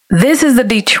This is the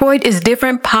Detroit is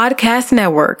Different podcast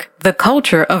network, the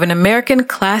culture of an American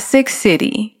classic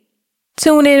city.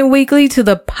 Tune in weekly to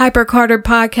the Piper Carter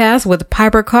podcast with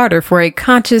Piper Carter for a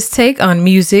conscious take on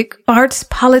music, arts,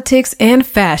 politics, and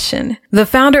fashion. The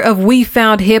founder of We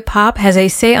Found Hip Hop has a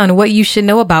say on what you should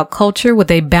know about culture with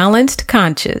a balanced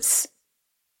conscience.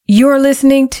 You're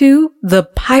listening to the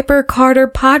Piper Carter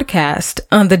podcast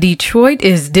on the Detroit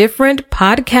is Different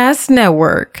podcast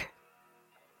network.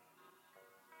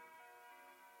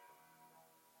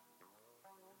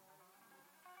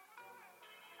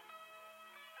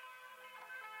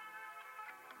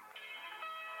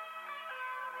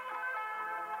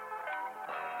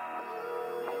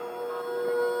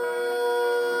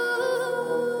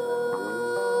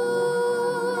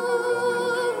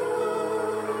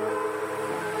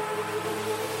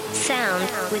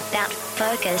 Sound without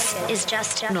focus is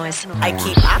just noise. I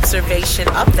keep observation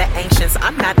of the ancients.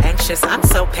 I'm not anxious, I'm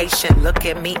so patient. Look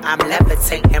at me, I'm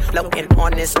levitating, floating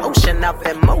on this ocean of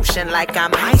emotion like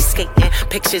I'm ice skating.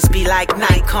 Pictures be like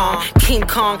Nikon, King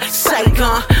Kong,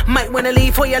 Saigon. Might wanna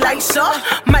leave for your lights on,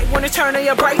 might wanna turn on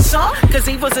your brights on. Cause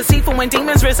evil's deceitful when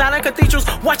demons reside in cathedrals.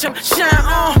 Watch them shine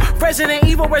on. Resident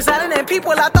evil residing in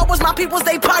people I thought was my peoples,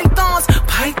 they pythons.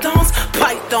 Pythons,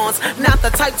 not the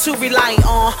type to rely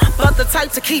on, but the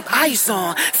type to keep eyes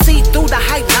on. See through the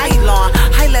hype nylon.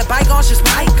 I let bygones just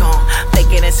bygone.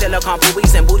 Thinking in silicone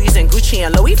boobies and booties and Gucci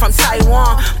and Louis from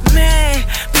Taiwan. Man,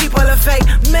 people are fake.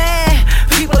 Man,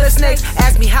 people are snakes.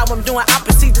 Ask me how I'm doing, I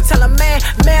proceed to tell them, man,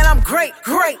 I'm great.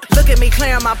 Look at me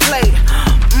clearing my plate.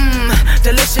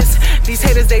 Delicious. These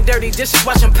haters, they dirty dishes.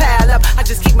 Watch them pile up. I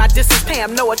just keep my distance, pay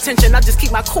them no attention. I just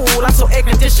keep my cool. I'm so air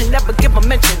conditioned, never give a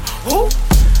mention. Who?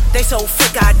 They so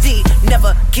fake ID,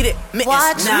 never get it mittens.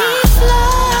 Watch nah. me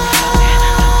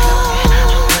flow.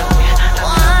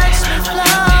 Watch me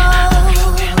flow.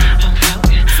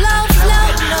 Flow,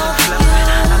 floating over you.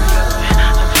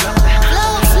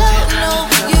 Flow, floating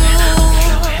over you.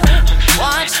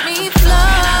 Watch me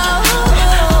flow.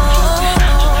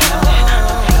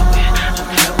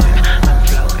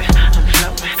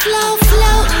 Flow,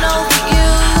 floating over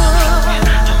you.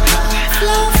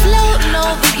 Flow, floating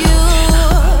over you.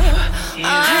 I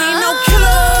ain't no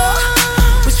killer,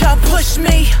 but y'all push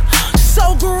me.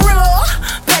 So gorilla,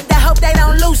 bet that hope they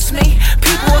don't lose me.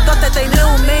 People thought that they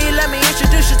knew me. Let me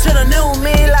introduce you to the new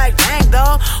me. Like, dang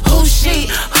dog, who she,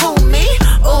 who me,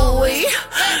 ooh we.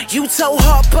 You told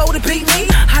Harpo to beat me,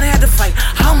 I done had to fight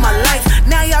all my life.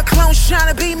 Now y'all clones trying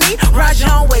to beat me. Ride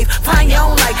your own wave, find your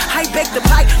own life. I bake the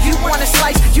pie, you want a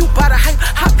slice. You buy the hype,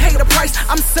 I pay the price.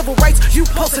 I'm civil rights, you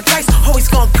post the dice. Always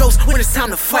gonna ghost when it's time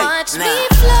to fight. Watch me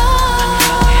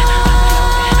flow.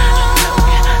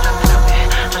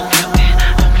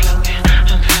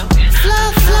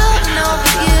 Flow, floating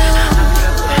over you.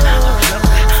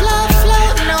 Flow,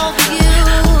 floating over you.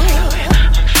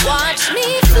 Watch me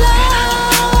flow.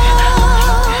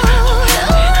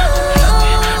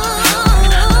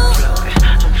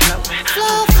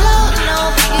 Flow, floating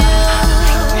over you.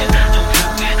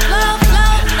 Flow,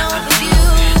 floating over you.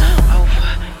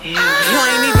 You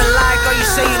ain't even like all you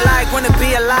say you like. Wanna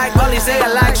be alike, all these they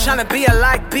alike. Tryna be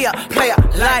alike, be a player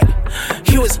like.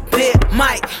 You was Big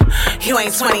Mike. You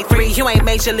ain't 23, you ain't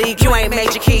Major League, you ain't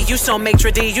Major Key. You so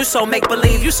maitre d', you so make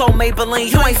believe, you so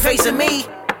Maybelline. You ain't facing me.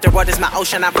 The world is my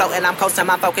ocean, I'm floating, I'm coasting,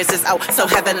 my focus is out, so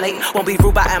heavenly. Won't be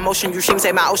ruled by emotion, you dreams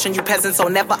say my ocean, you peasants, so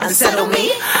never unsettle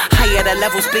me. Higher the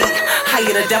levels be,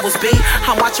 higher the devils be.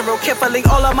 I'm watching real carefully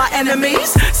all of my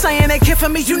enemies, saying they care for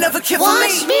me, you never care for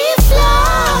Watch me. me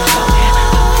flow.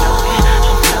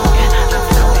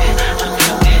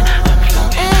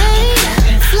 Ay,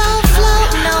 flow,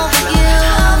 floating over you.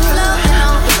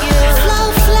 Flow,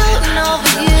 floating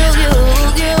over you.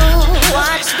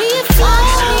 Watch me flow.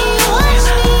 Watch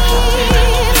me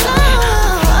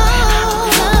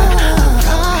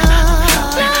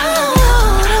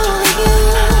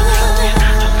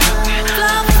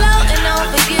flow, floating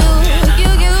over you.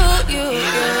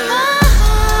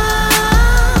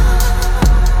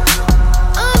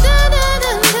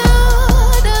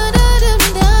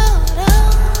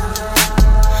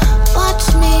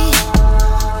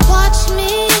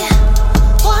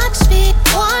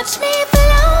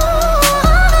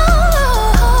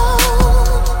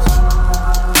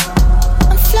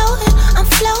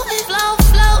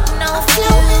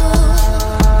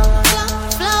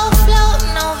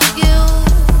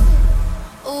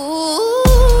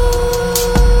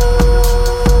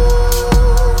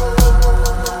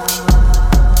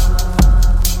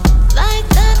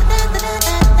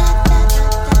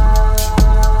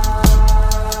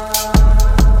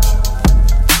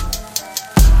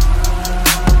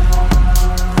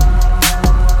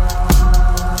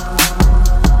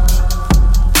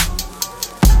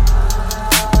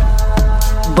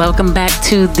 Welcome back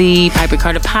to the Piper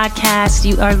Carter podcast.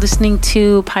 You are listening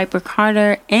to Piper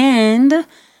Carter and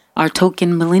our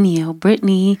token millennial,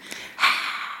 Brittany.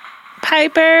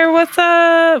 Piper, what's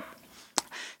up?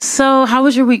 So, how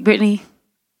was your week, Brittany?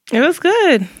 It was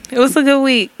good. It was a good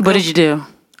week. What did you do?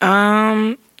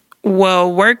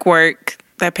 Well, work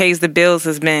that pays the bills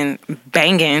has been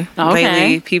banging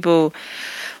lately. People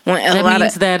want a lot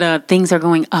of... That means that things are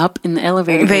going up in the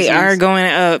elevator They business. are going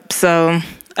up. So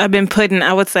I've been putting,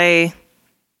 I would say,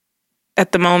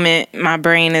 at the moment, my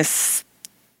brain is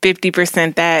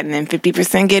 50% that and then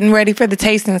 50% getting ready for the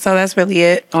tasting. So that's really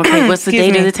it. Okay, what's the Excuse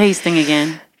date me. of the tasting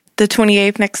again? The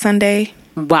 28th, next Sunday.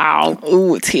 Wow.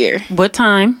 Ooh, it's here. What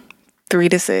time? 3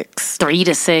 to 6. 3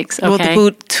 to 6. Okay. Well,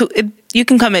 the food, you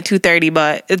can come at 2:30,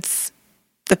 but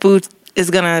the food is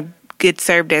gonna get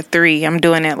served at 3. I'm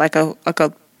doing it like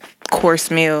a course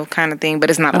meal kind of thing, but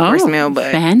it's not a course meal,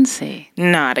 but fancy.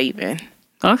 not even.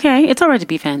 Okay, it's all right to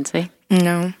be fancy.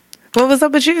 No. What was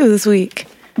up with you this week?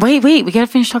 Wait, we gotta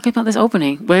finish talking about this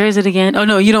opening. Where is it again? Oh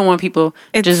no, you don't want people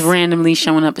just randomly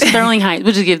showing up. Sterling Heights.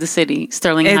 We'll just give the city.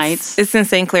 Sterling Heights. It's in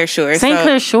St. Clair Shores. St.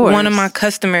 Clair Shores. One of my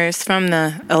customers from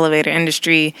the elevator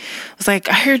industry was like,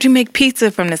 I heard you make pizza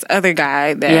from this other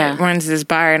guy that runs this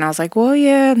bar. And I was like, well,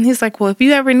 yeah. And he's like, well, if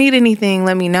you ever need anything,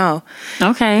 let me know.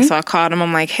 Okay. So I called him.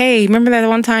 I'm like, hey, remember that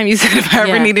one time you said if I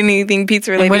ever need anything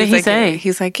pizza related? And what did he like, say?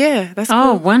 He's like, yeah, that's cool.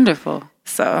 Oh, wonderful.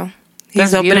 So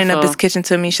he's opening up his kitchen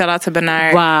to me. Shout out to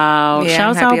Bernard. Wow. Yeah, Shout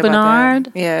I'm happy out about Bernard.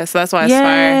 that. Yeah, so that's why it's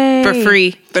fire. For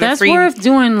free. That's worth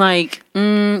doing like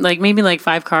maybe like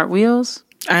 5 cartwheels.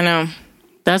 I know.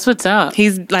 That's what's up.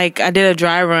 He's like, I did a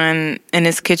dry run in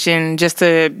his kitchen just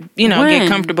to, get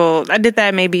comfortable. I did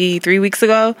that maybe 3 weeks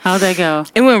ago. How'd that go?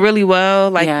 It went really well.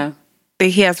 Like,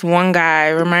 he has one guy,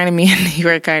 reminded me of New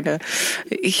York kind of.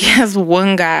 He has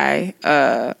one guy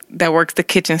that works the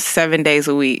kitchen 7 days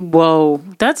a week. Whoa,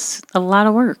 that's a lot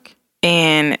of work.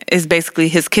 And it's basically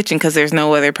his kitchen because there's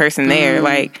no other person there.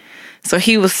 Like, so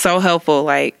he was so helpful.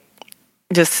 Like,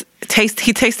 he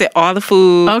tasted all the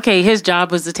food. Okay, his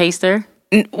job was the taster?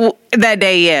 That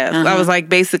day, yeah. I was like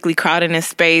basically crowding his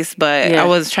space, but I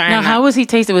was trying. Now, how was he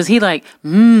tasting? Was he like,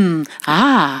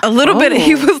 a little bit?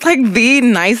 He was like the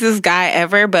nicest guy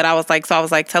ever, but I was like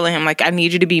telling him like, I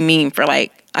need you to be mean for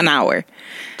like an hour.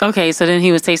 Okay, so then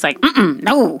he was taste like,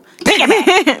 no, take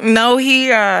it back. No,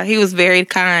 he was very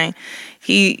kind.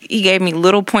 He gave me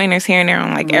little pointers here and there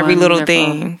on like every little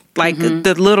thing, like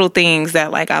the little things that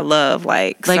like I love,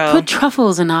 like put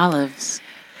truffles in olives,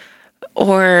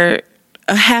 or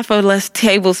a half a less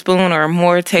tablespoon or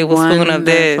more tablespoon of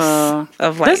this.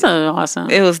 Of like, that's awesome.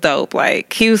 It was dope.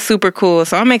 Like, he was super cool.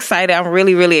 So I'm excited. I'm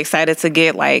really, really excited to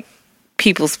get like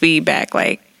people's feedback.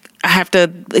 Like, I have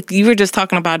to. Like, you were just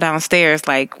talking about downstairs,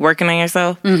 like working on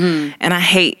yourself, and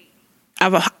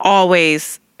I've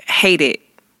always hated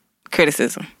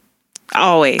criticism.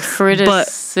 Always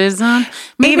criticism.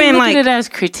 Maybe even look like at it as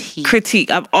critique.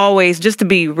 I've always, just to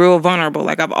be real vulnerable.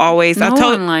 Like, I've always. No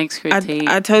one likes critique.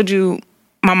 I told you.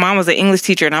 My mom was an English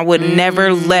teacher, and I would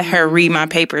never let her read my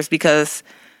papers because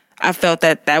I felt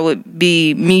that would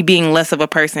be me being less of a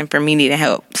person for me needing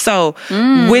help. So,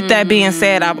 with that being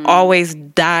said, I've always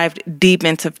dived deep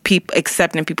into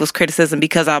accepting people's criticism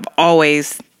because I've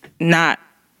always not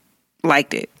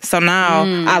liked it. So now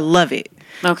I love it.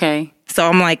 Okay. So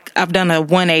I'm like, I've done a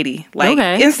 180. Like,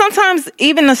 okay. And sometimes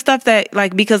even the stuff that,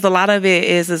 like, because a lot of it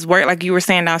is work, like you were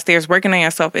saying downstairs, working on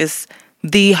yourself is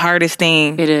the hardest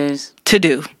thing it is to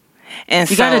do. And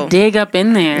you gotta dig up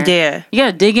in there. Yeah. You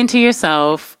gotta dig into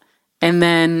yourself. And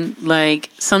then, like,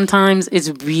 sometimes it's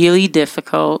really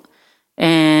difficult.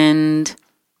 And,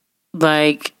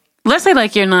 like, let's say,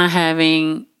 like, you're not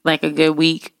having, like, a good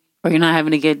week or you're not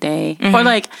having a good day. Or,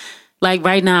 like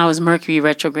right now is Mercury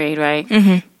retrograde, right?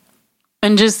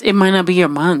 And just, it might not be your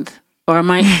month. Or it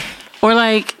might, or,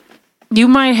 like, you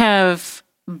might have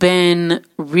been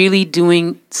really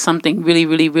doing something really,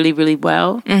 really, really, really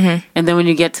well. And then when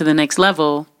you get to the next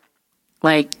level,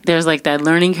 like, there's like that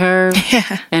learning curve.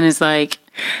 And it's like,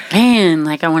 man,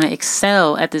 like, I want to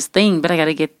excel at this thing, but I got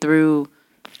to get through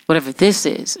whatever this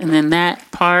is. And then that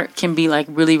part can be like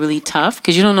really, really tough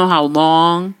because you don't know how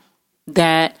long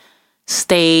that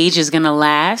stage is going to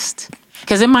last.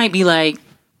 Because it might be like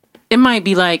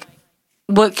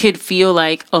what could feel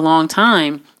like a long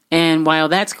time. And while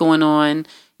that's going on,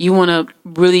 you want to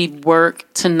really work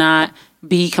to not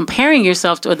be comparing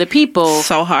yourself to other people.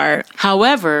 So hard.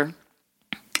 However,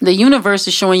 the universe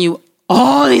is showing you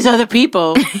all these other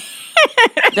people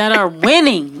that are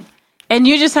winning. And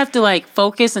you just have to like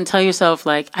focus and tell yourself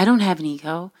like, I don't have an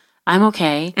ego. I'm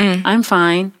okay. I'm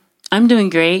fine. I'm doing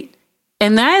great.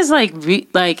 And that is like,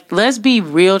 let's be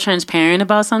real transparent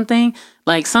about something.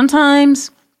 Like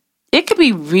sometimes it could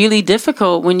be really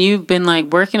difficult when you've been like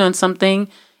working on something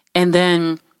and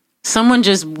then someone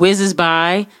just whizzes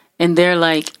by and they're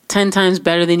like 10 times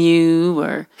better than you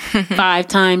or 5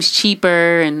 times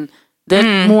cheaper and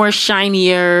they're more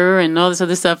shinier and all this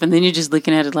other stuff. And then you're just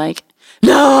looking at it like,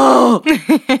 no!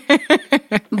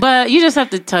 But you just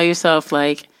have to tell yourself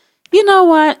like, you know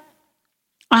what?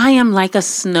 I am like a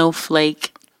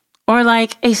snowflake or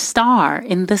like a star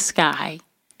in the sky.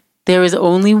 There is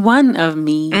only one of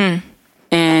me.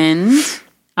 And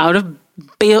out of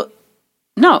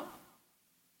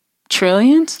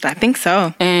trillions? I think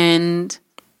so. And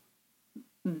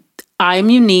I'm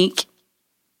unique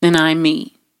and I'm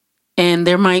me. And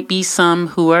there might be some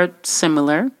who are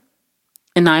similar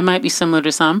and I might be similar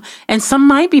to some and some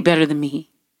might be better than me.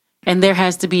 And there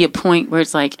has to be a point where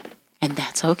it's like, and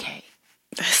that's okay.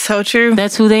 That's so true.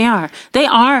 That's who they are. They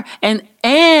are.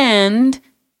 And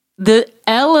the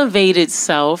elevated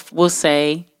self will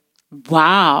say,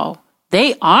 wow,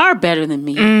 they are better than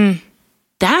me.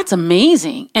 That's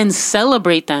amazing. And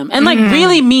celebrate them. And like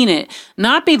really mean it.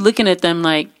 Not be looking at them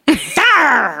like,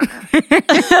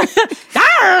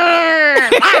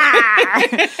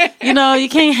 you know, you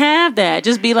can't have that.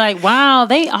 Just be like, wow,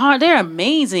 they're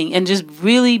amazing. And just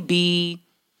really be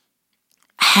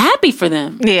happy for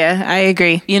them. Yeah, I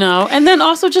agree. You know, and then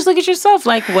also just look at yourself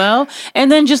like, well,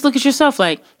 and then just look at yourself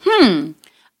like,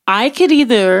 I could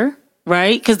either,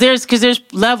 right? Because there's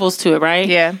levels to it, right?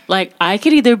 Yeah. Like I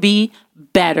could either be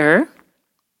better.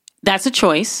 That's a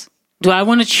choice. Do I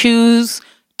want to choose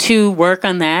to work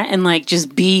on that and like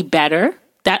just be better?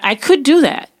 That I could do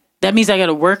that. That means I got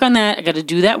to work on that. I got to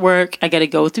do that work. I got to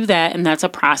go through that. And that's a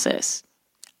process.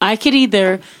 I could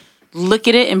either look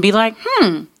at it and be like,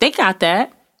 they got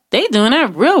that. They doing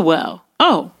that real well.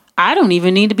 Oh, I don't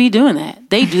even need to be doing that.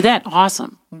 They do that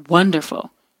awesome.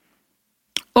 Wonderful.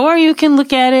 Or you can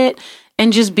look at it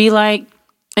and just be like,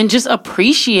 and just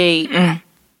appreciate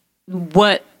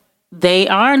what they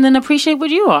are and then appreciate what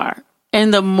you are.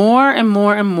 And the more and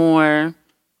more and more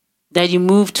that you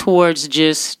move towards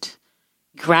just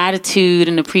gratitude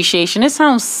and appreciation, it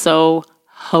sounds so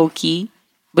hokey,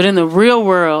 but in the real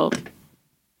world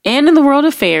and in the world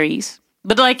of fairies,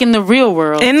 but like in the real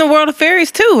world. In the world of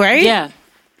fairies too, right? Yeah.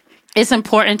 It's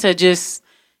important to just,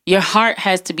 your heart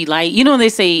has to be light. You know, they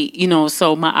say, you know,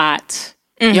 so ma'at,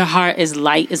 your heart is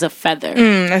light as a feather.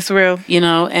 That's real. You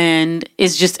know, and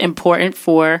it's just important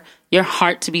for your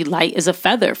heart to be light as a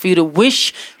feather, for you to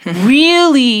wish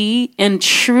really and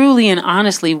truly and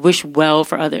honestly wish well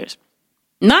for others.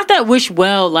 Not that wish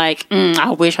well like, I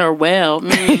wish her well.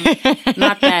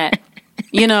 Not that.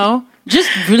 You know, just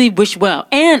really wish well.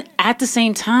 And at the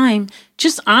same time,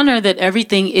 just honor that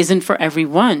everything isn't for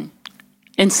everyone.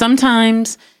 And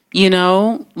sometimes, you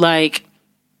know, like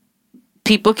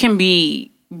people can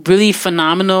be really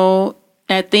phenomenal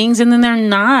at things and then they're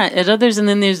not at others. And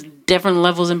then there's different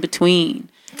levels in between.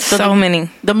 So many.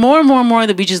 The more and more and more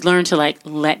that we just learn to like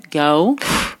let go,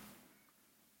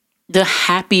 the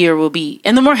happier we'll be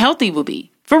and the more healthy we'll be.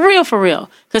 For real, for real.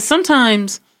 Because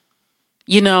sometimes,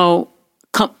 you know,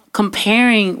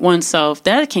 comparing oneself,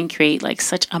 that can create like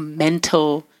such a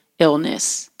mental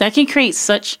illness. That can create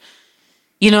such,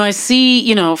 you know, I see,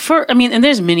 you know, and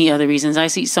there's many other reasons. I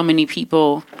see so many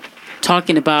people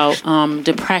talking about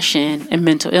depression and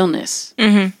mental illness.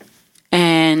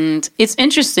 And it's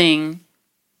interesting,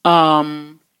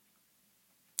 you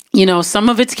know, some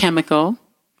of it's chemical,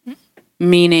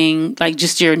 meaning like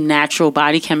just your natural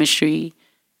body chemistry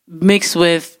mixed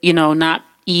with, you know, not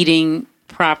eating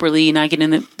properly, not getting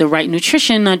the right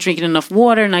nutrition, not drinking enough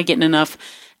water, not getting enough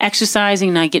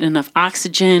exercising, not getting enough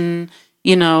oxygen,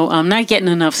 you know, not getting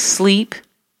enough sleep.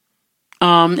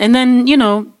 And then, you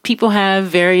know, people have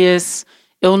various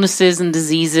illnesses and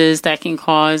diseases that can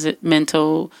cause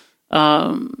mental,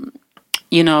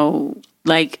 you know,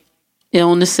 like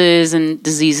illnesses and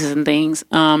diseases and things,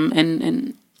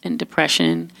 and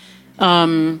depression.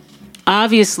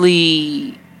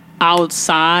 Obviously,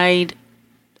 outside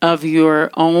of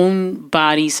your own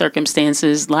body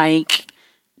circumstances, like,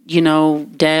 you know,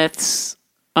 deaths,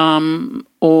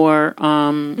 or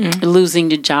losing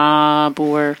the job,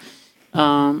 or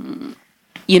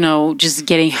you know, just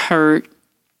getting hurt,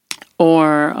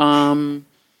 or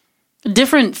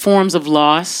different forms of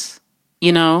loss,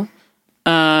 you know,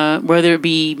 whether it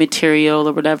be material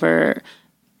or whatever.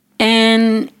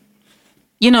 And,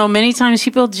 you know, many times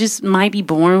people just might be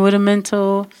born with a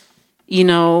mental, you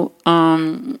know,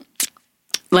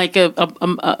 like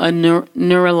a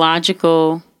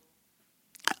neurological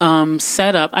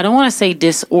setup. I don't want to say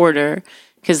disorder,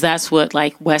 because that's what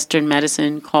like Western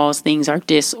medicine calls things are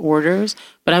disorders.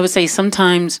 But I would say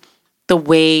sometimes the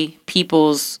way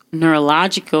people's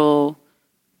neurological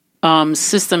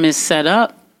system is set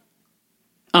up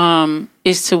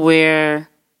is to where,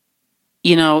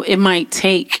 you know, it might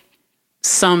take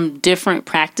some different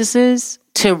practices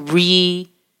to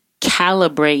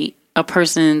recalibrate a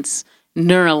person's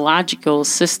neurological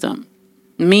system.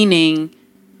 Meaning,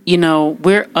 you know,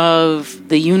 we're of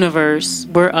the universe,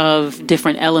 we're of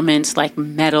different elements like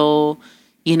metal,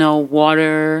 you know,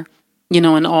 water, you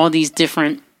know, and all these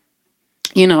different,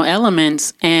 you know,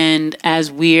 elements. And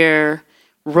as we're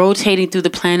rotating through the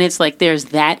planets, like there's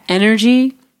that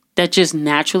energy that just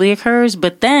naturally occurs.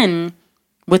 But then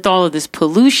with all of this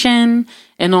pollution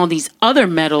and all these other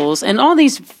metals and all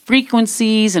these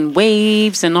frequencies and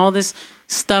waves and all this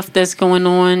stuff that's going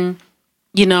on,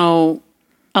 you know,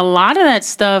 a lot of that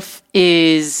stuff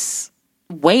is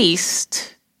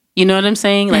waste. You know what I'm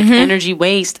saying? Like energy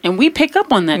waste. And we pick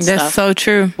up on that stuff. That's so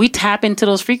true. We tap into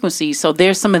those frequencies. So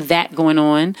there's some of that going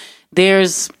on.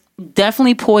 There's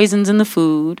definitely poisons in the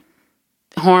food,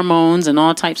 hormones and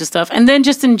all types of stuff. And then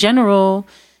just in general,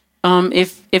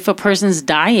 if a person's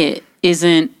diet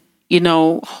isn't, you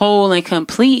know, whole and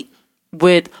complete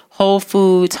with whole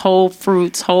foods, whole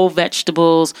fruits, whole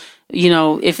vegetables, you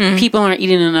know, if people aren't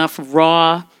eating enough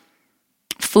raw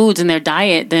foods in their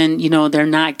diet, then, you know, they're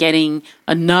not getting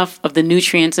enough of the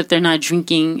nutrients. If they're not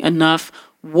drinking enough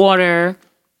water,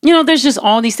 you know, there's just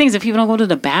all these things. If people don't go to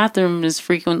the bathroom as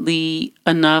frequently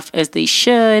enough as they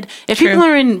should, if people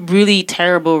are in really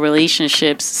terrible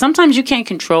relationships, sometimes you can't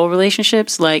control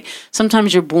relationships. Like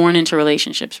sometimes you're born into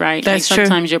relationships, right? That's like true.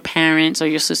 Sometimes your parents or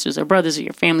your sisters or brothers or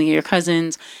your family or your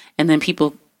cousins, and then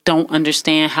people don't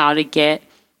understand how to get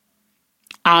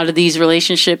out of these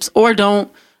relationships or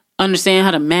don't understand how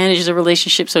to manage the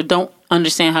relationships or don't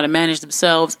understand how to manage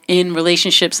themselves in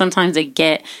relationships. Sometimes they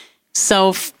get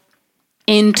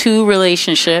into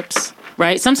relationships,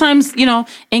 right? Sometimes, you know,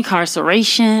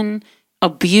 incarceration,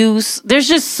 abuse. There's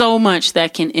just so much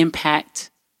that can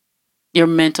impact your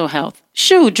mental health.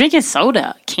 Shoot, drinking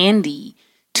soda, candy,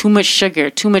 too much sugar,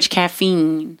 too much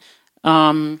caffeine.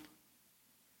 You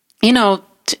know,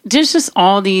 there's just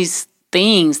all these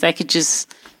things that could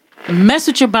just mess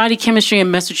with your body chemistry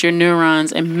and mess with your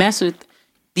neurons and mess with,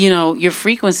 you know, your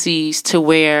frequencies to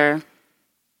where,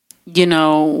 you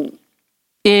know,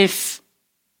 if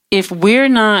we're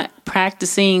not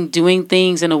practicing doing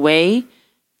things in a way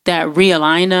that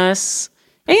realign us,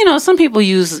 and, you know, some people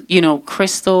use, you know,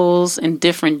 crystals and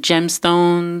different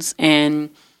gemstones and,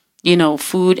 you know,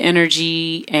 food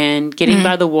energy and getting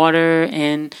by the water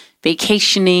and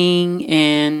vacationing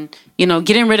and, you know,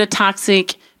 getting rid of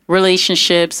toxic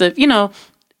relationships. Of, you know,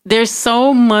 there's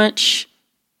so much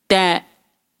that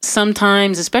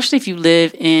sometimes, especially if you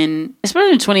live in,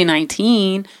 especially in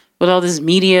 2019 with all this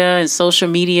media and social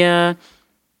media,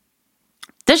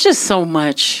 there's just so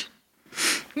much.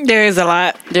 There is a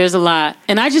lot. There's a lot.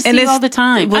 And I just see it all the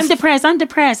time. I'm depressed.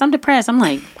 I'm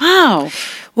like, wow.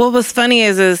 What was funny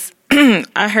is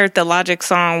I heard the Logic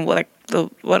song like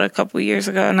a couple years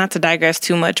ago, not to digress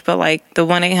too much, but like the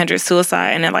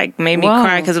 1-800-SUICIDE, and it like made me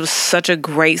cry because it was such a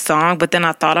great song. But then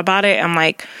I thought about it. I'm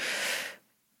like,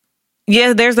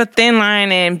 yeah, there's a thin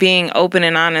line in being open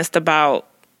and honest about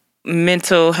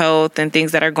mental health and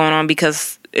things that are going on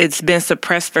because it's been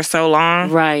suppressed for so long.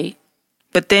 Right.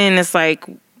 But then it's like,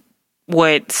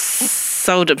 here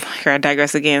I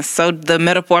digress again. So the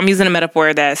metaphor, I'm using a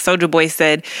metaphor that Soulja Boy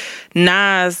said,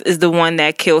 Nas is the one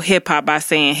that killed hip hop by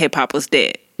saying hip hop was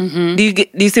dead. Mm-hmm. Do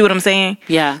you see what I'm saying?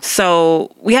 Yeah.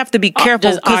 So we have to be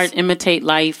careful. Does art imitate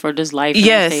life, or does life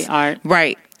imitate art?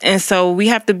 Right. And so we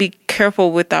have to be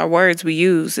careful with our words we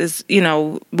use. Is, you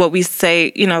know, what we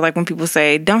say, you know, like when people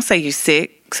say, don't say you're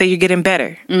sick, say you're getting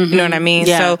better. Mm-hmm. You know what I mean?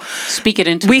 Yeah. So speak it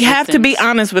into we existence. have to be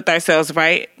honest with ourselves,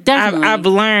 right? Definitely. I've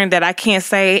learned that I can't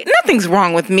say nothing's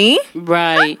wrong with me.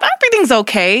 Right. Everything's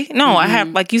okay. No, I have,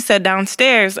 like you said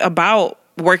downstairs about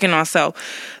working on self.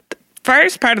 The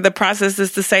first part of the process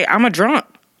is to say, I'm a drunk.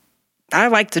 I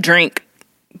like to drink.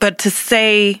 But to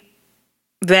say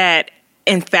that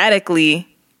emphatically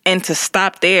and to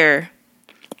stop there,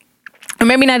 or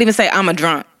maybe not even say I'm a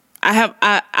drunk.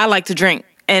 I like to drink,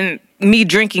 and me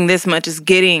drinking this much is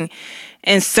getting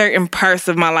in certain parts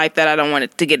of my life that I don't want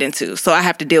it to get into. So I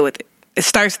have to deal with it. It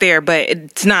starts there, but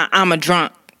it's not I'm a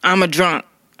drunk.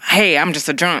 Hey, I'm just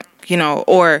a drunk, you know,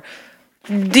 or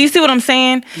do you see what I'm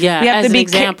saying? Yeah, we have as to be an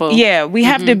example. we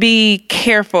have to be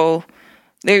careful.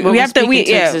 We have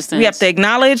to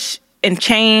acknowledge and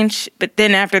change, but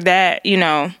then after that, you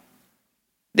know,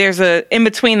 there's in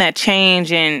between that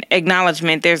change and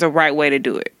acknowledgement, there's a right way to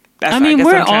do it. That's I mean, guess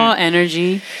we're I'm trying all to-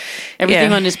 energy.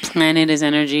 Everything Yeah. on this planet is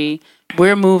energy.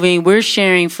 We're moving. We're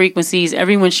sharing frequencies.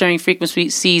 Everyone's sharing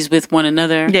frequencies with one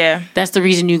another. Yeah. That's the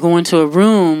reason you go into a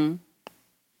room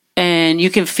and you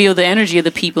can feel the energy of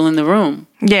the people in the room.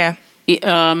 Yeah.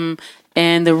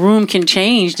 And the room can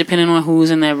change depending on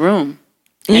who's in that room.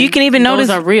 You can even Those notice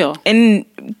are real. And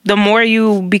the more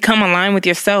you become aligned with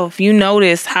yourself, you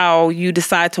notice how you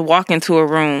decide to walk into a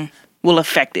room will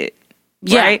affect it.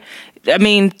 Yeah. Right? I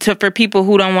mean, for people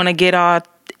who don't want to get all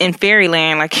in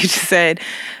fairyland, like you just said,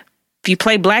 if you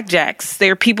play blackjacks,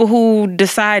 there are people who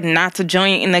decide not to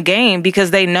join in the game because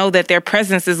they know that their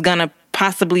presence is going to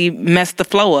possibly mess the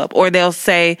flow up. Or they'll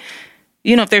say,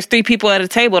 you know, if there's 3 people at a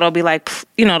table, they'll be like,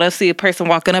 you know, they'll see a person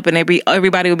walking up and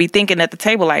everybody will be thinking at the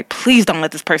table like, please don't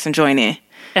let this person join in.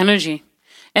 Energy.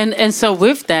 And so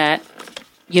with that,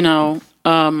 you know,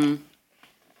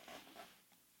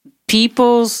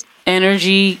 people's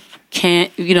energy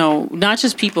can't, you know, not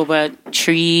just people, but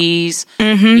trees,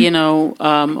 you know,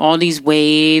 all these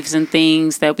waves and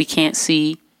things that we can't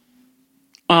see,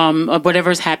 of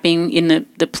whatever's happening in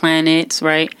the planets,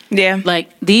 right? Yeah.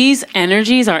 Like these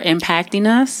energies are impacting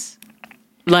us,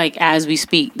 like as we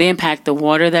speak. They impact the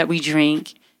water that we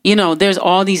drink. You know, there's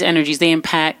all these energies. They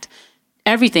impact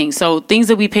everything. So things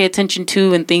that we pay attention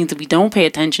to and things that we don't pay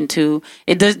attention to,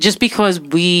 it does just because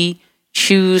we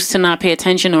choose to not pay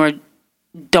attention or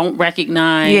don't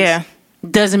recognize, Yeah.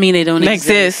 doesn't mean they don't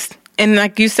exist. And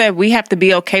like you said, we have to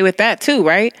be okay with that too,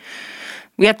 right?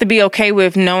 We have to be okay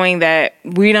with knowing that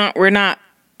we have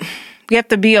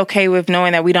to be okay with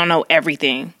knowing that we don't know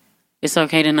everything. It's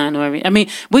okay to not know everything. I mean,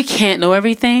 we can't know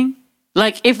everything.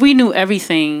 Like if we knew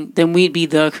everything, then we'd be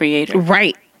the creator.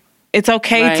 Right. It's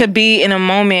okay Right. to be in a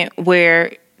moment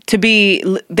where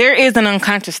there is an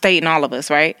unconscious state in all of us,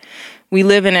 right? We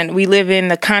live in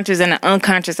the conscious and the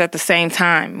unconscious at the same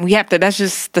time. That's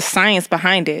just the science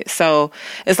behind it. So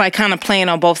it's like kind of playing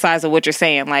on both sides of what you're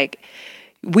saying. Like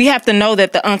we have to know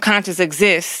that the unconscious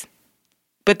exists,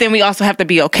 but then we also have to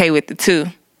be okay with it too.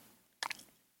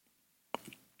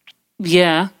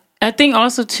 Yeah. I think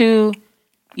also too,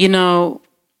 you know,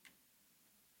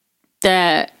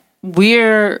 that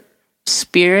we're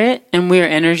spirit and we're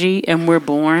energy and we're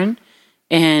born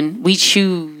and we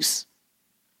choose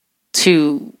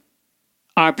to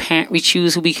we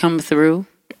choose who we come through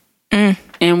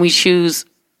and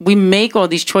we make all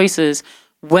these choices,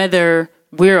 whether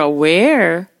we're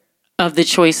aware of the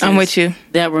choices I'm with you.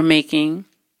 that we're making.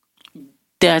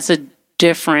 That's a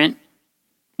different,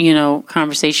 you know,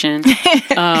 conversation.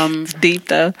 It's deep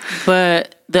though.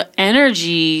 But the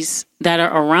energies that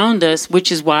are around us,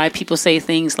 which is why people say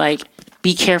things like,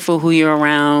 be careful who you're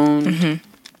around,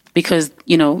 because,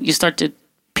 you know, you start to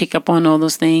pick up on all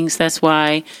those things. That's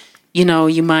why, you know,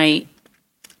 you might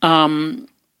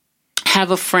have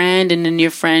a friend and then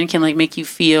your friend can like make you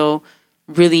feel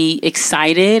really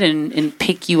excited and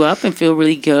pick you up and feel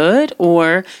really good,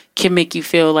 or can make you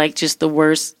feel like just the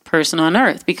worst person on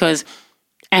earth, because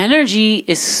energy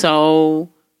is so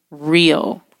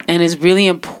real and is really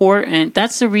important.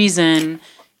 That's the reason,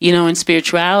 you know, in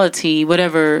spirituality,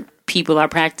 whatever people are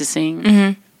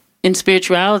practicing, in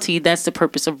spirituality, that's the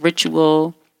purpose of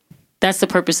ritual. That's the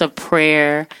purpose of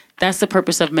prayer. That's the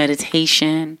purpose of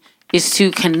meditation, is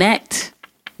to connect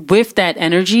with that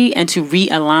energy and to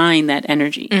realign that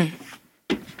energy.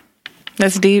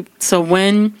 That's deep. So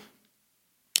when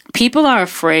people are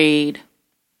afraid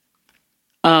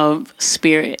of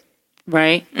spirit,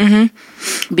 right?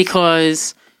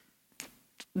 Because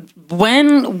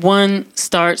when one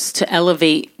starts to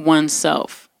elevate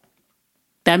oneself,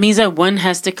 that means that one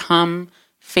has to come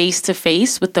face to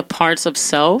face with the parts of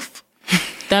self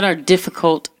that are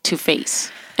difficult to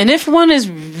face. And if one is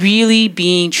really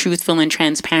being truthful and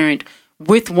transparent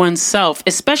with oneself,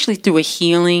 especially through a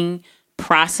healing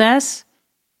process,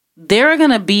 there are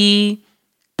going to be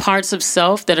parts of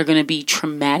self that are going to be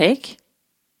traumatic.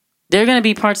 There are going to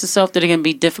be parts of self that are going to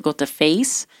be difficult to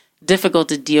face, difficult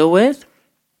to deal with.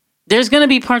 There's going to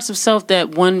be parts of self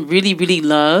that one really, really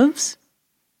loves,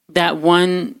 that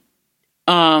one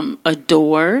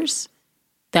adores,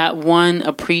 that one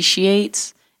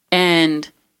appreciates. And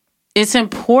it's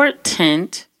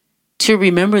important to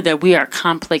remember that we are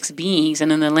complex beings,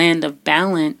 and in the land of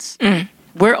balance,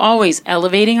 we're always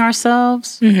elevating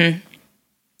ourselves.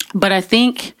 But I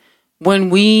think when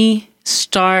we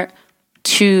start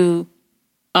to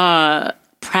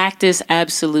practice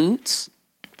absolutes,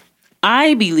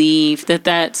 I believe that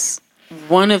that's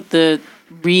one of the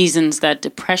reasons that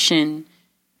depression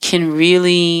can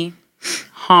really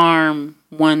harm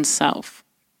oneself.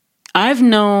 I've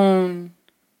known,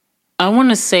 I want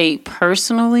to say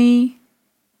personally,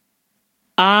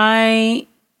 I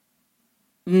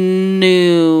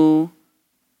knew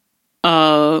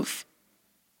of,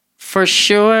 for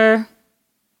sure,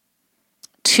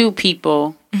 2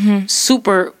 people,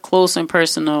 super close and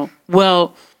personal.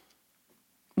 Well,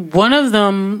 one of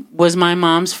them was my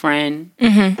mom's friend,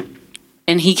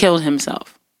 and he killed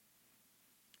himself.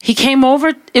 He came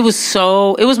over. It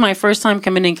was my first time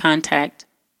coming in contact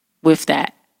with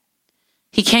that.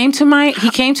 He came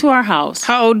to our house.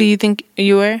 How old do you think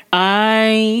you were?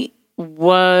 I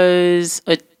was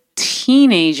a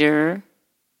teenager.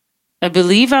 I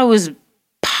believe I was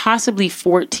possibly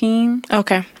 14.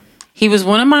 Okay. He was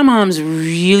one of my mom's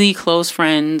really close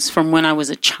friends from when I was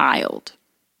a child.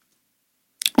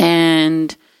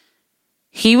 And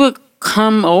he would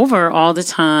come over all the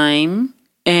time,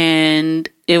 and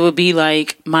it would be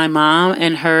like my mom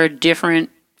and her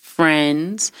different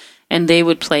friends, and they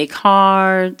would play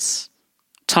cards,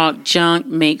 talk junk,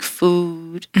 make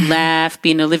food, laugh,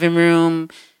 be in the living room,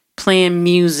 playing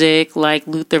music like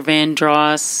Luther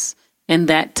Vandross and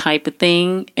that type of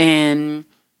thing. And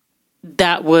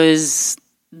that was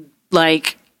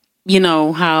like,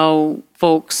 how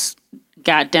folks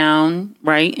got down,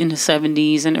 right, in the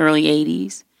 70s and early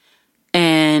 80s.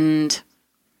 And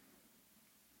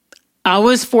I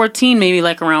was 14, maybe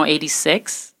like around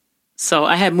 86. So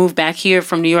I had moved back here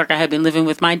from New York. I had been living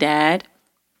with my dad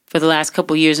for the last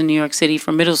couple of years in New York City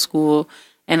for middle school.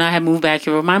 And I had moved back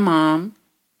here with my mom.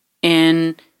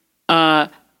 And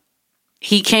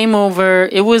he came over.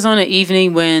 It was on an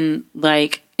evening when,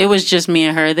 like, it was just me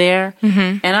and her there.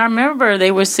 And I remember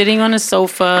they were sitting on the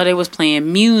sofa. They was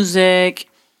playing music.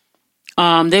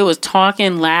 They was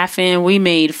talking, laughing. We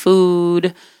made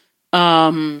food.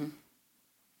 It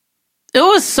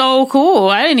was so cool.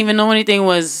 I didn't even know anything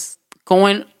was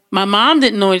going. My mom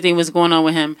didn't know anything was going on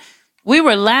with him. We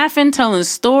were laughing, telling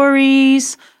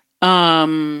stories.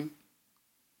 It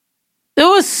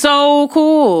was so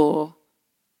cool.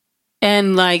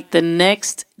 And like the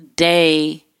next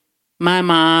day, my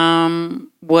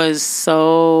mom was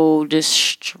so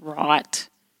distraught.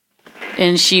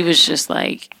 And she was just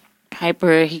like,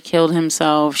 Piper, he killed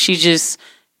himself. She just,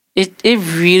 it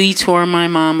really tore my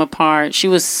mom apart. She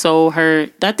was so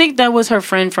hurt. I think that was her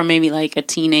friend from maybe like a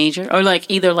teenager, or like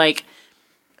either like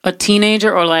a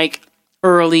teenager or like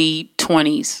early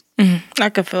 20s. I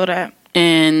could feel that.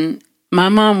 And my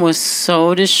mom was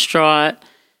so distraught.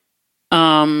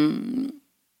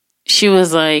 She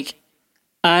was like,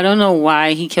 I don't know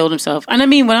why he killed himself. And I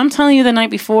mean, when I'm telling you the night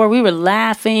before, we were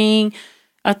laughing.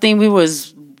 I think we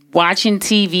was watching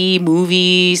TV,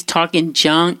 movies, talking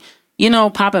junk,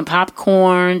 popping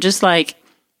popcorn, just like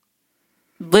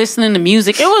listening to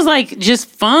music. It was like just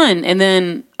fun. And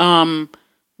then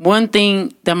one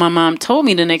thing that my mom told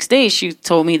me the next day, she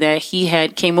told me that he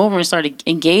had came over and started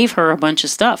and gave her a bunch of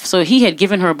stuff. So he had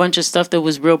given her a bunch of stuff that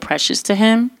was real precious to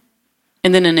him.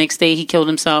 And then the next day he killed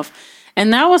himself.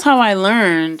 And that was how I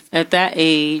learned at that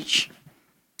age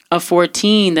of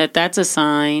 14 that that's a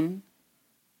sign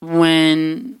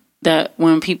when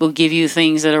people give you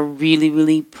things that are really,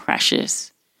 really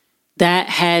precious. That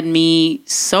had me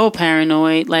so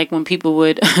paranoid. Like when people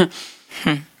would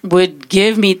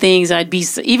give me things, I'd be,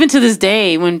 even to this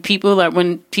day, when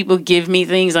people give me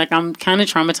things, like I'm kind of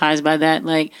traumatized by that.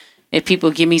 Like if people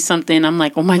give me something, I'm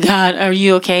like, oh my God, are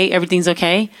you okay? Everything's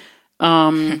okay.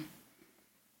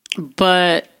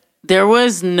 But there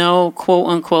was no quote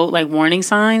unquote like warning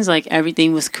signs. Like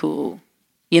everything was cool,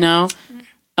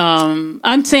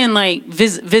 I'm saying like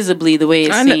visibly the way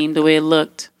it seemed, the way it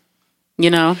looked,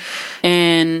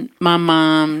 and my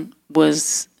mom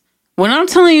was, when I'm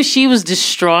telling you she was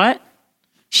distraught,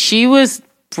 she was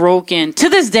broken. To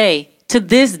this day,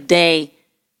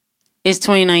 it's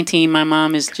 2019. My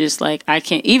mom is just like, I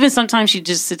can't, even sometimes she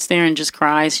just sits there and just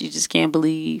cries. She just can't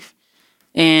believe.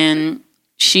 And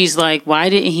she's like, why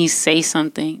didn't he say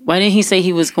something? Why didn't he say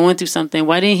he was going through something?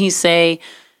 Why didn't he say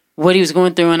what he was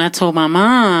going through? And I told my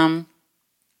mom,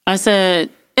 I said,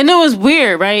 and it was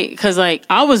weird, right? Because like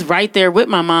I was right there with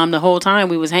my mom the whole time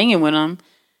we was hanging with him.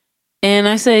 And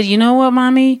I said, you know what,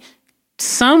 Mommy?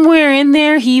 Somewhere in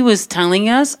there he was telling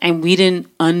us and we didn't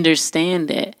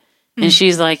understand it. And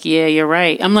she's like, yeah, you're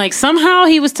right. I'm like, somehow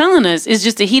he was telling us. It's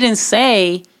just that he didn't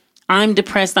say, I'm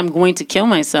depressed, I'm going to kill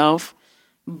myself.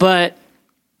 But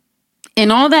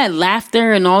in all that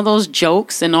laughter and all those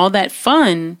jokes and all that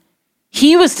fun,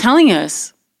 he was telling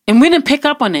us, and we didn't pick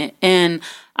up on it. And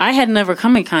I had never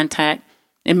come in contact,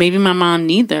 and maybe my mom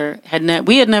neither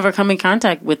we had never come in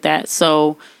contact with that.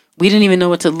 So we didn't even know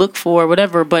what to look for,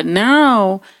 whatever. But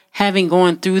now, having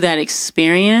gone through that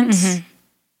experience,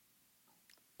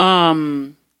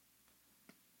 I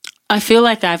feel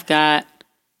like I've got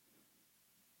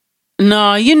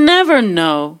No, you never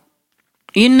know.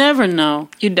 You never know.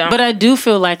 You don't. But I do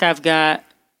feel like I've got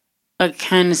a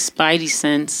kind of spidey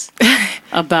sense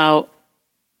about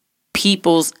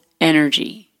people's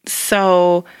energy.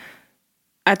 So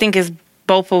I think it's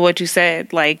both of what you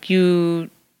said. Like you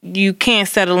can't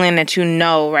settle in that you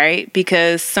know, right?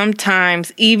 Because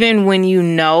sometimes even when you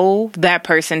know, that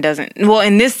person doesn't. Well,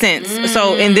 in this sense.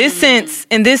 So in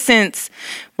this sense,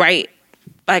 right?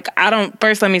 Like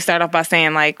first let me start off by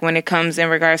saying, like, when it comes in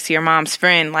regards to your mom's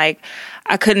friend, like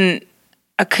I couldn't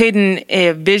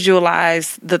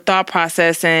visualize the thought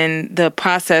process and the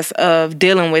process of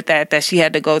dealing with that she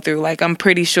had to go through. Like, I'm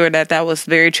pretty sure that was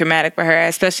very traumatic for her,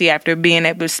 especially after being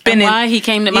able to spend it. Why he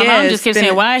came to, my mom just kept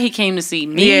saying, why he came to see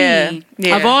me.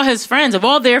 Yeah. Of all his friends, of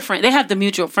all their friends, they have the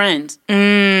mutual friends.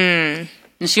 And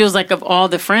she was like, of all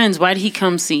the friends, why did he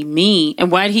come see me?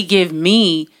 And why did he give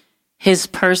me his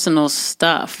personal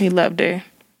stuff? He loved her.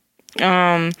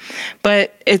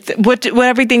 But it's what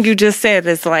everything you just said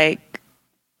is like,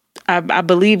 I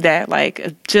believe that,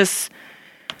 like, just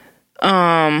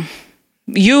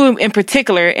you in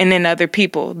particular, and then other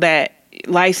people, that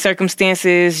life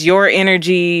circumstances, your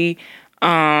energy,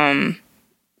 you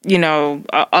know,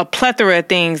 a plethora of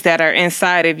things that are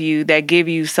inside of you that give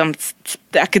you some,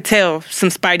 I could tell, some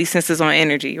spidey senses on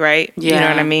energy, right? Yeah. You know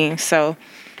what I mean? So,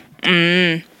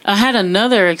 I had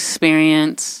another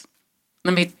experience.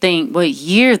 Let me think what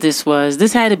year this was.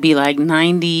 This had to be like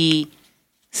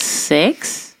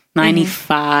 96.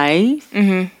 95,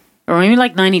 or maybe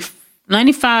like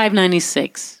 95,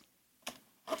 96.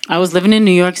 I was living in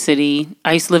New York City.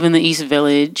 I used to live in the East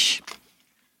Village,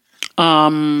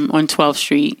 on 12th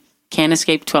Street. Can't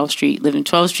escape 12th Street. Lived in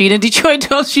 12th Street in Detroit,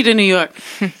 12th Street in New York.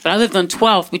 But I lived on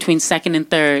 12th between 2nd and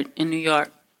 3rd in New York.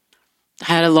 I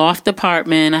had a loft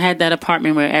apartment. I had that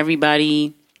apartment where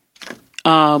everybody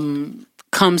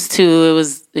comes to. It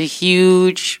was a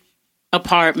huge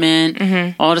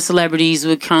apartment. All the celebrities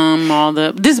would come.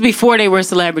 This is before they were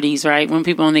celebrities, right? When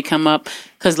people only come up,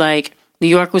 because like New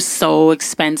York was so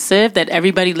expensive that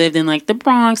everybody lived in like the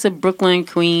Bronx, the Brooklyn,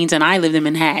 Queens, and I lived in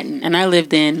Manhattan, and I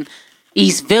lived in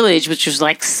East Village, which was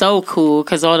like so cool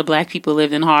because all the black people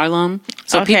lived in Harlem.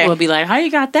 So people would be like, "How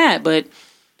you got that?" But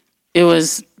it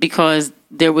was because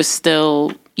there was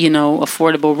still, you know,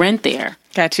 affordable rent there.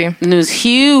 got you. And it was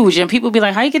huge, and people would be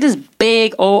like, "How you get this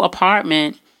big old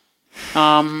apartment?"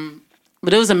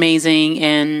 But it was amazing,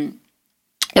 and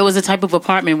it was a type of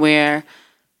apartment where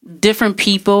different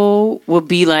people would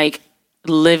be like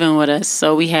living with us.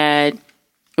 So we had,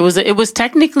 it was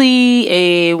technically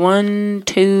a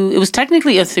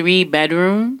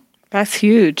 3-bedroom. That's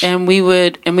huge. And we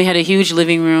had a huge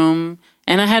living room,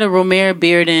 and I had a Romare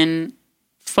Bearden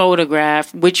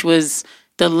photograph, which was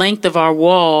the length of our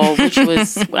wall, which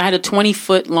was, I had a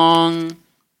 20-foot long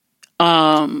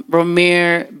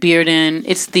Romare Bearden.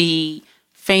 It's the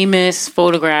famous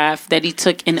photograph that he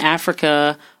took in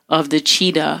Africa of the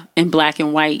cheetah in black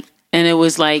and white. And it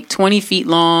was like 20 feet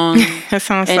long That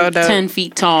sounds and so dope. 10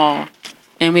 feet tall.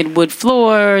 And we had wood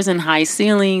floors and high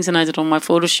ceilings. And I did all my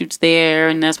photo shoots there.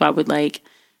 And that's why I would like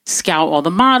scout all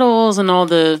the models and all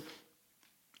the,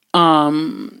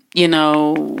 you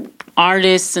know,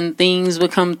 artists and things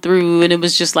would come through. And it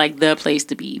was just like the place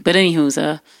to be. But anywho,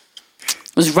 it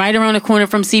was right around the corner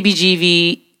from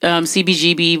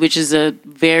CBGB, which is a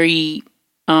very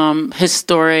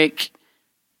historic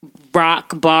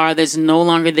rock bar that's no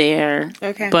longer there.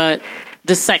 Okay. But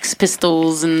the Sex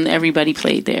Pistols and everybody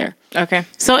played there. Okay.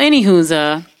 So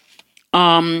anywho,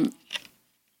 I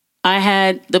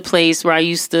had the place where I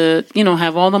used to, you know,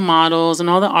 have all the models and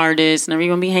all the artists and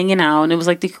everyone be hanging out, and it was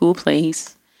like the cool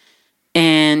place.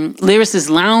 And Lyricist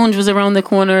Lounge was around the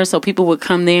corner, so people would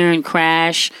come there and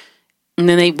crash. And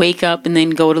then they'd wake up and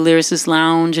then go to Lyricist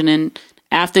Lounge. And then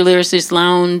after Lyricist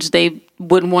Lounge, they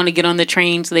wouldn't want to get on the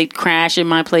train, so they'd crash in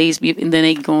my place. And then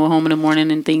they'd go home in the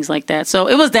morning and things like that. So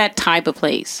it was that type of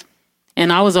place.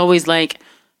 And I was always like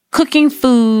cooking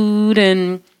food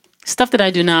and stuff that I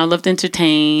do now. I love to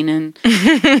entertain and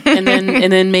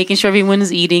and then making sure everyone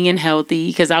is eating and healthy,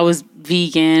 because I was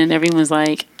vegan and everyone's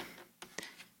like,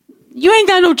 "You ain't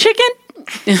got no chicken?"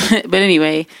 But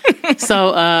anyway,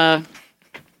 so I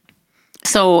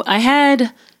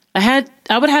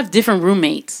would have different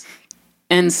roommates.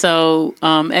 And so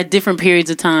at different periods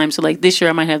of time, so like this year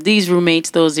I might have these roommates,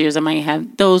 those years I might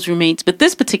have those roommates. But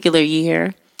this particular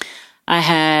year, I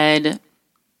had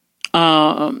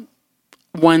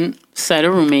one set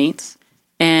of roommates,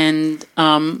 and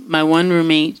my one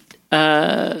roommate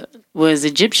was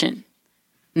Egyptian,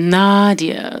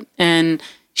 Nadia, and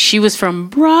she was from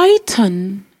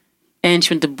Brighton, and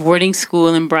she went to boarding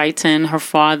school in Brighton. Her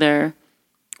father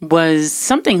was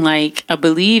something like, I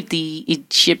believe, the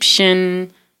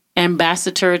Egyptian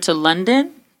ambassador to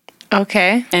London.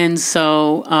 Okay. And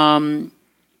so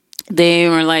they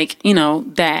were like, you know,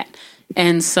 that.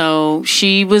 And so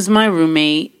she was my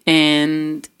roommate,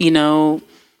 and, you know,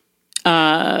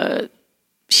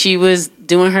 she was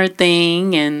doing her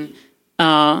thing,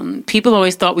 and people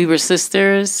always thought we were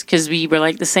sisters because we were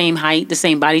like the same height, the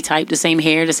same body type, the same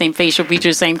hair, the same facial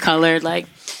features, same color. Like,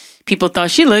 people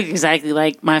thought she looked exactly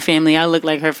like my family. I looked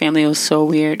like her family. It was so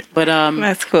weird. But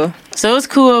That's cool. so it was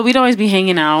cool. We'd always be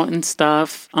hanging out and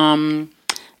stuff. And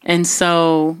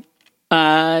so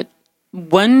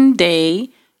one day,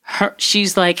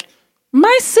 she's like,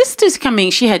 my sister's coming.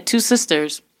 She had 2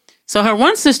 sisters. So her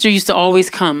one sister used to always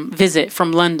come visit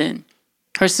from London.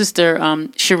 Her sister,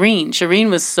 Shireen. Shireen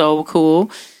was so cool.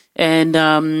 And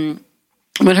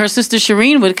when her sister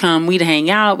Shireen would come, we'd hang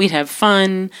out. We'd have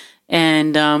fun.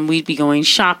 And we'd be going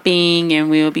shopping, and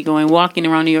we would be going walking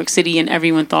around New York City, and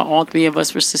everyone thought all 3 of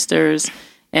us were sisters.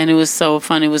 And it was so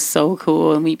fun. It was so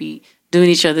cool. And we'd be doing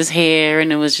each other's hair,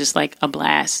 and it was just like a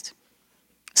blast.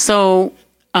 So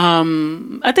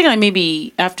I think like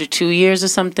maybe after 2 years or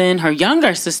something, her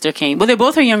younger sister came. Well, they're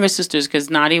both her younger sisters because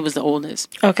Nadia was the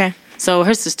oldest. Okay. So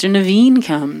her sister Naveen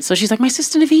comes. So she's like, my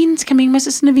sister Naveen's coming. My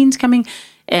sister Naveen's coming.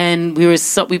 And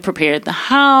we prepared the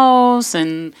house,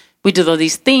 and we did all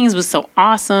these things. It was so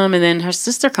awesome. And then her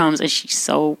sister comes, and she's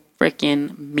so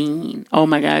freaking mean. Oh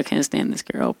my God, I can't stand this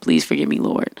girl. Please forgive me,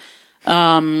 Lord.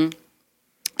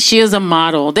 She is a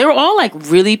model. They were all like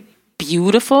really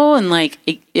beautiful and like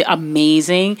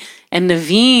amazing. And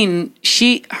Naveen,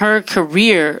 her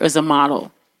career as a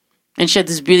model. And she had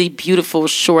this really beautiful,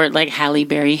 short, like Halle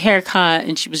Berry haircut.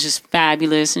 And she was just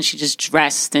fabulous. And she just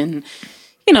dressed and,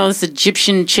 you know, this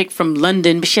Egyptian chick from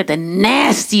London, but she had the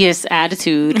nastiest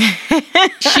attitude.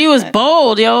 She was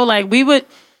bold, yo. Like, we went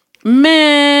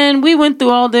through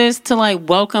all this to like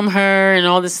welcome her and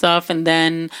all this stuff. And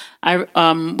then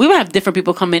we would have different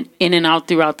people coming in and out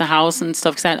throughout the house and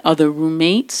stuff because I had other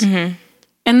roommates. Mm-hmm.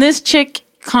 And this chick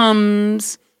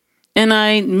comes and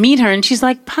I meet her and she's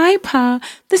like, Pipa,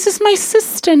 this is my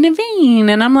sister Naveen.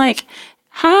 And I'm like,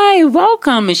 hi,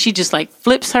 welcome. And she just like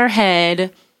flips her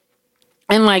head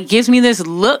and like gives me this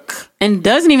look and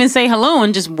doesn't even say hello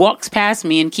and just walks past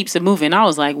me and keeps it moving. I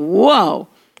was like, whoa.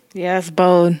 Yeah, it's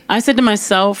bold. I said to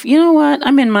myself, you know what?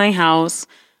 I'm in my house.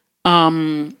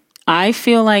 I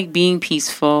feel like being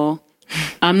peaceful.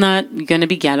 I'm not going to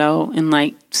be ghetto and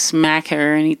like smack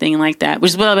her or anything like that.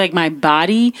 Which is what like my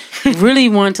body really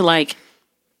wanted to like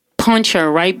punch her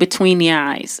right between the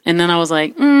eyes. And then I was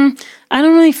like, I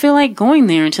don't really feel like going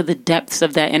there into the depths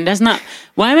of that. And that's not,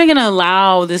 why am I going to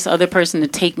allow this other person to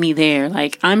take me there?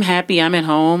 Like, I'm happy. I'm at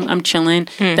home. I'm chilling.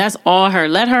 That's all her.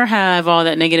 Let her have all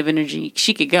that negative energy.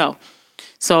 She could go.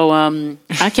 So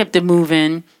I kept it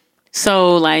moving.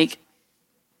 So like,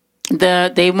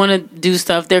 they want to do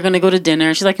stuff. They're going to go to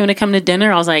dinner. She's like, you want to come to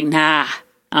dinner? I was like, nah,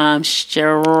 I'm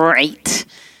straight.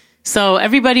 So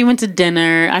everybody went to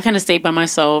dinner. I kind of stayed by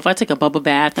myself. I took a bubble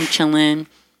bath. I'm chilling.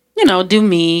 You know, do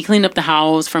me, clean up the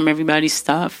house from everybody's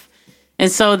stuff.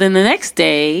 And so then the next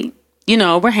day, you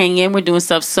know, we're hanging, we're doing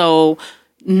stuff. So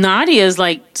Nadia's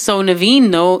like, so Naveen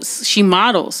knows, she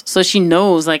models. So she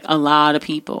knows like a lot of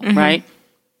people, right?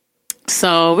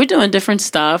 So we're doing different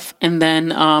stuff. And then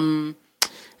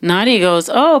Nadia goes,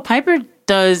 oh, Piper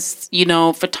does, you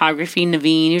know, photography,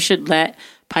 Naveen. You should let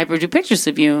Piper do pictures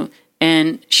of you.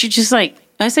 And she just like,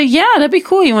 I said, yeah, that'd be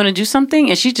cool. You want to do something?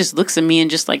 And she just looks at me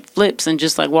and just like flips and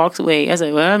just like walks away. I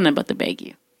said, well, I'm not about to beg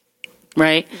you.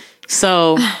 Right?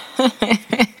 So,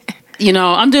 you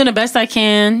know, I'm doing the best I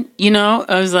can. You know,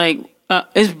 I was like,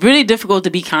 it's really difficult to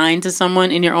be kind to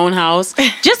someone in your own house,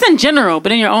 just in general,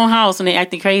 but in your own house when they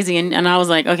acting crazy. And I was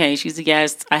like, okay, she's a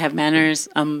guest. I have manners.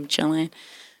 I'm chilling.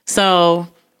 So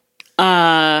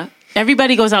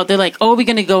everybody goes out. They're like, oh, we're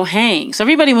going to go hang. So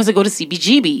everybody wants to go to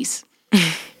CBGB's.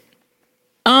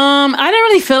 I didn't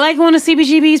really feel like going to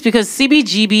CBGB's because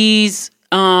CBGB's,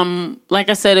 like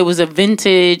I said, it was a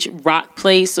vintage rock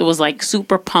place. It was like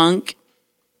super punk.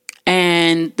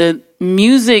 And the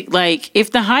music, like,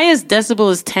 if the highest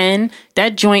decibel is 10,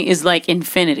 that joint is like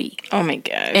infinity. Oh my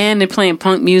God. And they're playing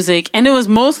punk music. And it was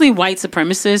mostly white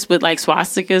supremacists with like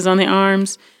swastikas on their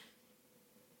arms.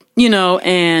 You know,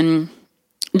 and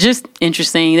just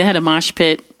interesting. They had a mosh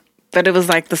pit. But it was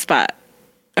like the spot,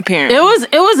 apparently.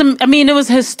 It was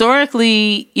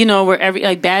historically, you know, where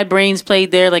like Bad Brains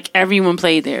played there, like everyone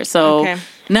played there. So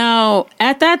now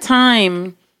at that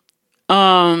time,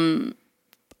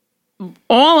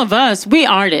 all of us, we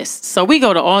artists. So we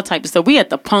go to all types of stuff. We at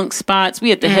the punk spots.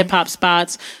 We at the hip hop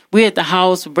spots. We at the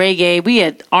house, reggae. We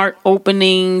at art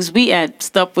openings. We at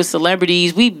stuff with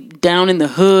celebrities. We down in the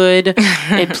hood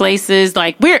at places.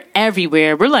 Like, we're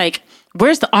everywhere. We're like,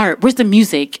 where's the art? Where's the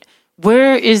music?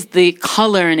 Where is the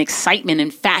color and excitement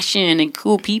and fashion and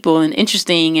cool people and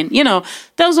interesting? And,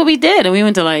 that was what we did. And we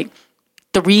went to like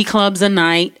 3 clubs a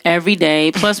night every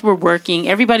day. Plus we're working.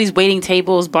 Everybody's waiting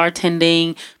tables,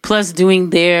 bartending, plus doing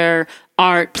their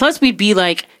art. Plus we'd be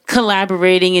like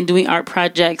collaborating and doing art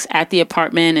projects at the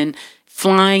apartment and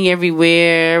flying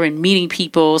everywhere and meeting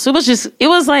people. So it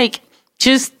was like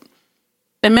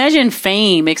imagine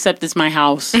Fame, except it's my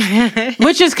house,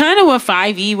 which is kind of what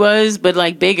 5E was, but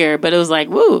like bigger. But it was like,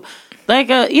 woo, like,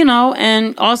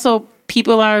 and also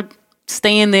people are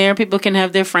staying there. People can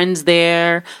have their friends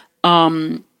there.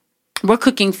 We're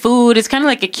cooking food. It's kind of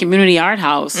like a community art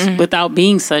house without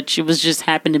being such. It was just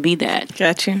happened to be that.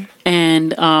 Gotcha.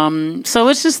 And so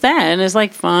it's just that. And it's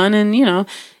like fun. And,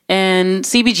 and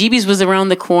CBGB's was around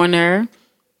the corner.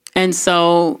 And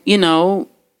so,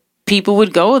 people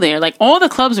would go there. Like all the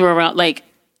clubs were around, like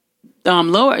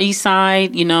Lower East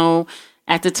Side,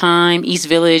 at the time, East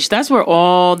Village. That's where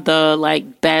all the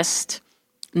like best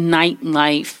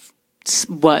nightlife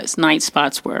night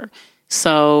spots were.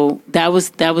 So that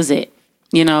was it,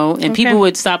 and people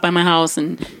would stop by my house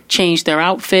and change their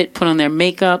outfit, put on their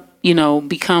makeup,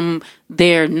 become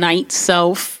their night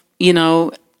self,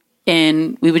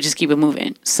 and we would just keep it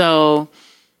moving. So,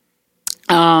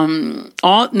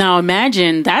 now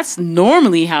imagine that's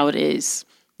normally how it is.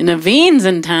 Naveen's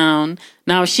in town.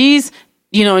 Now she's,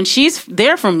 and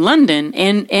they're from London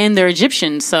and they're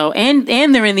Egyptian. So, and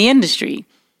they're in the industry.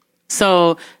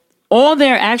 So, all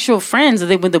their actual friends that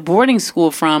they went to boarding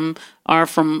school from are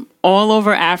from all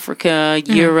over Africa,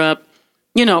 Europe,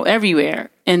 everywhere.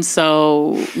 And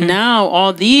so now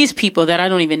all these people that I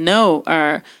don't even know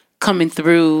are coming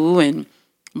through and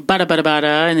bada,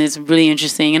 and it's really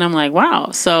interesting. And I'm like,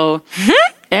 wow. So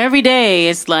every day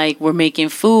it's like we're making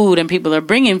food and people are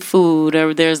bringing food,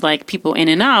 or there's like people in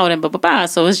and out and blah, blah, blah.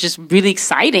 So it's just really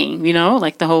exciting,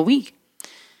 like the whole week.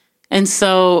 And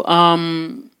so,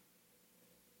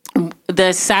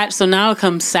 so now it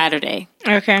comes Saturday.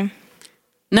 Okay.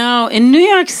 Now in New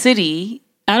York City,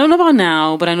 I don't know about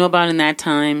now, but I know about in that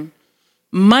time.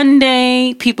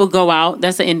 Monday, people go out.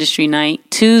 That's an industry night.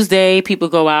 Tuesday, people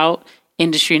go out.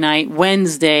 Industry night.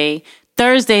 Wednesday.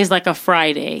 Thursday is like a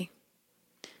Friday.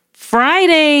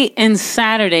 Friday and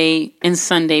Saturday and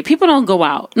Sunday, people don't go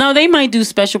out. Now, they might do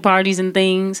special parties and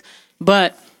things,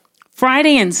 but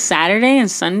Friday and Saturday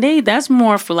and Sunday, that's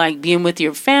more for like being with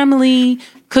your family,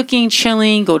 cooking,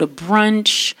 chilling, go to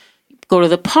brunch, go to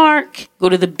the park, go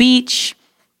to the beach,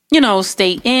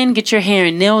 stay in, get your hair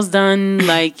and nails done,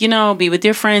 like, be with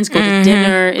your friends, go to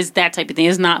dinner. It's that type of thing.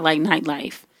 It's not like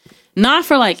nightlife. Not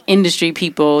for like industry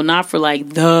people, not for like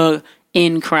the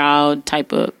in crowd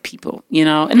type of people,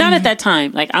 and not at that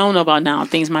time. Like, I don't know about now.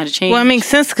 Things might have changed. Well, it makes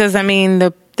sense because,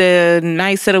 the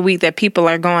nights of the week that people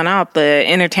are going out, the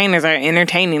entertainers are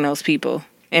entertaining those people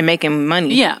and making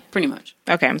money. Yeah, pretty much.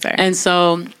 Okay, I'm sorry. And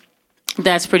so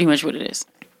that's pretty much what it is.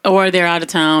 Or they're out of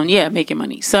town, making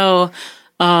money. So,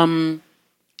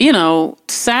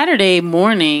 Saturday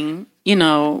morning,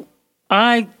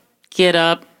 I get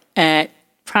up at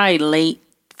probably late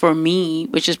for me,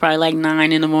 which is probably like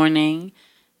 9 a.m.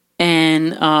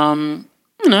 And,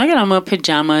 I get on my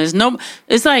pajamas. No,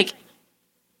 it's like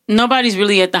nobody's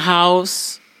really at the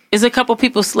house. It's a couple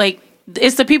people, like,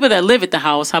 it's the people that live at the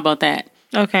house. How about that?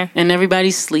 Okay. And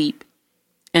everybody's asleep.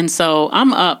 And so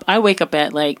I'm up. I wake up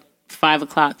at like 5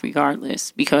 o'clock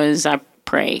regardless because I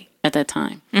pray at that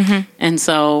time. Mm-hmm. And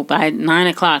so by 9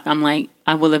 o'clock, I'm like,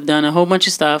 I will have done a whole bunch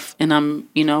of stuff and I'm,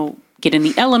 getting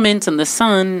the elements and the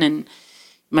sun and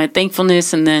my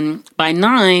thankfulness. And then by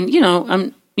 9,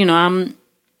 I'm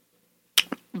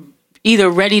either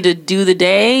ready to do the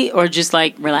day or just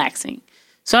like relaxing.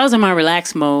 So I was in my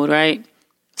relaxed mode, right?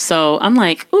 So I'm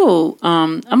like, ooh,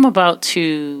 I'm about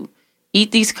to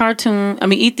eat this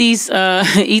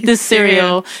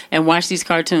cereal and watch these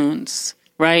cartoons,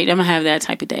 right? I'm gonna have that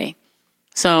type of day.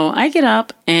 So I get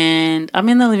up and I'm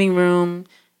in the living room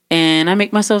and I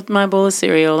make myself my bowl of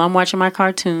cereal. I'm watching my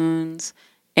cartoons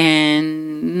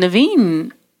and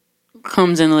Naveen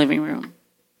comes in the living room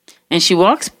and she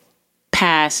walks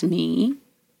past me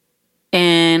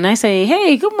and I say,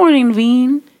 hey, good morning,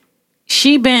 Naveen.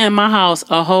 She been in my house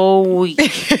a whole week.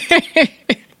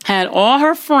 Had all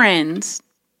her friends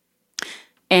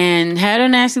and had a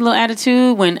nasty little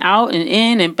attitude, went out and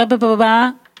in and blah, blah, blah,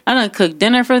 blah. I done cooked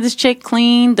dinner for this chick,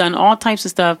 clean, done all types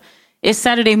of stuff. It's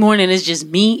Saturday morning. It's just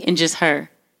me and just her.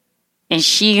 and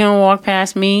she gonna walk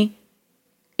past me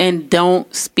and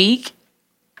don't speak.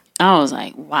 I was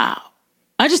like, wow.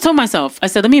 I just told myself, I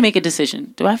said, let me make a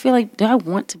decision. Do I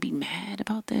want to be mad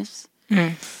about this?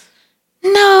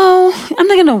 No, I'm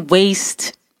not gonna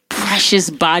waste precious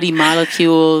body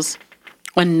molecules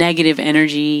on negative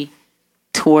energy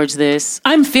towards this.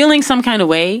 I'm feeling some kind of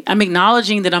way. I'm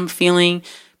acknowledging that I'm feeling,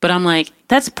 but I'm like,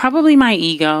 that's probably my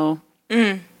ego.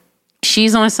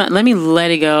 She's on something. Let me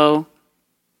let it go.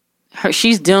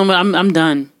 She's dealing with, I'm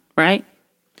done, right?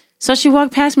 So she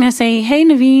walked past me. I say, hey,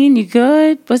 Naveen, you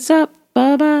good? What's up?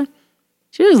 Blah, blah.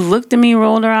 She just looked at me,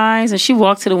 rolled her eyes, and she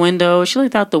walked to the window. She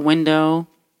looked out the window.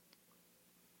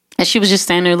 And she was just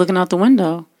standing there looking out the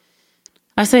window.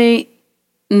 I say,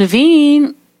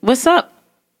 Naveen, what's up?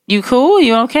 You cool?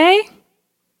 You okay?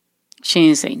 She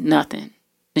didn't say nothing.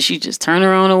 And she just turned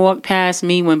around and walked past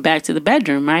me, went back to the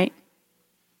bedroom, right?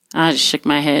 I just shook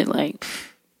my head like... Pfft.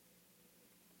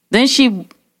 Then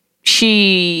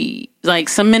she like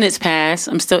some minutes passed.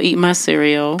 I'm still eating my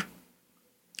cereal.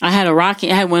 I had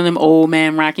one of them old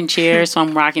man rocking chairs, so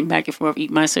I'm rocking back and forth,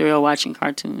 eating my cereal, watching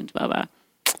cartoons, blah blah.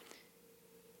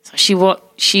 So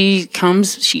she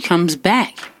comes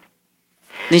back.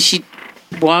 Then she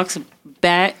walks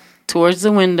back towards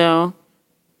the window.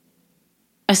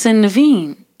 I said,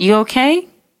 Naveen, you okay?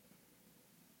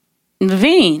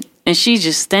 Naveen. And she's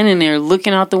just standing there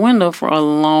looking out the window for a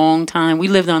long time. We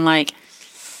lived on what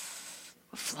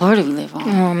floor did we live on?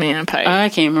 Oh man, I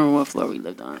can't remember what floor we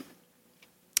lived on.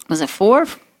 Was it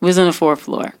 4th? We was on the 4th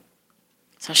floor.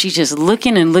 So she's just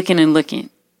looking and looking and looking.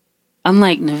 I'm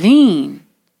like, Naveen,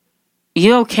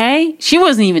 you okay? She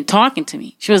wasn't even talking to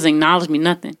me. She wasn't acknowledging me,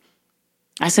 nothing.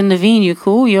 I said, Naveen, you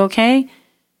cool? You okay?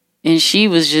 And she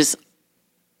was just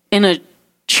in a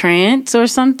trance or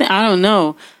something. I don't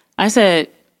know. I said,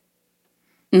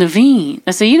 Naveen,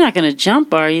 I said, you're not going to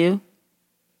jump, are you?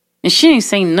 And she didn't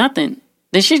say nothing.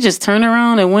 Then she just turned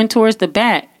around and went towards the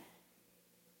back.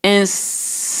 And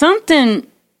something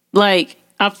like,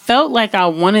 I felt like I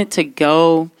wanted to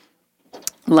go,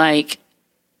 like,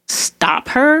 stop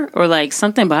her or like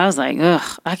something, but I was like,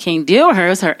 ugh, I can't deal with her. It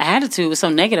was her attitude was so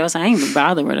negative. I was like, I ain't even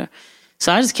bother with her.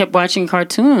 So I just kept watching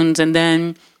cartoons, and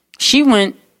then she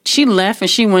left and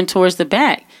she went towards the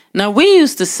back. Now, we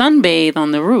used to sunbathe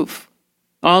on the roof.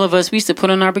 All of us, we used to put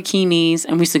on our bikinis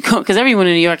and we used to go, because everyone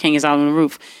in New York hangs out on the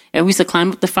roof. And we used to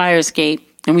climb up the fire escape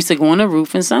and we used to go on the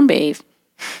roof and sunbathe.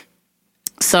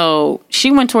 So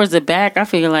she went towards the back. I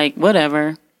figured like,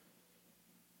 whatever.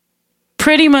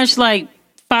 Pretty much like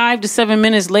 5 to 7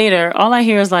 minutes later, all I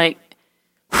hear is like,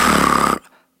 oh,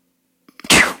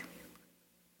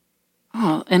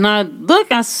 and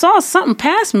I saw something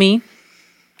pass me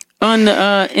on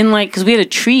the, because we had a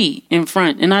tree in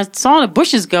front, and I saw the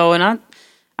bushes go, and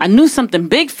I knew something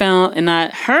big fell, and I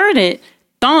heard it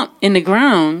thump in the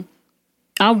ground.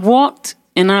 I walked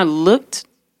and I looked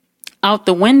out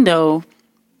the window,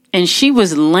 and she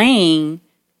was laying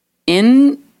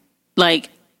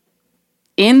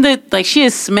she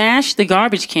had smashed the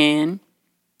garbage can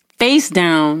face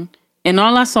down, and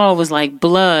all I saw was like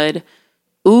blood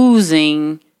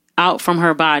oozing out from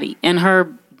her body, and her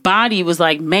body was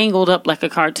like mangled up like a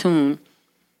cartoon.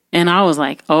 And I was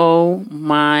like, oh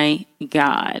my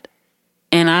God.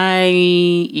 And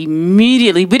we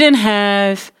didn't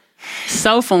have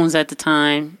cell phones at the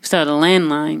time. We still had a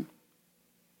landline.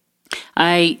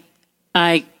 I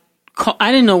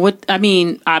didn't know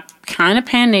I kind of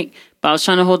panicked, but I was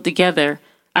trying to hold it together.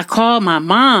 I called my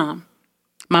mom.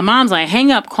 My mom's like,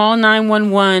 hang up, call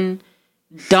 911.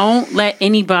 Don't let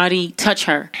anybody touch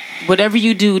her. Whatever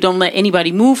you do, don't let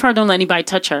anybody move her. Don't let anybody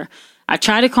touch her. I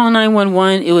tried to call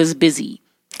 911. It was busy.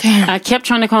 Damn. I kept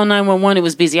trying to call 911. It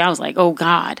was busy. I was like, oh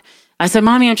God. I said,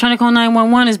 Mommy, I'm trying to call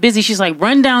 911. It's busy. She's like,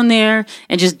 run down there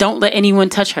and just don't let anyone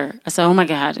touch her. I said, oh my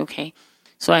God. Okay.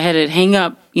 So I had to hang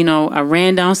up. I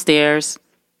ran downstairs.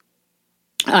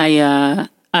 I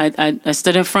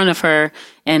stood in front of her.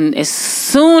 And as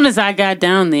soon as I got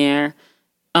down there,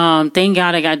 thank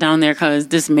God I got down there, because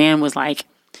this man was like,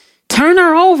 turn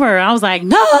her over. I was like,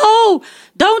 no,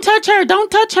 don't touch her.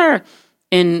 Don't touch her.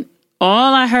 And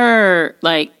all I heard,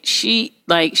 like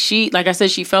I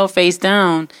said, she fell face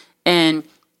down, and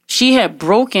she had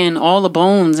broken all the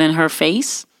bones in her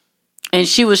face, and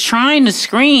she was trying to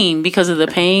scream because of the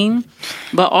pain.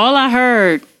 But all I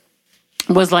heard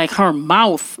was like her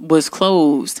mouth was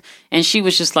closed, and she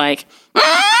was just like,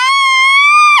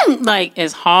 like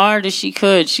as hard as she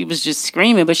could. She was just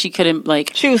screaming, but she couldn't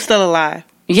She was still alive.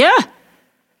 Yeah.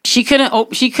 She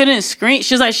couldn't scream.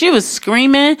 She was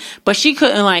screaming, but she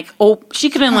couldn't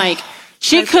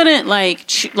She couldn't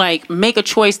like make a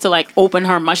choice to like open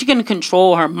her mouth. She couldn't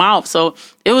control her mouth. So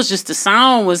it was just the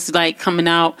sound was like coming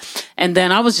out. And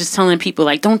then I was just telling people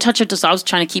like, don't touch her. So I was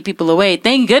trying to keep people away.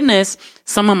 Thank goodness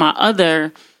some of my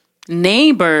other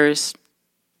neighbors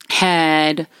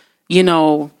had,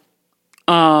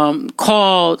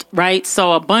 called, right?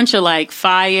 So a bunch of like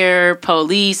fire,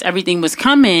 police, everything was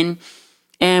coming.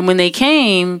 And when they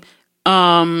came,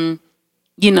 they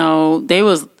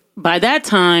was, by that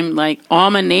time, like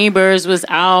all my neighbors was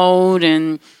out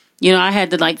and, I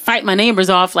had to like fight my neighbors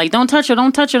off. Like, don't touch her,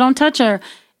 don't touch her, don't touch her.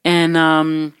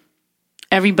 And,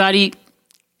 everybody,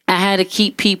 I had to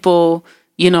keep people,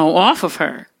 off of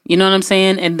her, you know what I'm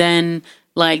saying? And then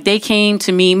like they came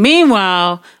to me.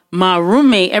 Meanwhile, my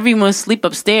roommate, everyone sleep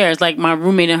upstairs. Like my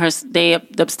roommate and her, they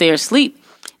upstairs sleep.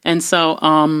 And so,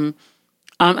 and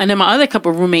then my other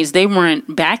couple of roommates, they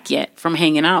weren't back yet from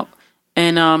hanging out.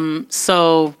 And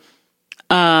so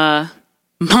my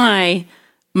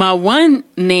one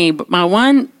neighbor, my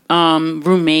one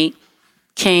roommate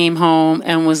came home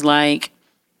and was like,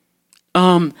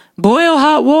 boil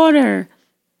hot water.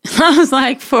 I was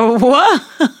like, for what?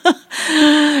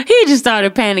 He just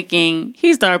started panicking. He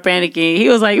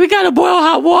was like, we gotta boil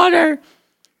hot water.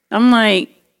 I'm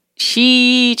like,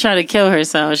 she tried to kill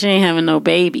herself. She ain't having no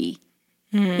baby.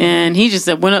 And he just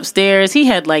went upstairs. He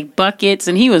had like buckets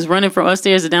and he was running from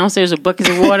upstairs to downstairs with buckets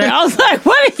of water. I was like,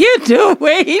 what are you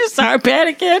doing? He just started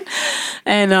panicking.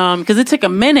 And because it took a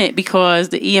minute because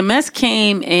the EMS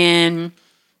came and,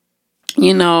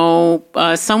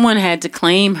 someone had to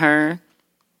claim her.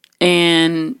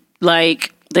 And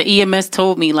like the EMS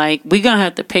told me, like, we're going to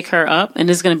have to pick her up and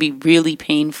it's going to be really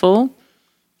painful.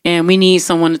 And we need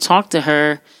someone to talk to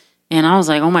her. And I was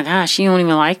like, oh my gosh, she don't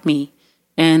even like me.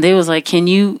 And they was like, can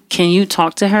you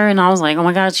talk to her? And I was like, oh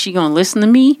my God, she going to listen to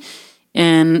me?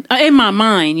 And in my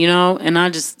mind, and I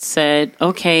just said,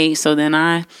 okay. So then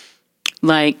I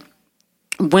like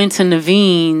went to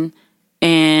Naveen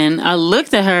and I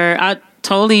looked at her. I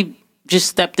totally just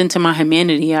stepped into my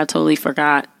humanity. I totally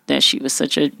forgot that she was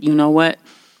such a, what?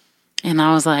 And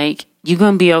I was like, you're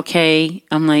going to be okay.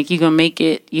 I'm like, you're going to make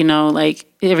it, like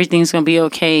everything's going to be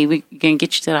okay. We're going to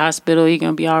get you to the hospital. You're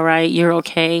going to be all right. You're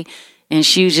okay. And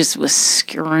she just was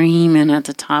screaming at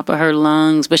the top of her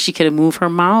lungs, but she couldn't move her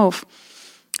mouth.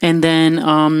 And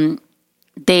then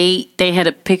they had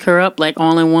to pick her up like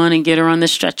all in one and get her on the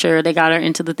stretcher. They got her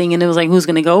into the thing and it was like, who's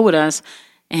going to go with us?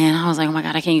 And I was like, oh my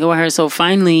God, I can't go with her. So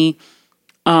finally,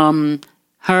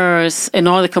 hers and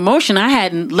all the commotion, I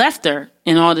hadn't left her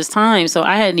in all this time. So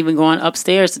I hadn't even gone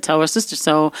upstairs to tell her sister.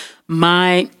 So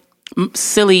my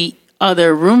silly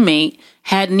other roommate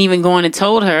hadn't even gone and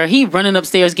told her. He running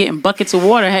upstairs getting buckets of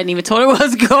water, hadn't even told her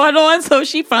what's going on. So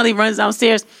she finally runs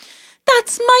downstairs.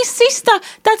 That's my sister.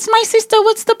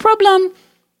 What's the problem?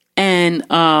 And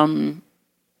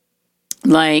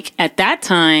like at that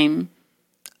time,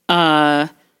 the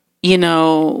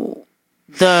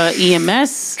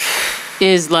EMS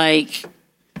is like,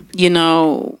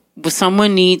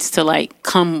 someone needs to like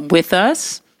come with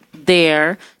us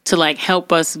there to like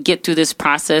help us get through this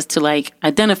process to like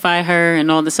identify her and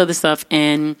all this other stuff.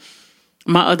 And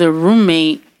my other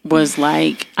roommate was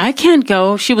like, I can't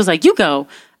go. She was like, you go.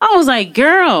 I was like,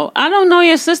 girl, I don't know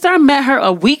your sister. I met her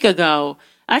a week ago.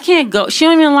 I can't go. She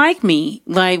don't even like me.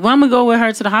 Like, well, I'm gonna go with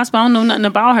her to the hospital. I don't know nothing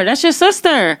about her. That's your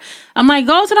sister. I'm like,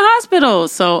 go to the hospital.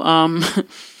 So,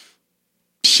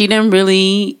 she didn't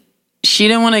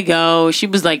want to go. She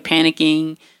was like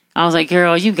panicking. I was like,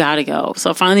 girl, you gotta go.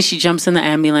 So finally she jumps in the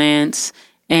ambulance.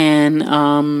 And,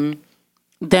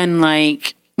 then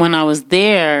like when I was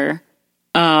there,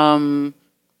 the,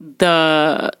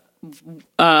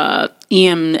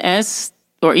 EMS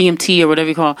or EMT or whatever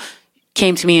you call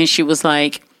came to me and she was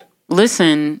like,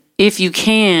 listen, if you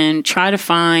can, try to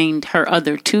find her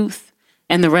other tooth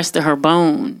and the rest of her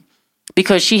bone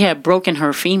because she had broken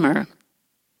her femur,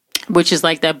 which is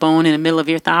like that bone in the middle of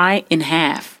your thigh, in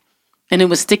half. And it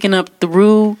was sticking up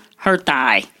through her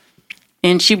thigh.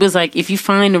 And she was like, if you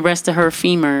find the rest of her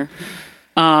femur,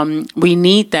 we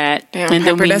need that. Damn, and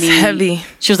then Pepper, that's heavy.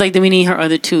 She was like, then we need her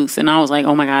other tooth. And I was like,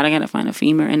 oh my God, I got to find a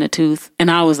femur and a tooth.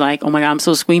 And I was like, oh my God, I'm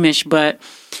so squeamish. But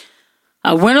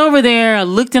I went over there, I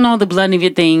looked in all the blood and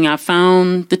everything. I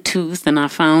found the tooth and I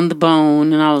found the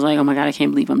bone. And I was like, oh my God, I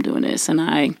can't believe I'm doing this. And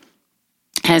I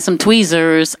had some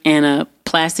tweezers and a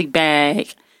plastic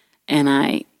bag. And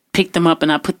I picked them up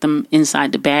and I put them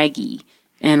inside the baggie.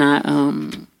 And I,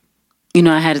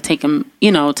 I had to take them,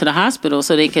 to the hospital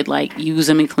so they could like use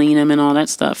them and clean them and all that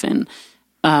stuff. And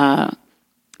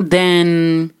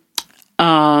then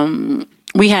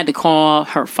we had to call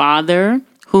her father,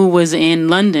 who was in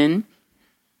London.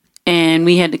 and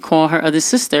we had to call her other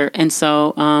sister. And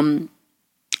so I'm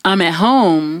at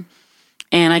home,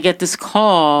 and I get this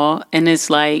call, and it's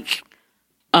like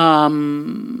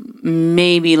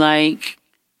maybe like,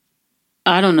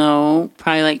 I don't know,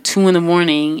 probably like 2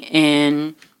 a.m,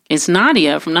 and it's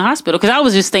Nadia from the hospital, because I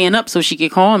was just staying up so she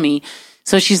could call me.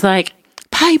 So she's like,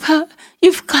 Piper,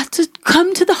 you've got to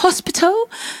come to the hospital.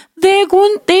 They've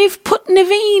put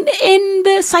Naveen in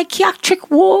the psychiatric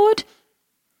ward.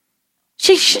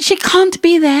 She can't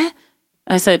be there.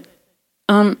 I said,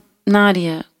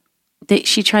 Nadia,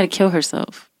 she tried to kill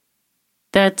herself.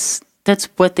 That's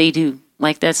what they do.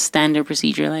 Like, that's standard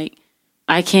procedure. Like,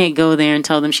 I can't go there and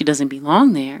tell them she doesn't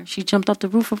belong there. She jumped off the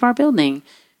roof of our building.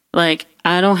 Like,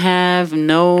 I don't have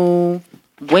no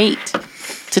weight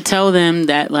to tell them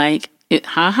that, like,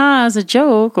 haha, is a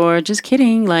joke or just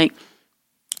kidding. Like,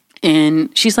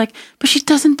 and she's like, but she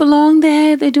doesn't belong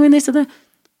there. They're doing this to the.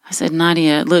 I said,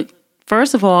 Nadia, look,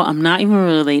 first of all, I'm not even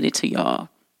related to y'all.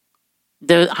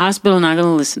 The hospital not going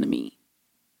to listen to me.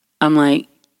 I'm like,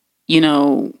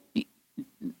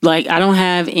 like, I don't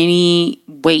have any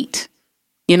weight,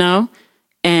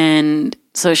 And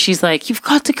so she's like, you've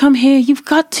got to come here. You've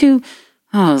got to.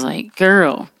 I was like,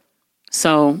 girl.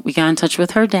 So we got in touch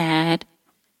with her dad.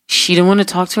 She didn't want to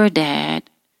talk to her dad.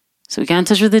 So we got in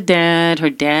touch with the dad. Her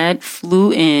dad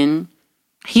flew in.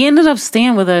 He ended up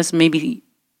staying with us maybe,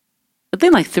 I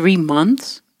think, like 3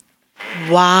 months.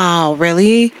 Wow,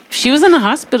 really? She was in the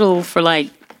hospital for like,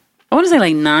 I want to say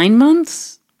like 9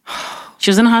 months. She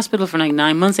was in the hospital for like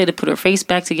 9 months. They had to put her face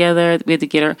back together. We had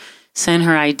to send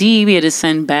her ID. We had to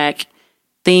send back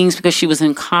things because she was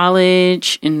in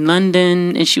college in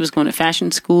London and she was going to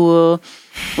fashion school.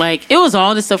 Like, it was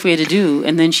all the stuff we had to do.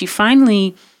 And then she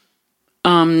finally,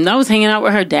 I was hanging out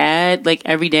with her dad like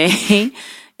every day.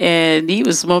 And he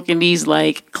was smoking these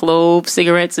like clove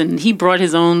cigarettes, and he brought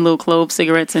his own little clove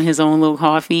cigarettes and his own little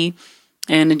coffee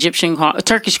and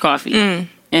Turkish coffee.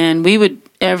 And we would,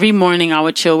 every morning I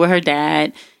would chill with her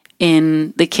dad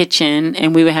in the kitchen,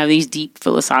 and we would have these deep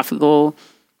philosophical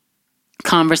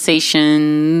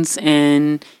conversations.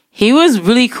 And he was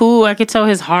really cool. I could tell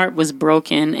his heart was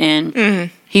broken.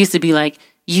 And he used to be like,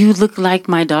 you look like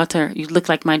my daughter. You look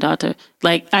like my daughter.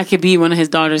 Like, I could be one of his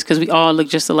daughters because we all look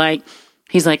just alike.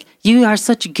 He's like, you are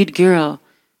such a good girl.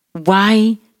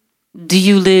 Why do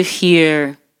you live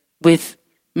here with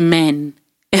men?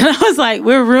 And I was like,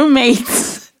 we're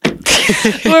roommates.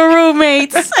 We're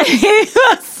roommates. And he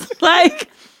was like,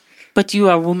 but you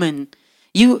are a woman.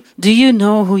 Do you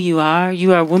know who you are?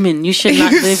 You are a woman. You should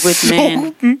not live with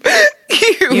men.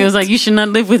 He was like, you should not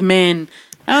live with men.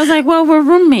 I was like, well, we're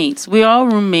roommates. We're all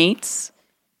roommates.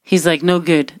 He's like, no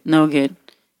good, no good.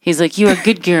 He's like, you're a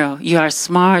good girl. You are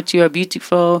smart. You are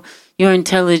beautiful. You're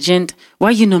intelligent.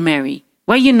 Why you no marry?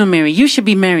 Why you no marry? You should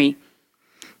be married.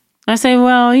 I say,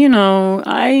 well,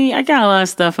 I got a lot of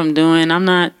stuff I'm doing. I'm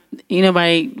not,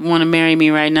 nobody want to marry me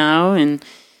right now. And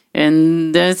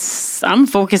I'm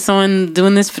focused on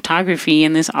doing this photography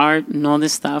and this art and all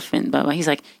this stuff. And blah, blah. He's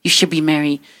like, you should be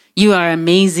married. You are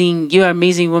amazing. You are an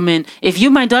amazing woman. If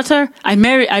you my daughter, I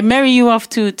marry you off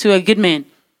to a good man.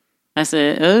 I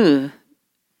said, oh.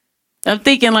 I'm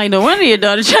thinking like, no wonder your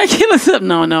daughter trying to kill us up.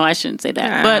 No, I shouldn't say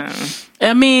that. But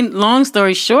I mean, long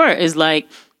story short is like,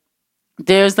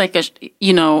 there's like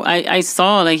I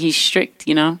saw like he's strict,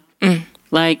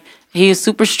 like he is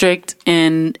super strict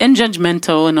and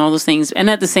judgmental and all those things. And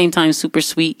at the same time, super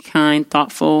sweet, kind,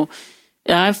 thoughtful.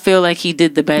 I feel like he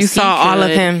did the best. You saw all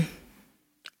of him.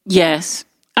 Yes.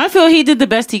 I feel he did the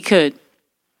best he could.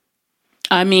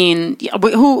 I mean,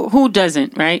 who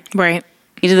doesn't, right? Right.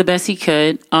 He did the best he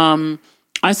could.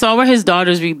 I saw where his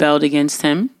daughters rebelled against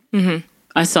him. Mm-hmm.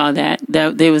 I saw that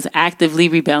they was actively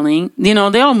rebelling. They're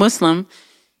all Muslim.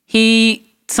 He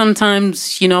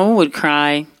sometimes, would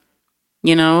cry,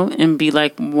 and be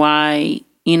like, why,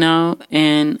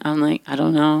 and I'm like, I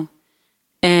don't know.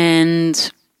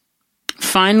 And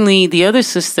finally, the other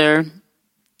sister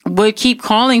would keep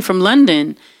calling from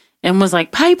London and was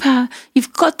like, Piper,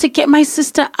 you've got to get my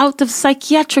sister out of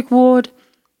psychiatric ward.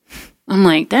 I'm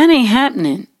like, that ain't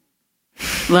happening.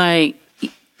 Like,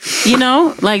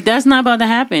 like that's not about to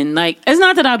happen. Like, it's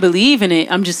not that I believe in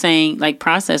it. I'm just saying, like,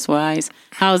 process wise,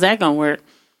 how is that going to work?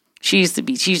 She used to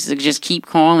just keep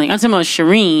calling. I'm talking about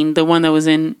Shireen, the one that was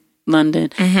in London.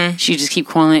 Mm-hmm. She just keep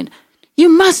calling, you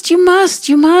must. I was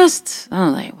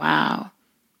like, wow.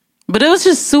 But it was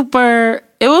just super,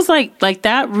 it was like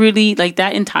that really, like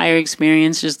that entire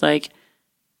experience just like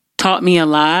taught me a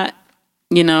lot.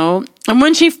 And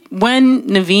when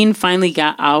Naveen finally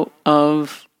got out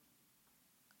of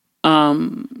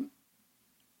the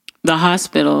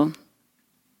hospital,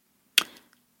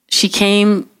 she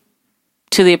came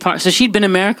to the apartment. So she'd been in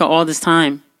America all this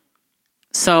time.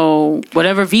 So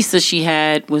whatever visa she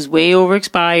had was way over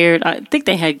expired. I think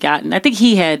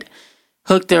he had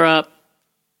hooked her up,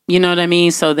 you know what I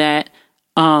mean? So that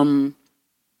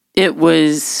it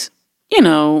was,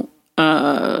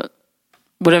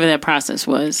 whatever that process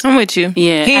was. I'm with you.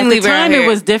 Yeah. He At didn't the leave her out time, it here.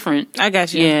 was different. I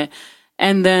got you. Yeah.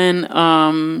 And then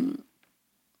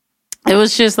it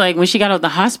was just like when she got out of the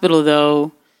hospital,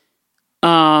 though,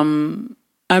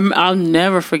 I'll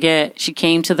never forget. She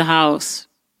came to the house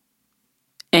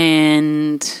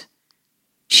and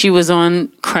she was on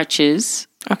crutches.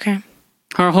 Okay.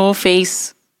 Her whole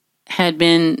face had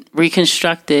been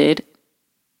reconstructed.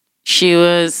 They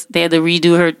had to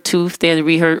redo her tooth.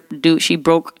 She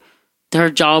broke her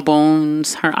jaw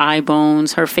bones, her eye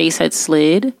bones. Her face had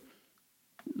slid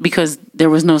because there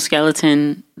was no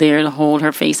skeleton there to hold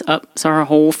her face up. So her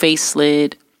whole face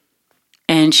slid.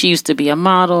 And she used to be a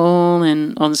model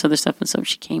and all this other stuff. And so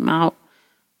she came out.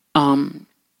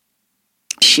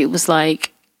 She was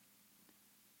like,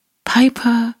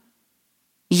 Piper,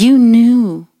 you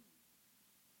knew.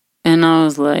 And I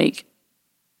was like,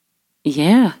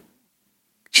 yeah.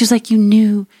 She was like, you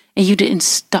knew and you didn't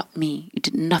stop me. You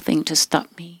did nothing to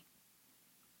stop me.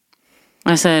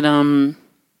 I said,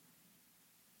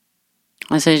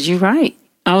 you're right.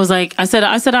 I was like,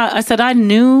 I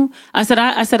knew. I said,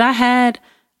 I had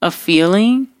a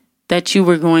feeling that you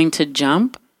were going to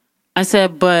jump. I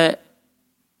said, but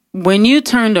when you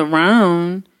turned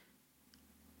around,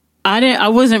 I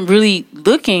wasn't really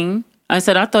looking. I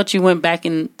said, I thought you went back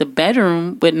in the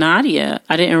bedroom with Nadia.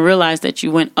 I didn't realize that you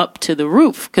went up to the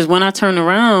roof. Because when I turned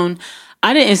around,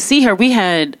 I didn't see her. We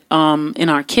had, in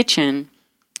our kitchen,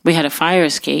 we had a fire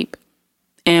escape.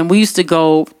 And we used to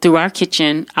go through our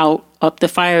kitchen out up the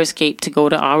fire escape to go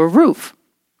to our roof.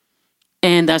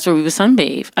 And that's where we would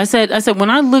sunbathe. I said, when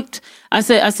I looked,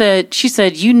 she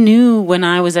said, you knew when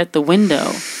I was at the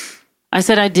window. I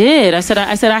said, I did. I said,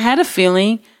 I had a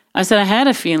feeling.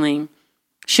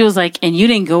 She was like, and you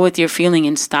didn't go with your feeling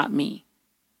and stop me.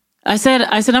 I said,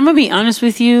 I'm going to be honest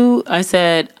with you. I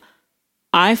said,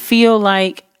 I feel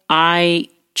like I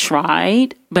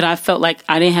tried, but I felt like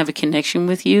I didn't have a connection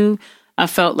with you. I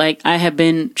felt like I had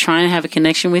been trying to have a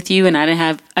connection with you and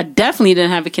I definitely didn't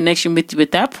have a connection with you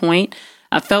at that point.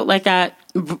 I felt like I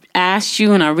asked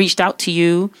you and I reached out to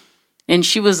you and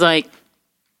she was like,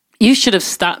 you should have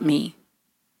stopped me.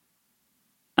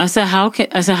 I said, how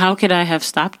could I have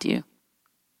stopped you?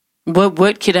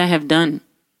 What could I have done?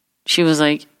 She was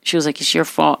like, it's your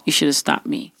fault. You should have stopped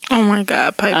me. Oh my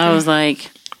God, Piper. I was like,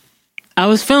 I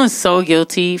was feeling so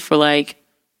guilty for like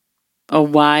a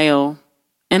while.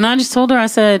 And I just told her, I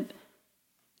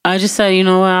just said, you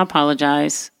know what? I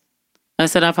apologize. I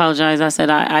said, I apologize. I said,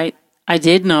 I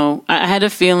did know. I had a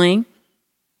feeling.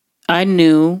 I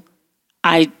knew.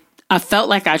 I felt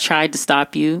like I tried to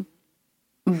stop you.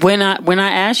 When I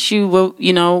asked you, well,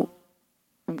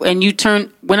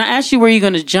 when I asked you where you're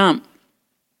going to jump,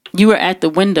 you were at the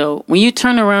window. When you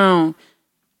turned around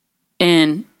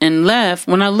and left,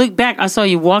 when I looked back, I saw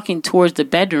you walking towards the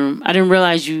bedroom. I didn't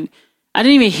realize I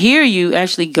didn't even hear you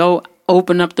actually go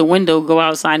open up the window, go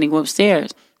outside and go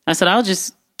upstairs. I said, I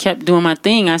just kept doing my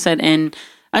thing. I said, and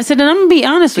I'm going to be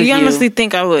honest with you. You honestly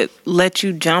think I would let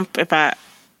you jump if I...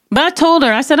 But I told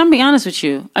her, I said, I'm going to be honest with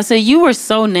you. I said, you were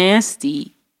so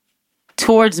nasty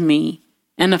towards me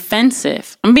and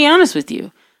offensive. I'm going to be honest with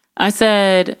you. I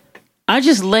said, I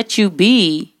just let you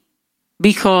be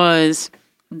because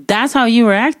that's how you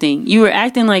were acting. You were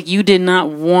acting like you did not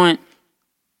want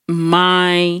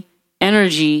my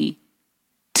energy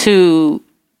to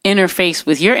interface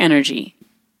with your energy.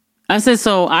 I said,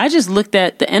 so I just looked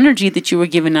at the energy that you were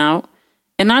giving out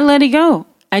and I let it go.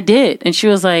 I did. And she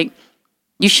was like,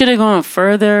 you should have gone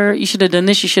further. You should have done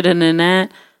this. You should have done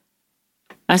that.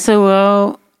 I said,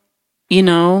 well,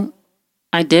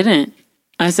 I didn't.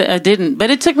 I said, I didn't. But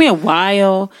it took me a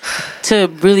while to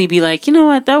really be like, you know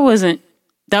what? That wasn't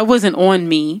on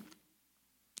me.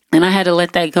 And I had to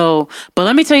let that go. But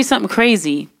let me tell you something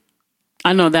crazy.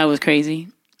 I know that was crazy.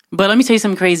 But let me tell you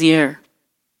something crazier.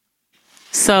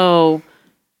 So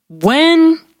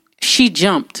when she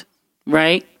jumped,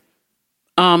 right?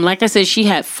 Like I said, she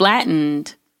had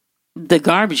flattened the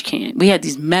garbage can. We had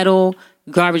these metal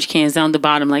garbage cans down the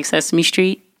bottom, like Sesame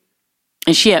Street.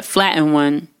 And she had flattened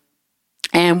one.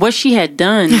 And what she had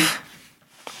done,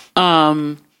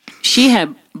 she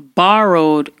had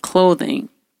borrowed clothing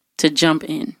to jump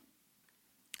in.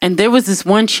 And there was this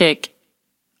one chick,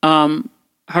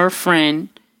 her friend,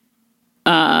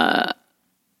 called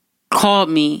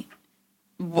me.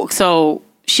 So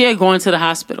she had gone to the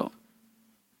hospital.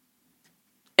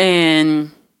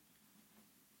 And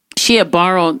she had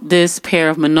borrowed this pair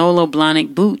of Manolo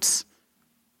Blahnik boots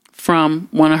from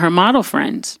one of her model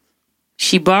friends.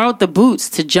 She borrowed the boots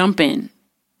to jump in.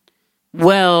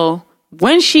 Well,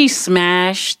 when she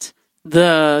smashed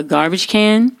the garbage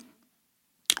can,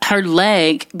 her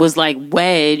leg was like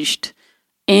wedged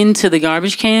into the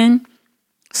garbage can.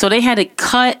 So they had to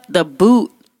cut the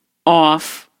boot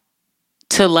off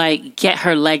to like get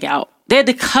her leg out. They had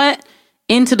to cut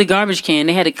into the garbage can.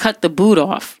 They had to cut the boot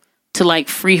off to like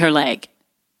free her leg.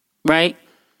 Right?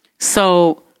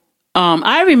 So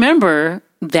I remember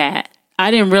that.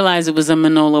 I didn't realize it was a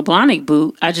Manolo Blahnik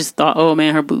boot. I just thought, oh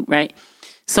man, her boot, right?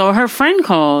 So her friend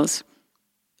calls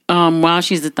while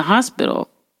she's at the hospital.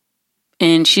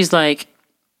 And she's like,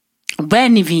 where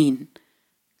Naveen?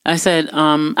 I said,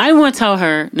 I didn't want to tell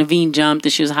her Naveen jumped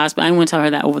and she was in the hospital. I didn't want to tell her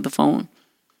that over the phone.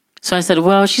 So I said,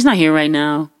 well, she's not here right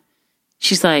now.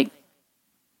 She's like,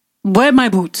 where's my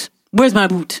boot? Where's my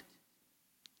boot?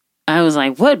 I was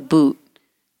like, what boot?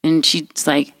 And she's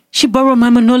like, she borrowed my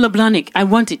Manolo Blahnik. I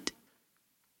want it.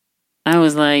 I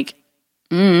was like,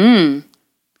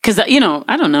 because,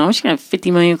 I don't know. She got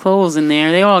 50 million clothes in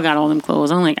there. They all got all them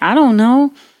clothes. I'm like, I don't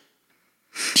know.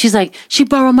 She's like, she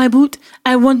borrowed my boot.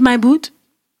 I want my boot.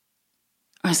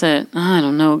 I said, I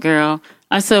don't know, girl.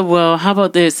 I said, well, how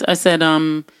about this? I said,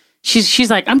 she's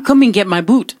like, I'm coming get my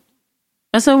boot.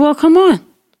 I said, well, come on.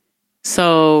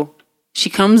 So she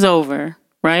comes over,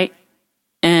 right?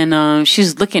 And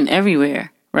she's looking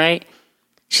everywhere, right?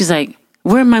 She's like,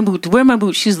 where my boot? Where my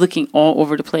boot? She's looking all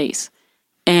over the place.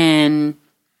 And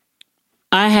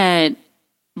I had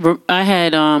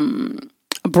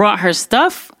brought her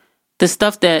stuff, the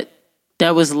stuff that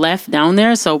was left down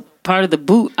there. So part of the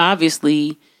boot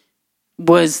obviously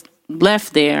was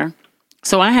left there.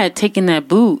 So I had taken that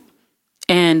boot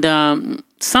and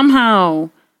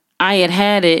somehow I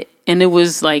had it and it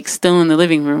was like still in the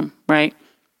living room, right?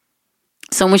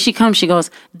 So when she comes, she goes,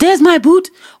 there's my boot.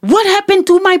 What happened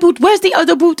to my boot? Where's the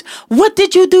other boot? What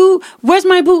did you do? Where's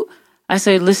my boot? I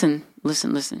said, listen.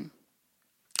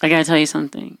 I got to tell you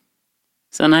something.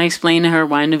 So then I explained to her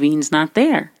why Naveen's not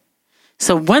there.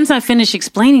 So once I finished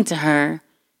explaining to her,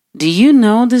 do you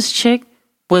know this chick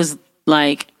was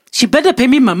like, she better pay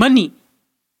me my money.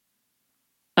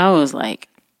 I was like,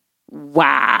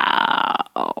 wow.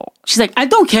 She's like, I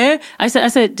don't care. I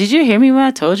said, did you hear me when I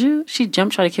told you? She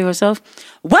jumped, tried to kill herself.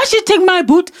 Why she take my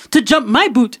boot to jump my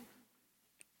boot?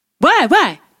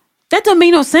 Why? That don't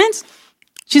make no sense.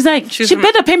 She's like, she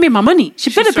better pay me my money. She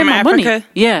better pay my money.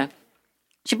 Yeah.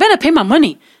 She better pay my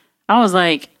money. I was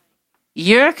like,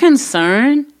 you're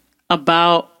concerned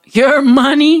about your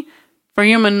money for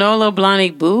your Manolo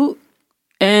Blahnik boot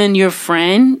and your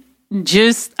friend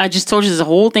I just told you this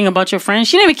whole thing about your friend.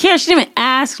 She didn't even care. She didn't even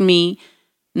ask me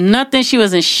nothing. She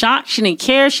was in shock. She didn't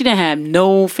care. She didn't have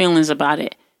no feelings about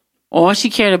it. All she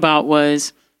cared about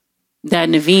was that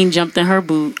Naveen jumped in her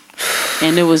boot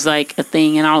and it was like a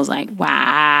thing. And I was like,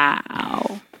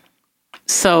 wow.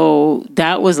 So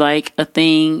that was like a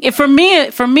thing. For me,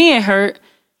 it hurt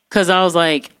because I was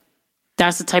like,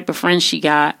 that's the type of friend she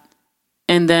got.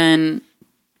 And then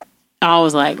I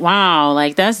was like, wow,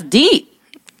 like that's deep.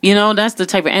 That's the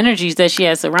type of energies that she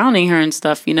has surrounding her and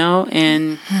stuff,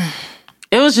 and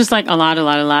it was just like a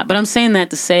lot. But I'm saying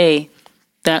that to say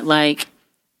that like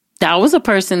that was a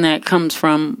person that comes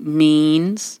from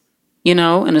means, in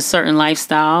a certain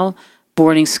lifestyle,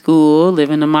 boarding school,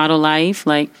 living a model life,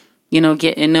 like,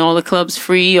 getting all the clubs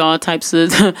free, all types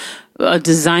of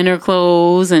designer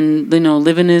clothes and,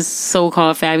 living this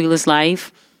so-called fabulous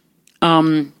life.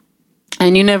 And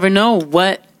you never know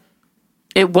what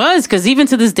it was, because even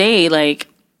to this day, like,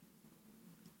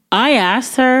 I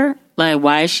asked her, like,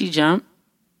 why she jumped,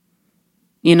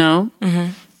 and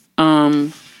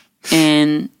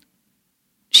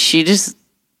she just,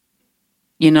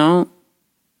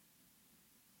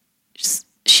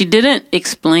 she didn't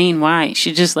explain why.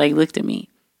 She just, like, looked at me.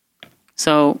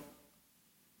 So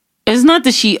it's not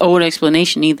that she owed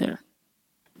explanation either,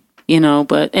 and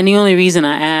the only reason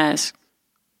I asked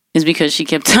is because she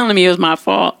kept telling me it was my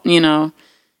fault,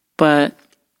 But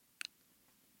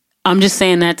I'm just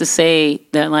saying that to say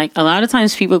that, like, a lot of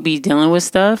times people be dealing with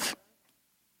stuff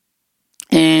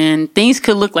and things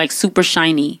could look like super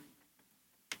shiny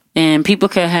and people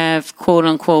could have, quote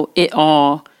unquote, it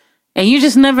all. And you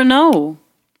just never know.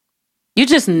 You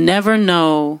just never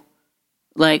know,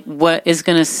 like, what is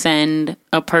going to send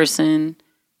a person,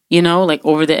 like,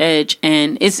 over the edge.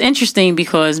 And it's interesting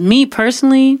because me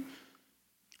personally,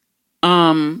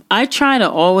 I try to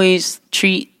always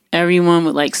treat everyone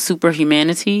with like super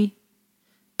humanity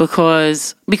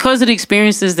because of the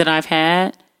experiences that I've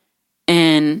had,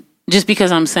 and just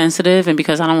because I'm sensitive and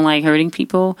because I don't like hurting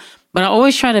people, But I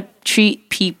always try to treat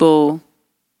people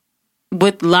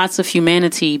with lots of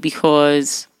humanity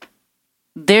because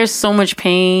there's so much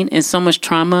pain and so much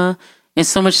trauma and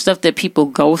so much stuff that people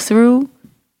go through.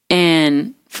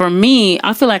 And for me,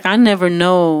 I feel like I never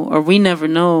know, or we never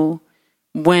know,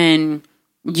 when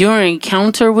your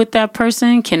encounter with that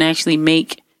person can actually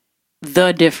make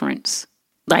the difference.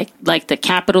 Like the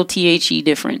capital THE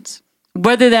difference.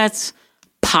 Whether that's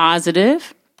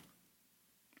positive,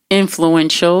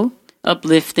 influential,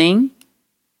 uplifting,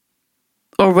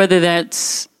 or whether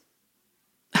that's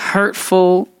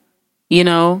hurtful, you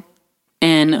know,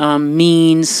 and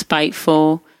mean,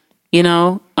 spiteful, you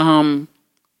know.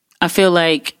 I feel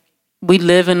like we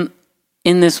live in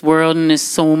this world and there's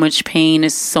so much pain,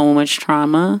 there's so much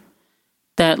trauma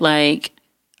that, like,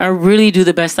 I really do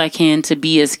the best I can to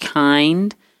be as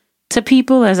kind to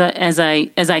people as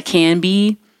I can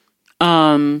be.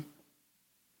 And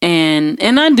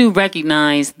I do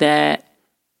recognize that,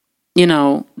 you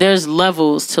know, there's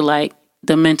levels to, like,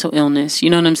 the mental illness. You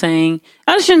know what I'm saying?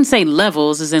 I shouldn't say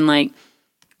levels as in, like,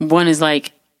 one is,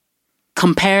 like,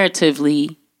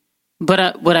 comparatively,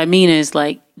 but what I mean is,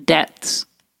 like, depths.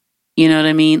 You know what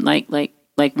I mean? Like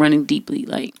running deeply.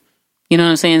 Like, you know what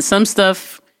I'm saying? Some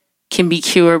stuff can be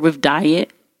cured with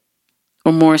diet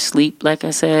or more sleep, like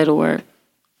I said, or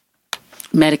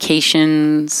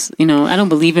medications. You know, I don't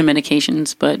believe in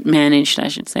medications, but managed, I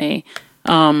should say.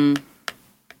 You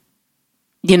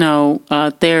know,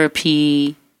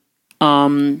 therapy.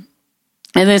 And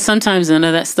then sometimes none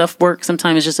of that stuff works.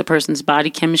 Sometimes it's just a person's body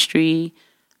chemistry.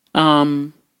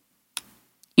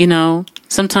 You know,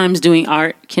 sometimes doing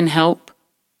art can help.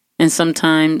 And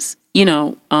sometimes, you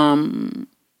know,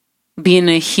 being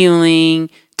a healing,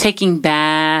 taking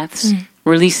baths,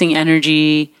 releasing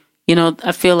energy. You know,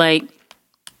 I feel like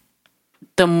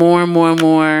the more and more and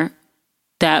more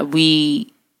that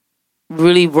we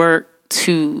really work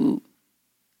to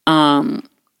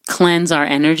cleanse our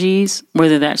energies,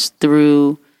 whether that's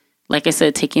through, like I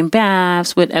said, taking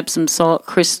baths with Epsom salt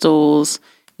crystals,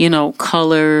 you know,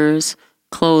 colors,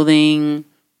 clothing,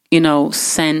 you know,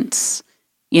 scents,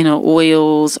 you know,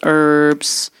 oils,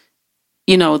 herbs,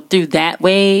 you know, through that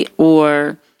way,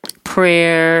 or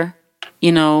prayer,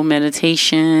 you know,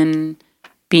 meditation,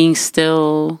 being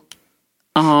still,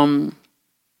 you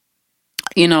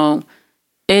know,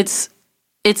 it's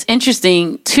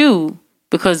interesting too,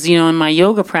 because, you know, in my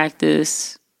yoga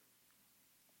practice,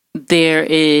 there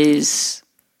is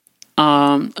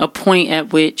a point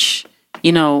at which,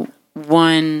 you know,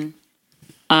 one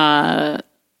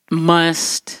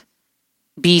must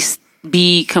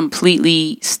be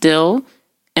completely still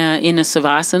in a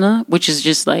savasana, which is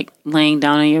just like laying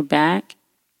down on your back.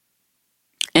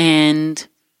 And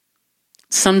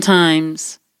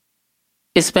sometimes,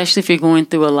 especially if you're going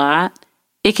through a lot,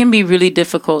 it can be really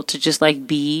difficult to just like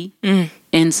be in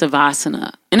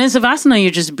savasana. And in savasana,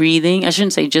 you're just breathing. I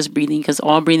shouldn't say just breathing, because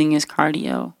all breathing is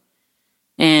cardio.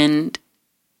 And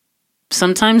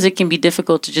sometimes it can be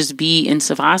difficult to just be in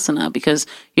savasana because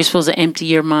you're supposed to empty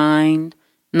your mind,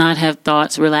 not have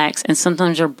thoughts, relax. And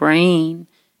sometimes your brain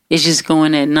is just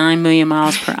going at 9 million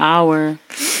miles per hour.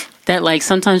 That, like,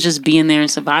 sometimes just being there in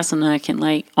savasana can,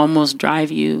 like, almost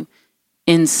drive you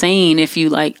insane if you,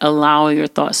 like, allow your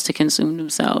thoughts to consume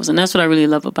themselves. And that's what I really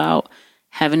love about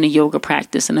having a yoga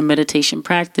practice and a meditation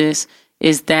practice,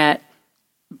 is that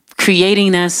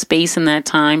creating that space and that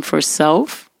time for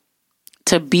self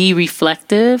to be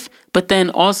reflective, but then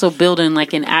also building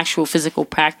like an actual physical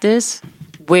practice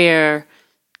where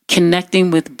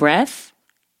connecting with breath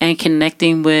and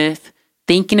connecting with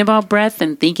thinking about breath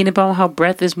and thinking about how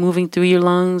breath is moving through your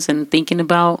lungs and thinking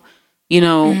about, you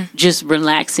know, just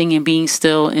relaxing and being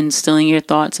still and stilling your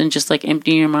thoughts and just like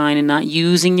emptying your mind and not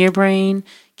using your brain,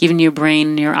 giving your brain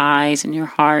and your eyes and your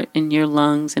heart and your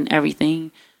lungs and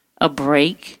everything a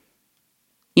break,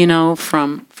 you know,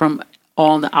 from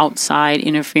all the outside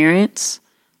interference.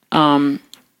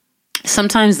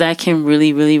 Sometimes that can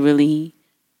really, really, really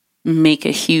make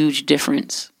a huge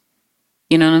difference.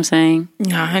 You know what I'm saying?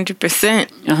 100%.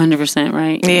 100%,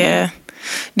 right? Yeah.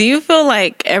 Do you feel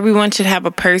like everyone should have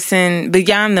a person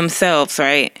beyond themselves,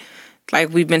 right? Like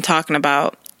we've been talking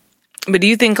about. But do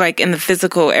you think like in the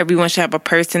physical, everyone should have a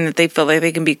person that they feel like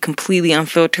they can be completely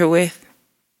unfiltered with?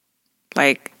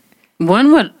 Like,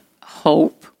 one would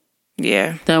hope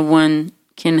yeah, that one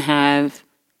can have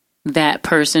that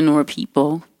person or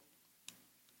people.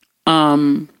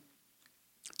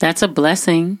 That's a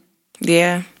blessing.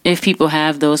 Yeah. If people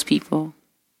have those people.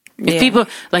 If people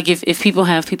like if people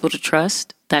have people to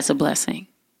trust, that's a blessing.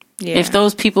 Yeah. If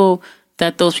those people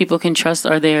that those people can trust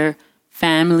are their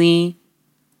family,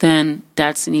 then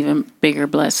that's an even bigger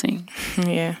blessing.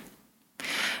 Yeah.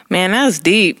 Man, that's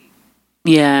deep.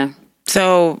 Yeah.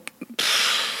 So,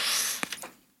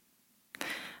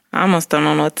 I almost don't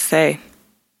know what to say.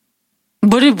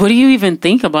 What do you even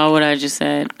think about what I just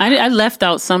said? I left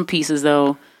out some pieces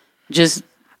though. Just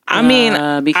I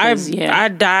mean, because I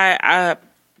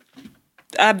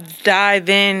dive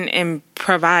in and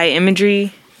provide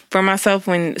imagery for myself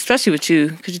especially with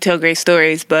you, because you tell great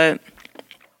stories. But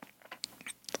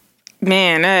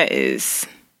man,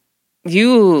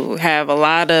 you have a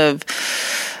lot of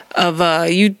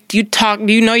you talk.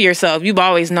 You know yourself. You've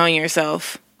always known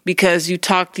yourself because you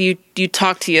talk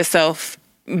to yourself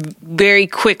very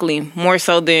quickly, more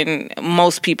so than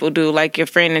most people do. Like your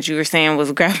friend that you were saying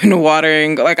was grabbing the water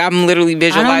and like I'm literally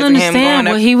visualizing him going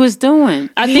what he was doing.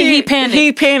 I think he panicked.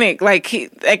 He panicked. Like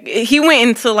he went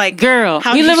into like girl.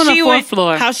 We live on the fourth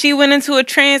floor. How she went into a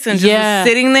trance and just was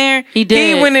sitting there. He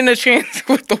did. He went into a trance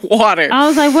with the water. I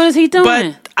was like, what is he doing?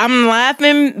 But I'm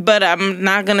laughing, but I'm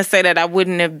not gonna say that I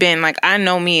wouldn't have been. Like I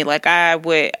know me. Like I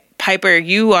would. Piper,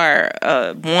 you are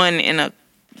one in a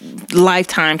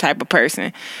lifetime type of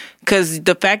person, because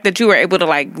the fact that you were able to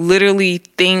like literally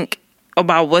think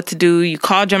about what to do, you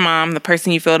called your mom, the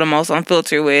person you feel the most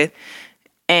unfiltered with,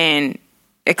 and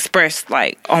expressed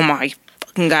like, oh my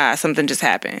fucking God, something just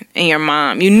happened. And your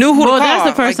mom, you knew who to call. That's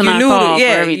the person I called for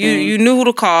everything. You knew who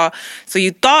to call. So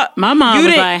you thought my mom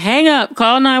was like, hang up,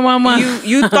 call 911.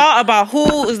 You thought about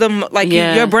who is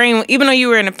your brain, even though you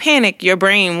were in a panic, your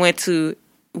brain went to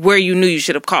where you knew you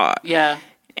should have called. Yeah.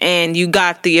 And you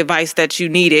got the advice that you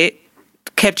needed,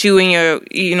 kept you in your,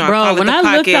 bro, when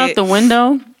I looked out the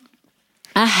window,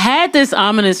 I had this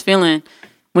ominous feeling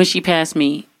when she passed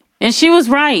me. And she was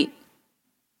right.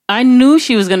 I knew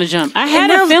she was going to jump. I had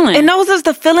a feeling. And those are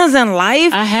the feelings in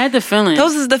life. I had the feeling.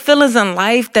 Those are the feelings in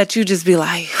life that you just be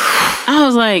like. I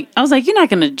was like, you're not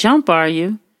going to jump, are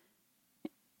you?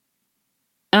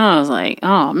 And I was like,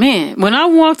 oh, man. When I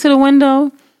walked to the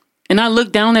window, and I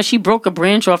looked down there, she broke a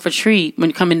branch off a tree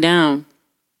when coming down.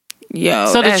 Yo,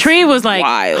 so the tree was like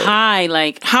wild. High,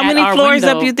 like how many floors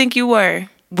up you think you were?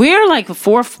 We're like the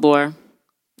fourth floor.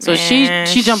 So man,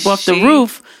 she jumped off the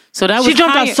roof. So that was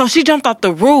she jumped off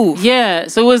the roof. Yeah.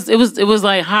 So it was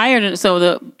like higher than, so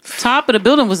the top of the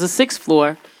building was the sixth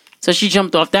floor. So she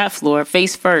jumped off that floor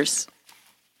face first.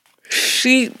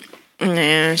 She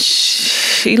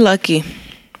lucky.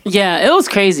 Yeah, it was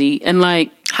crazy. And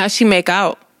like, how'd she make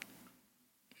out?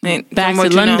 Back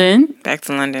to London. Back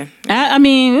to London. I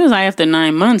mean, it was like after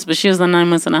 9 months, but she was 9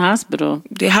 months in the hospital.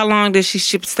 How long did she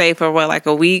stay for? What, like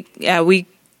a week? Yeah, a week.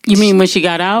 You mean when she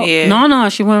got out? Yeah. No,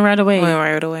 she went right away.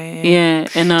 Yeah,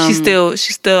 and she's still.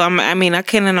 I mean, I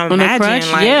can't imagine.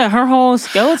 Like, yeah, her whole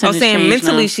skeleton. I was saying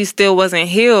mentally, now. She still wasn't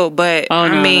healed, but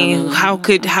no. How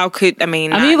could? I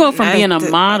mean, you go from being a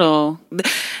model,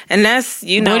 and that's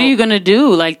what are you gonna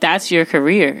do? Like that's your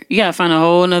career. You gotta find a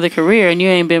whole another career, and you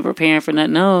ain't been preparing for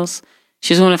nothing else.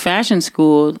 She's going to fashion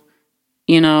school,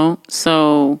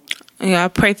 so. Yeah, I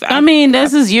pray for...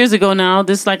 this is years ago now.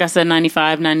 This, like I said,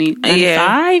 95,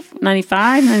 95,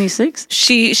 96.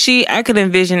 I could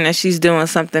envision that she's doing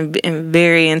something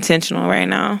very intentional right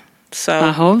now. So I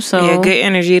hope so. Yeah, good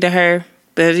energy to her.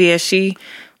 But yeah,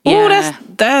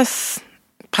 that's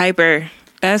Piper.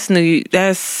 That's new.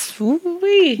 That's...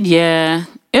 Woo-wee. Yeah.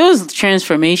 It was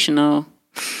transformational.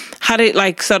 How did,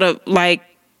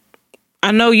 I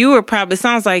know you were probably,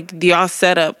 sounds like y'all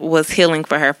setup was healing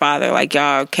for her father. Like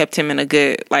y'all kept him in a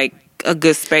good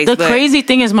space. The crazy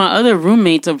thing is my other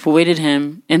roommates avoided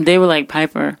him and they were like,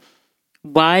 Piper,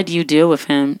 why do you deal with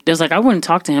him? They was like, I wouldn't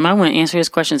talk to him. I wouldn't answer his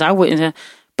questions. I wouldn't.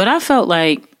 But I felt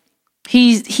like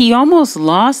he almost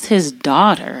lost his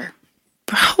daughter.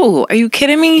 Bro, are you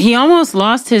kidding me? He almost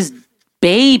lost his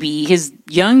baby, his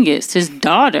youngest, his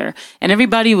daughter. And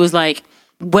everybody was like,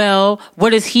 well,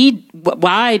 what is he?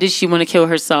 Why did she want to kill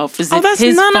herself? Is it that's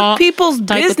his none fault of people's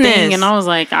business. Thing? And I was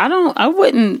like, I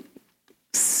wouldn't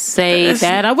say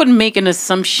that. I wouldn't make an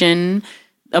assumption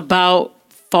about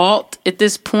fault at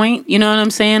this point. You know what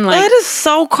I'm saying? Like that is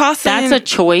so crossing. That's a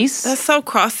choice. That's so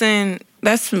crossing.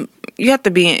 You have to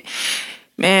be,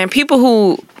 man. People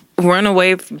who run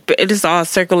away. It just all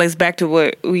circulates back to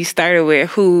what we started with.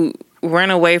 Who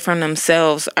run away from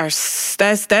themselves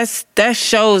that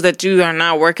shows that you are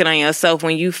not working on yourself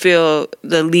when you feel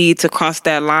the need to cross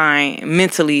that line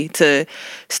mentally to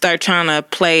start trying to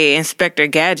play Inspector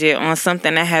Gadget on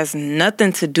something that has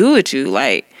nothing to do with you.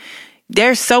 Like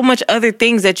there's so much other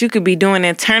things that you could be doing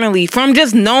internally from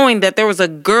just knowing that there was a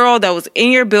girl that was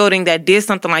in your building that did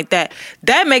something like that.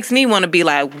 That makes me want to be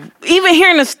like, even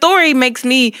hearing the story makes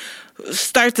me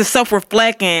start to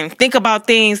self-reflect and think about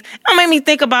things. It made me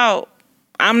think about,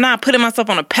 I'm not putting myself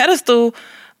on a pedestal.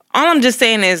 all I'm just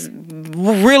saying is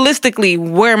realistically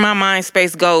where my mind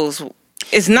space goes.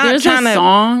 It's not There's trying a to.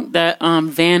 song that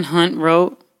Van Hunt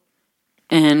wrote,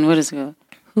 and what does it go?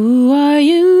 Who are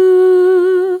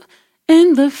you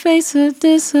in the face of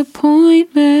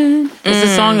disappointment?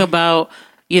 It's a song about,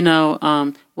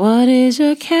 what is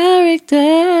your character?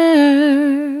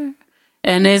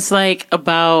 And it's like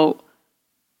about,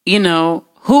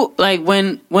 who, like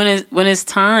when it's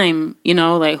time,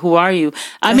 like who are you?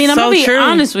 I mean, I'm so gonna be true.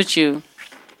 honest with you.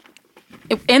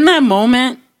 In that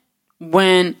moment,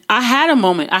 when I had a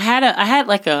moment, I had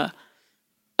like an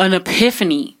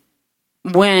epiphany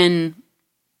when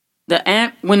the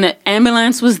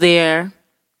ambulance was there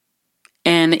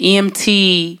and the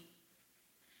EMT,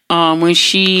 when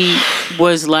she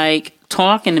was like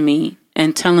talking to me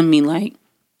and telling me like,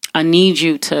 I need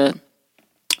you to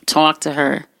talk to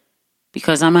her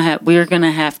because we're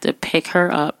gonna have to pick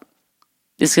her up.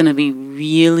 It's gonna be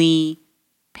really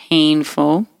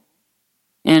painful.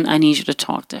 And I need you to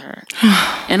talk to her.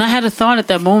 And I had a thought at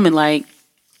that moment, like,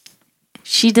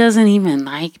 she doesn't even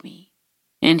like me.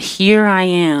 And here I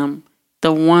am,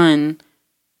 the one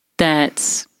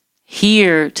that's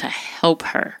here to help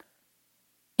her.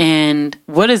 And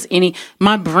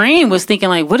my brain was thinking,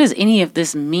 like, what does any of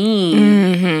this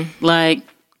mean? Mm-hmm. Like,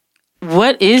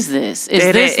 what is this?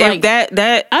 Is this like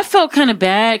that? I felt kind of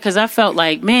bad because I felt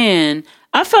like,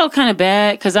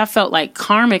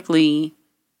 karmically,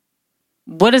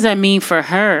 what does that mean for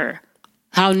her?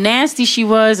 How nasty she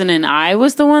was, and then I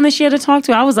was the one that she had to talk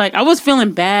to. I was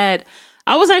feeling bad.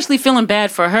 I was actually feeling bad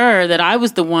for her that I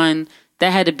was the one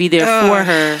that had to be there for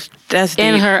her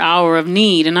in her hour of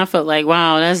need. And I felt like,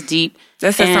 wow, that's deep.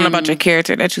 That says something about your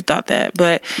character that you thought that.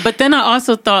 But then I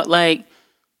also thought like,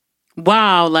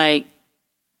 wow, like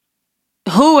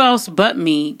who else but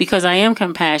me? Because I am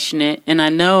compassionate and I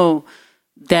know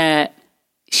that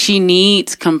she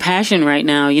needs compassion right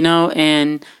now,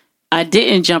 and I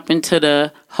didn't jump into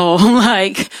the whole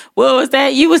like, what was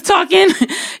that you was talking?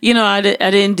 I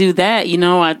didn't do that.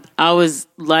 I was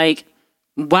like,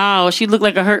 wow, she looked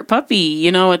like a hurt puppy,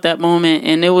 at that moment.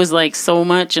 And it was like so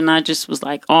much. And I just was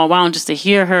like, oh, wow. And just to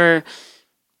hear her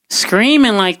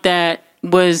screaming like that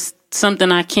was something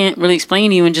I can't really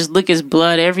explain to you, and just look as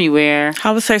blood everywhere.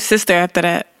 How was her sister after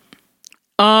that?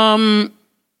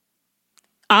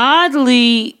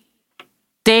 Oddly,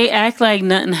 they act like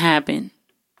nothing happened.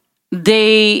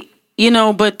 They,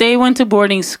 but they went to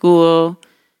boarding school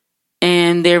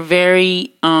and they're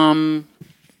very, they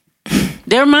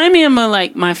remind me of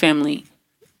like my family.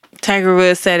 Tiger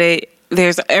Woods said it.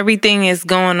 Everything is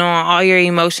going on. All your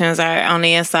emotions are on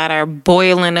the inside are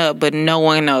boiling up, but no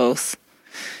one knows.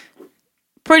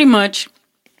 Pretty much.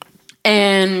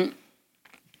 And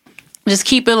just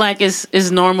keep it like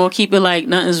it's normal. Keep it like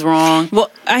nothing's wrong. Well,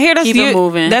 I hear that's keep it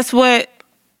moving. That's what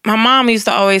my mom used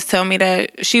to always tell me,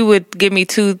 that she would give me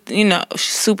she's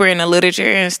super into literature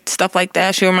and stuff like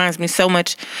that. She reminds me so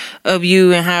much of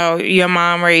you and how your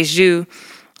mom raised you.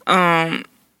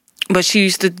 But she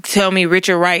used to tell me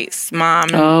Richard Wright's mom.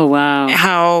 Oh, wow.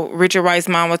 How Richard Wright's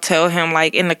mom would tell him,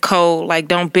 like, in the cold, like,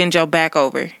 don't bend your back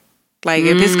over. Like,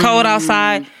 if it's cold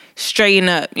outside, straighten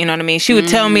up. You know what I mean? She would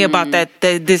tell me about that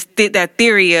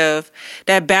theory of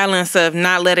that balance of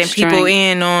not letting people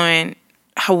in on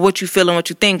what you feel and what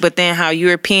you think, but then how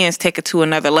Europeans take it to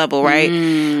another level, right?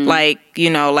 Like,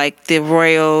 like the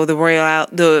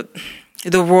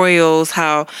royals,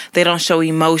 how they don't show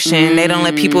emotion. They don't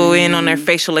let people in on their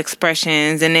facial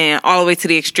expressions. And then all the way to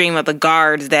the extreme of the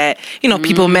guards that,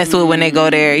 people mess with when they go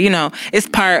there. It's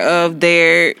part of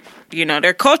their,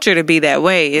 their culture to be that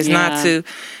way. It's not to,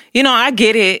 I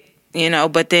get it,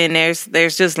 but then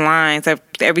there's just lines of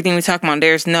everything we talk about.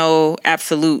 There's no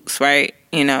absolutes, right?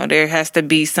 There has to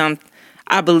be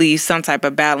I believe some type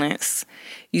of balance.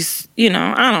 I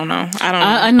don't know.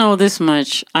 I know this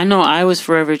much. I know I was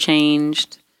forever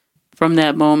changed from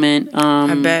that moment.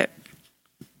 I bet.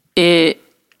 I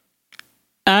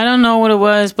don't know what it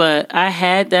was, but I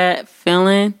had that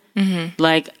feeling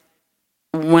like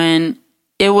when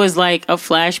it was like a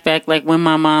flashback, like when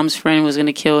my mom's friend was going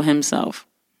to kill himself.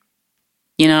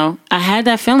 I had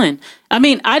that feeling. I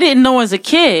mean, I didn't know as a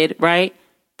kid, right,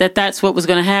 that's what was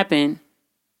going to happen.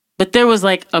 But there was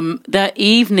like that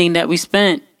evening that we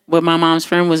spent with my mom's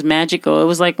friend was magical. It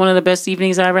was like one of the best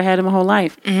evenings I ever had in my whole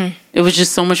life. It was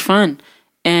just so much fun.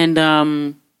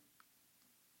 And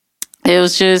it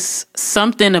was just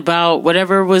something about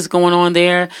whatever was going on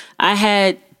there. I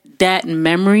had that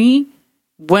memory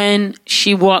when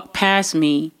she walked past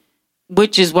me,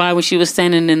 which is why when she was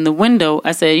standing in the window,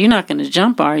 I said, "You're not going to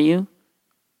jump, are you?"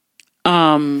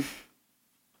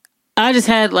 I I just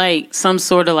had like some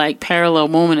sort of like parallel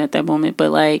moment at that moment.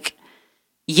 But like,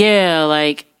 yeah,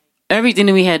 like everything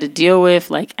that we had to deal with,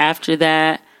 like after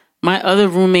that, my other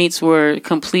roommates were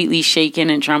completely shaken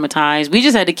and traumatized. We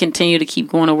just had to continue to keep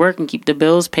going to work and keep the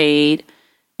bills paid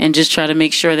and just try to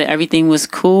make sure that everything was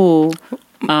cool.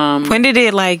 When did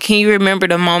it, like, can you remember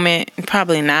the moment?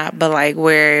 Probably not, but like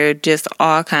where it just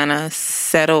all kind of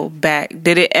settled back.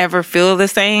 Did it ever feel the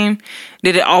same?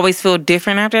 Did it always feel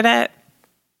different after that?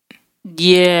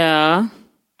 Yeah.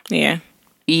 Yeah.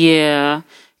 Yeah.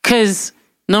 Because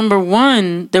number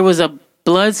one, there was a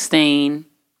blood stain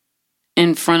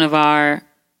in front of our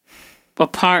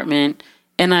apartment,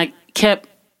 and I kept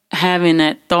having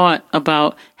that thought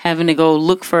about having to go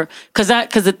look for,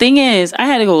 because the thing is, I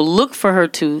had to go look for her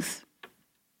tooth,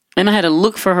 and I had to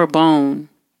look for her bone,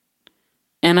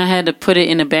 and I had to put it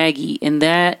in a baggie, and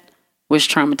that was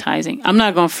traumatizing. I'm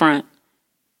not gonna front.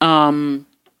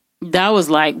 That was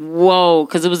like, whoa,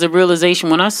 because it was a realization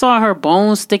when I saw her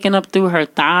bone sticking up through her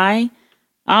thigh.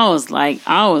 I was like,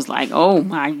 oh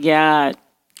my God.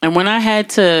 And when I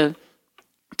had to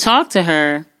talk to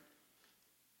her,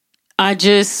 I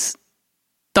just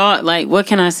thought, like, what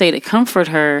can I say to comfort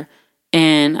her?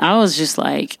 And I was just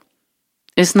like,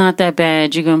 it's not that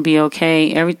bad. You're going to be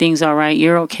okay. Everything's all right.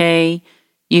 You're okay.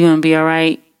 You're going to be all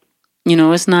right. You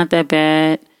know, it's not that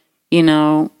bad, you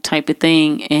know, type of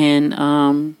thing. And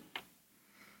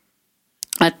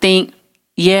I think,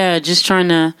 yeah,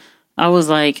 I was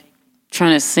like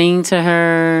trying to sing to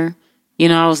her. You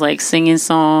know, I was like singing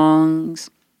songs,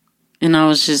 and I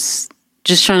was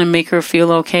just trying to make her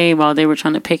feel okay while they were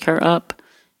trying to pick her up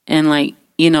and, like,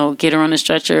 you know, get her on the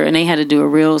stretcher. And they had to do it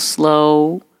real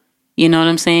slow, you know what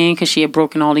I'm saying? Because she had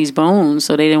broken all these bones,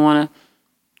 so they didn't want to,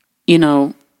 you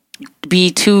know,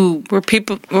 be too. Were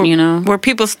people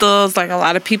still, like a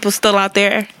lot of people still out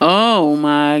there? Oh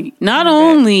my! Not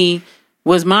only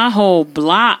was my whole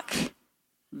block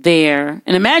there,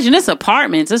 and imagine it's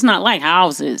apartments, it's not like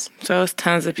houses, so it's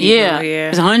tons of people. Yeah,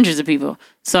 it's hundreds of people.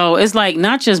 So it's like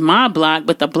not just my block,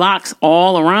 but the blocks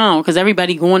all around, because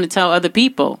everybody going to tell other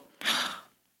people,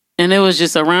 and it was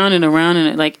just around and around,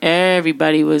 and like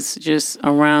everybody was just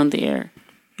around there.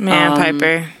 Man,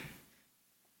 Piper,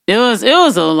 it was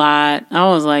a lot. I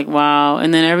was like, wow.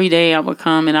 And then every day I would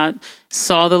come and I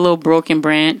saw the little broken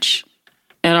branch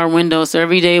at our window. So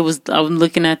every day I was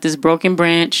looking at this broken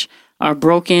branch, our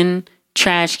broken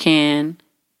trash can,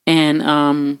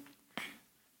 and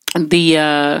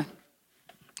the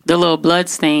little blood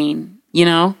stain, you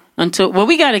know,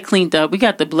 we got it cleaned up. We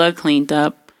got the blood cleaned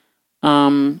up.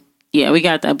 Yeah, we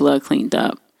got that blood cleaned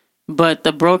up. But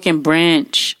the broken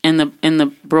branch and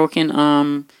the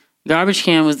broken garbage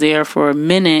can was there for a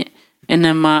minute, and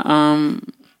then my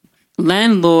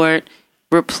landlord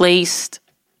replaced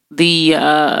the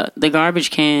garbage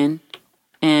can,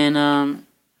 and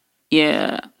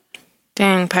yeah.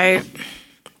 Dang, Pipe.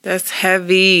 That's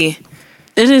heavy.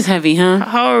 It is heavy, huh?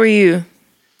 How old were you?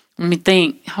 Let me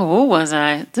think. How old was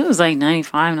I? It was like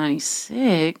 95,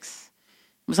 96.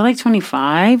 Was I like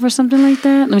 25 or something like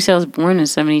that? Let me see. I was born in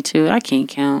 72. I can't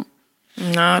count.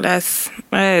 No, that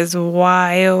is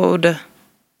wild.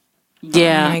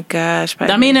 Yeah. Oh my gosh.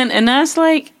 Piper. I mean, and that's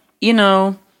like, you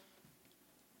know,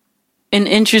 an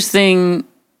interesting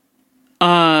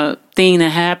thing that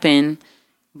happened,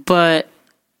 but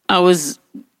I was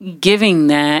giving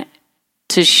that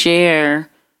to share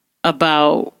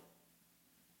about,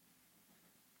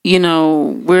 you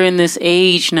know, we're in this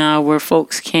age now where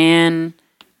folks can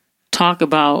talk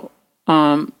about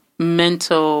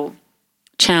mental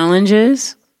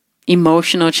challenges,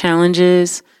 emotional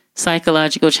challenges,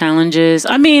 psychological challenges.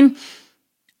 I mean,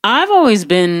 I've always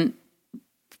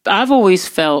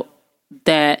felt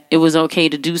that it was okay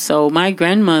to do so. My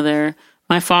grandmother,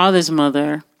 my father's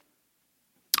mother,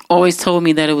 always told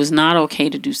me that it was not okay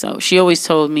to do so. She always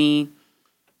told me,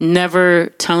 never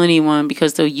tell anyone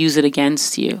because they'll use it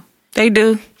against you. They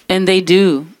do. And they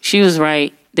do. She was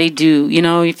right. They do. You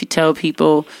know, if you tell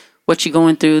people what you're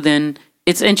going through, then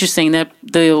it's interesting that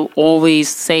they'll always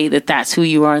say that that's who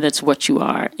you are, that's what you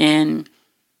are. And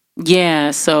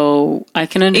yeah, so I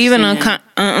can understand. Even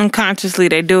unconsciously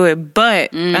they do it.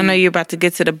 But I know you're about to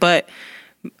get to the but.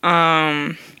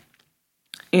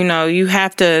 You know, you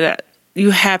have to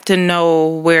know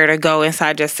where to go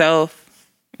inside yourself.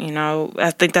 You know,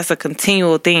 I think that's a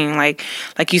continual thing. Like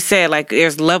you said, like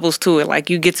there's levels to it. Like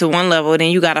you get to one level,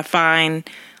 then you gotta find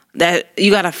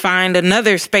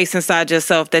another space inside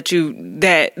yourself that you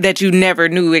never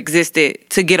knew existed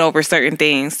to get over certain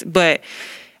things. But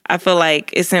I feel like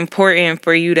it's important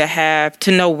for you to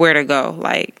know where to go.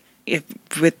 Like if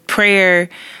with prayer,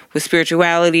 with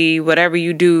spirituality, whatever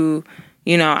you do,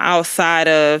 you know, outside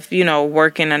of, you know,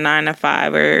 working a 9 to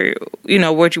 5 or, you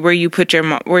know, where you put your,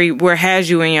 where has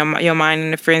you in your mind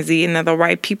in a frenzy, and the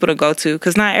right people to go to.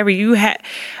 Cause not every,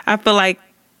 I feel like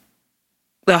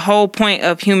the whole point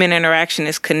of human interaction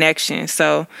is connection.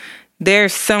 So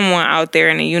there's someone out there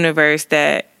in the universe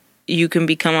that you can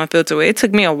become unfiltered with. It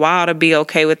took me a while to be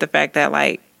okay with the fact that,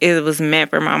 like, it was meant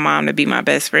for my mom to be my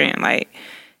best friend. Like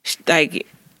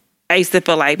I used to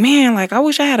feel like, man, like, I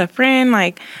wish I had a friend,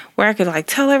 like, where I could, like,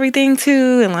 tell everything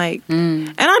to, and, like,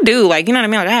 and I do, like, you know what I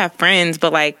mean? Like, I have friends,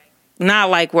 but, like, not,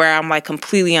 like, where I'm, like,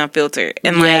 completely unfiltered.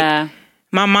 And, like,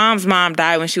 my mom's mom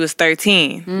died when she was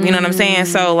 13. You know what I'm saying?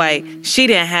 So, like, she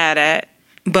didn't have that,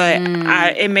 but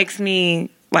it makes me,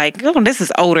 like, oh, this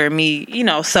is older me, you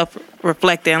know,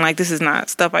 self-reflecting. Like, this is not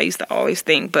stuff I used to always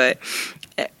think, but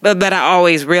I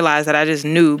always realized that I just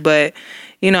knew. But,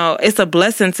 you know, it's a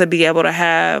blessing to be able to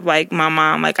have, like, my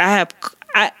mom. Like, I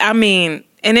mean,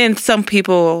 and then some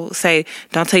people say,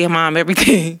 don't tell your mom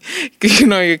everything. Because, you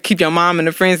know, you keep your mom in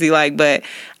a frenzy. Like, but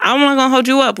I'm not going to hold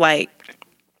you up. Like,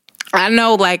 I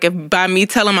know, like, if by me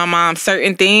telling my mom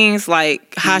certain things,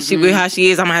 like how she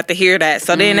is, I'm gonna have to hear that.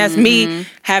 So then that's me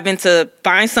having to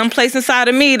find some place inside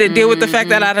of me to deal with the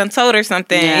fact that I done told her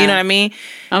something. Yeah. You know what I mean?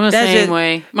 I'm the same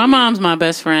way. My mom's my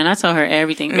best friend. I tell her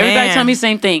everything. Man. Everybody tell me the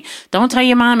same thing. Don't tell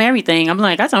your mom everything. I'm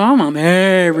like, I tell my mom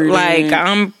everything. Like,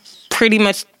 I'm pretty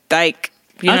much like,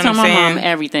 you know I tell what I'm my saying? mom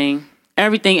everything.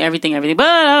 Everything. But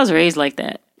I was raised like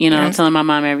that. You know, I'm telling my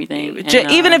mom everything. And,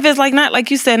 even if it's like, not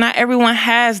like you said, not everyone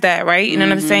has that, right? You know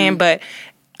what I'm saying? But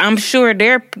I'm sure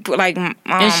they're like,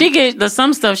 and she get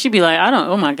some stuff. She be like,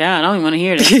 oh my God, I don't even want to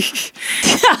hear this.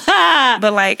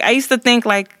 But like, I used to think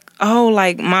like, oh,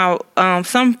 like my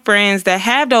some friends that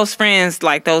have those friends,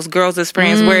 like those girls as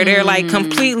friends, where they're like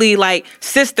completely like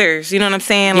sisters. You know what I'm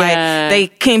saying? Like they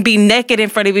can be naked in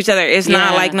front of each other. It's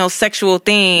not like no sexual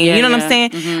thing. You know what I'm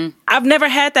saying? I've never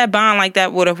had that bond like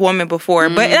that with a woman before,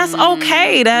 but that's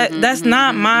okay. That's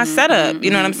not my setup. You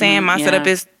know what I'm saying? My setup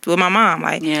is with my mom.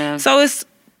 Like, so it's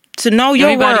to know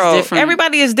your world. Different.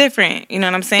 Everybody is different. You know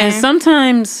what I'm saying? And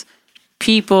sometimes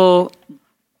people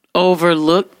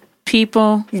overlook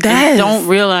people that don't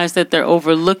realize that they're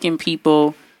overlooking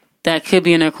people that could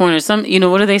be in their corner. Some, you know,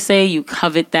 what do they say? You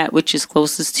covet that which is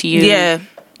closest to you. Yeah.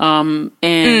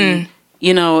 And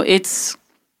you know, it's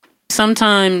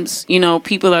sometimes, you know,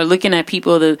 people are looking at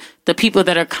people, the people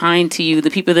that are kind to you,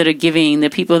 the people that are giving, the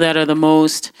people that are the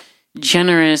most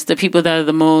generous, the people that are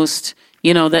the most,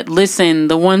 you know, that listen,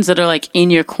 the ones that are like in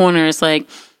your corner. It's like,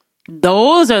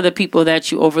 those are the people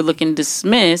that you overlook and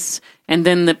dismiss. And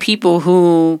then the people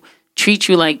who treat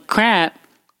you like crap,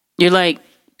 you're like,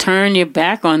 turn your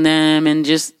back on them and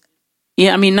just,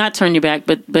 I mean, not turn your back,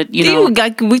 but you know.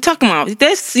 Like, we talking about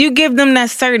this, you give them that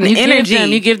certain energy.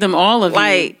 You give them all of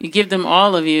you. You give them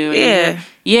all of you. Yeah.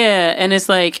 Yeah. And it's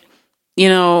like, you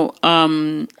know,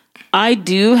 I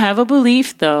do have a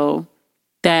belief though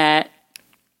that,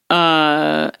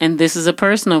 and this is a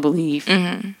personal belief,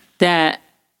 that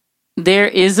there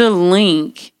is a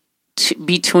link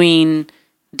between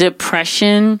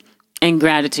depression and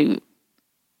gratitude.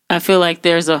 I feel like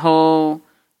there's a whole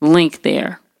link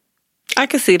there. I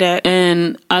can see that.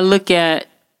 And I look at,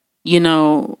 you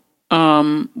know,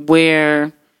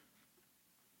 where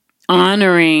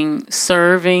honoring,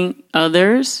 serving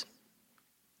others,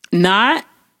 not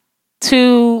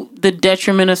to the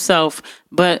detriment of self,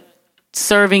 but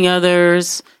serving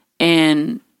others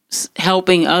and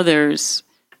helping others,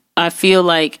 I feel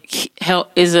like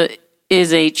help is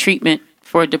a treatment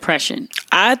for depression.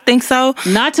 I think so.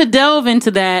 Not to delve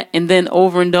into that and then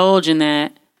overindulge in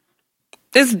that.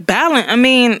 It's balance. I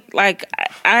mean, like,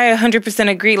 I 100%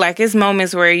 agree. Like, it's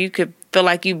moments where you could feel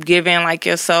like you've given like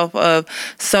yourself of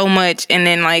so much, and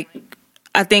then like,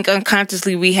 I think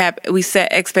unconsciously we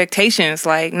set expectations.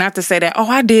 Like, not to say that, oh,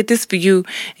 I did this for you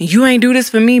and you ain't do this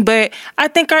for me, but I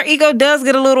think our ego does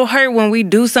get a little hurt when we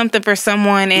do something for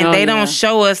someone and they don't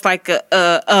show us like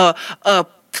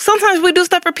sometimes we do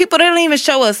stuff for people, they don't even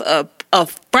show us a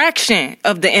fraction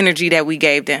of the energy that we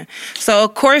gave them. So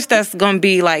of course that's gonna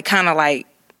be like kind of like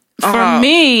for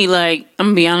me, like, I'm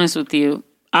gonna be honest with you,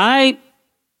 I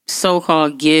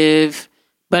so-called give,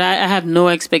 but I have no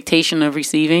expectation of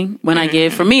receiving when I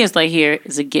give. For me, it's like, here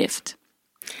is a gift.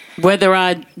 Whether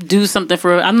I do something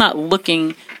I'm not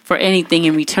looking for anything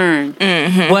in return.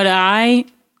 What I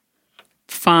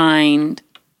find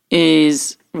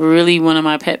is really one of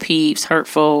my pet peeves,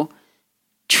 hurtful,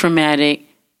 traumatic,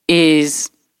 is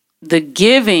the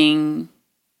giving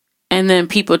and then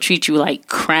people treat you like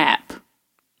crap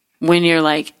when you're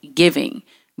like giving.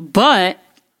 But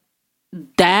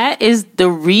that is the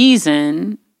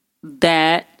reason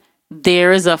that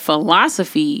there is a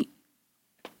philosophy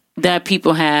that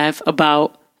people have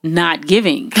about not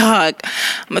giving. Dog,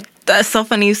 but that's so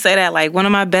funny you say that. Like, one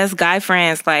of my best guy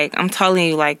friends, like, I'm telling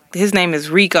you, like, his name is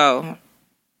Rico.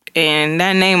 And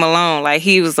that name alone, like,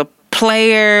 he was a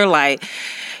player. Like,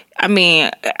 I mean,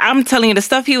 I'm telling you, the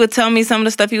stuff he would tell me, some of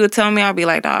the stuff he would tell me, I'll be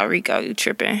like, dog, Rico, you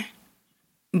tripping.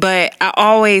 But I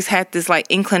always had this, like,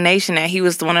 inclination that he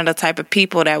was one of the type of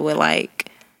people that would, like,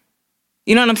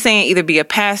 you know what I'm saying? Either be a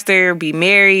pastor, be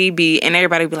married, and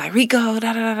everybody would be like, Rico,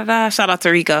 da da da da. Shout out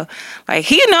to Rico. Like,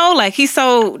 he know, like, he's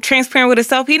so transparent with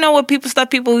himself. He know what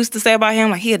people used to say about him.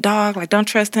 Like, he a dog. Like, don't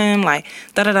trust him. Like,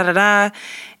 da da da da da.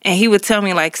 And he would tell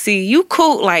me, like, see, you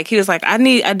cool. Like, he was like,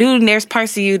 there's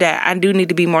parts of you that I do need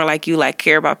to be more like you, like,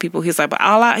 care about people. He's like, but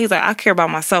I care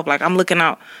about myself. Like, I'm looking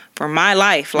out for my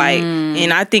life. Like,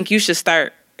 and I think you should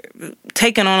start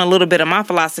taking on a little bit of my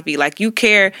philosophy. Like, you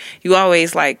care. You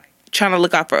always, like, trying to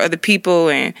look out for other people,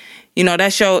 and you know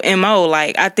that's your MO.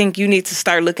 Like, I think you need to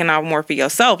start looking out more for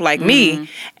yourself, like me.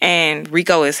 And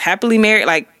Rico is happily married.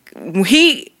 Like,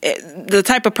 he, the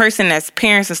type of person that's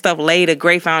parents and stuff laid a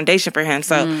great foundation for him.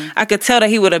 So I could tell that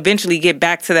he would eventually get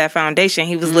back to that foundation.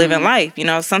 He was living life. You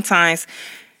know, sometimes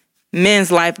men's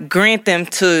life grant them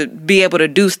to be able to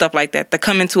do stuff like that, the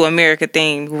come into America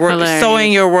thing,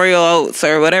 sowing your royal oats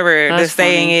or whatever the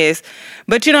saying is.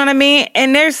 But you know what I mean?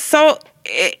 And there's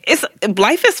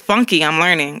life is funky. I'm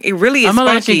learning. It really is. I'm gonna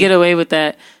funky. let you get away with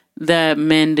that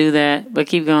men do that, but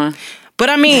keep going. But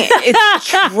I mean, it's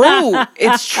true.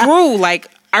 It's true. Like,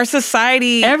 our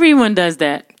society, everyone does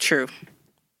that. True.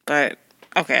 But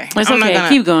okay, it's okay.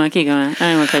 Keep going. I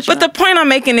don't want to cut you. But the point I'm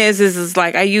making is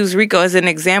like, I use Rico as an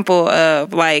example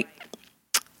of, like,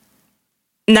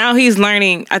 now he's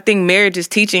learning. I think marriage is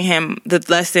teaching him the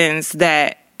lessons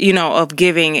that, you know, of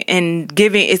giving.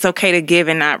 It's okay to give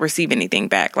and not receive anything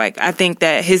back. Like, I think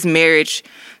that his marriage,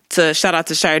 to shout out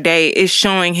to Sade, is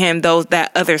showing him that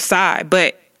other side.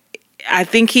 But I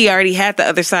think he already had the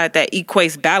other side that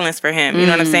equates balance for him. You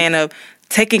know what I'm saying? Of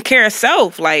taking care of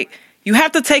self. Like, you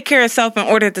have to take care of self in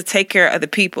order to take care of other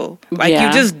people. Like,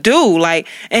 you just do. Like,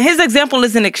 and his example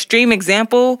is an extreme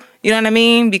example. You know what I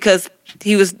mean? Because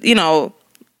he was, you know,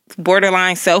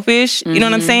 borderline selfish. You know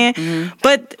what I'm saying?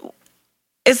 But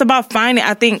it's about finding.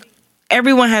 I think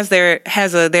everyone has their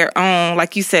own,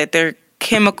 like you said, their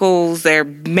chemicals, their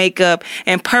makeup,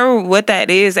 and per what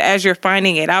that is as you're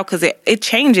finding it out, because it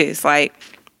changes. Like,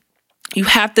 you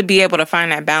have to be able to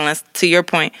find that balance, to your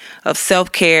point, of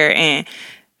self-care and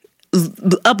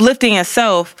uplifting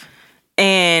yourself,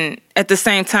 and at the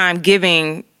same time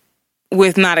giving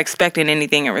with not expecting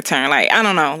anything in return. Like, I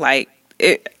don't know. Like,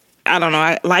 I don't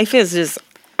know. Life is just...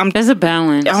 There's a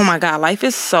balance. Oh my God, life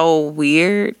is so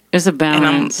weird. There's a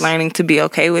balance. And I'm learning to be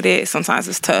okay with it. Sometimes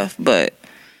it's tough, but...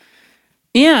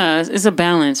 Yeah, it's a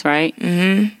balance, right?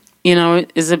 Mm-hmm. You know,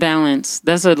 it's a balance.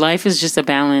 Life is just a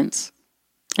balance.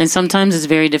 And sometimes it's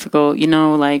very difficult. You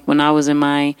know, like when I was in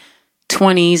my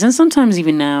 20s, and sometimes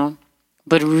even now,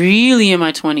 but really in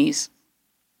my 20s,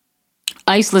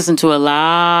 I used to listen to a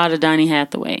lot of Donny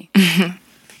Hathaway.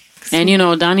 And, you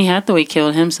know, Donny Hathaway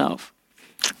killed himself.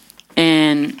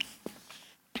 And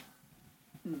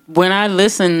when I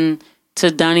listen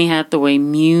to Donny Hathaway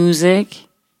music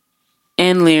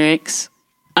and lyrics,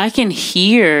 I can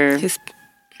hear,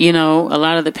 you know, a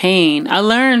lot of the pain. I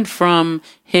learned from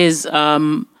his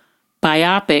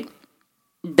biopic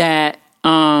that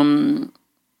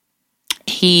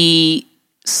he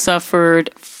suffered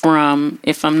from,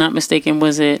 if I'm not mistaken,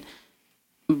 was it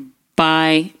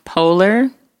bipolar?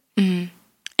 Mm-hmm.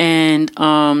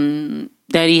 And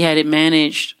that he had it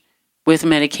managed with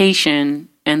medication,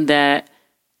 and that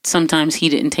sometimes he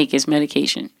didn't take his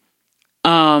medication.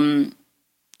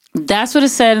 That's what it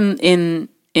said in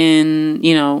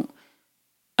you know,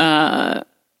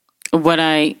 what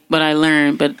I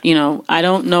learned. But, you know, I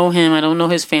don't know him. I don't know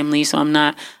his family. So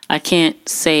I can't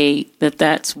say that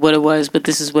that's what it was, but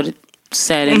this is what it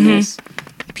said in this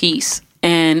piece.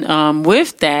 And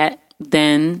with that,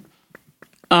 then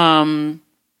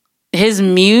his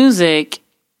music,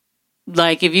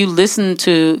 like, if you listen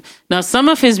to... Now, some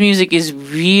of his music is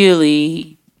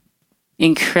really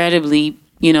incredibly,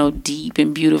 you know, deep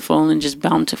and beautiful and just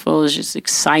bountiful. It's just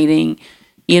exciting,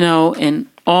 you know, and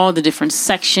all the different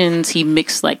sections. He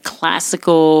mixed, like,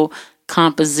 classical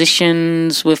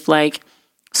compositions with, like,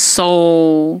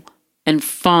 soul and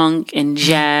funk and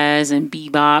jazz and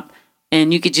bebop.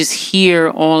 And you could just hear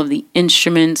all of the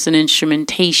instruments and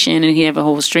instrumentation. And he'd have a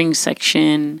whole string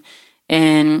section.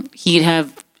 And he'd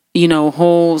have, you know,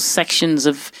 whole sections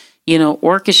of, you know,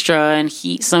 orchestra. And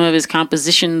some of his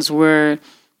compositions were,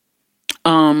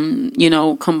 you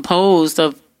know, composed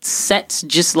of sets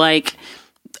just like,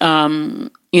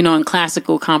 in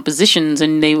classical compositions,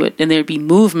 and there'd be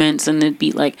movements, and it'd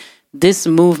be like, this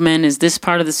movement is this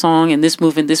part of the song, and this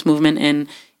movement. And,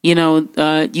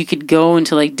 you could go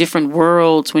into like different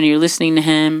worlds when you're listening to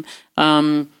him.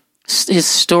 His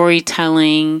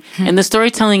storytelling and the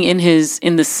storytelling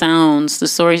in the sounds, the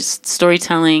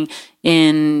storytelling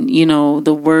in,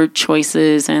 the word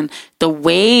choices and the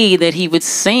way that he would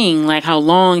sing, like how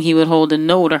long he would hold a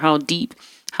note or how deep,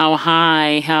 how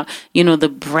high, how, the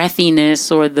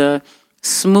breathiness or the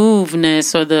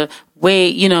smoothness or the way,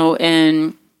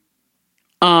 and,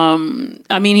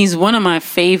 he's one of my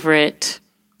favorite.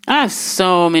 I have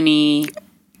so many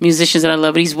musicians that I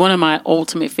love, but he's one of my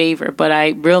ultimate favorite. But I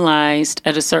realized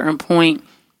at a certain point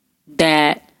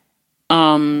that,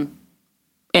 and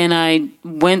I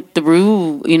went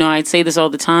through, I'd say this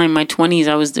all the time. My 20s,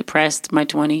 I was depressed. My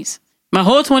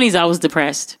whole 20s, I was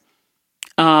depressed.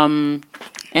 And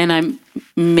I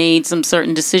made some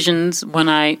certain decisions when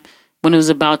it was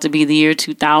about to be the year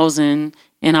 2000.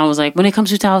 And I was like, when it comes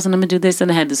to 2000, I'm going to do this.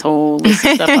 And I had this whole list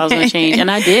of stuff I was going to change.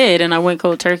 And I did. And I went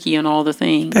cold turkey on all the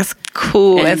things. That's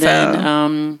cool. And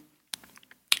then,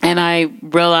 and I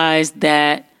realized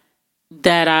that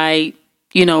I,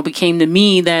 became the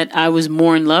me that I was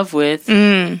more in love with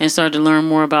and started to learn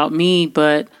more about me.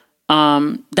 But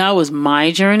that was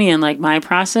my journey and like my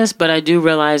process. But I do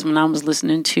realize when I was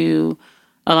listening to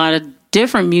a lot of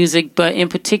different music, but in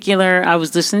particular, I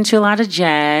was listening to a lot of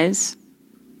jazz.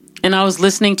 And I was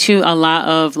listening to a lot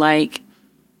of like,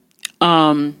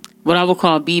 what I would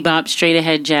call bebop, straight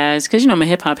ahead jazz. Cause I'm a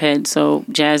hip hop head. So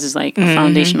jazz is like a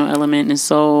foundational element in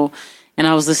soul. And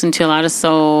I was listening to a lot of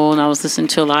soul, and I was listening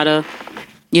to a lot of,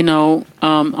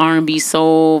 R&B,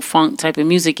 soul, funk type of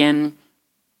music. And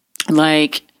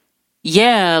like,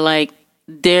 yeah, like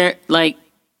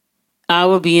I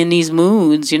would be in these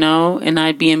moods, and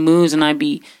I'd be in moods and I'd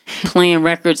be playing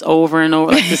records over and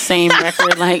over, like the same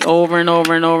record, like over and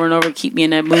over and over and over, keep me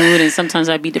in that mood. And sometimes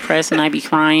I'd be depressed and I'd be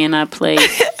crying. I'd play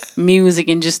music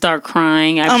and just start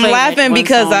crying. I'm laughing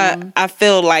because I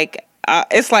feel like,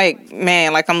 it's like,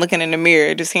 man, like I'm looking in the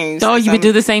mirror just hearing you say you would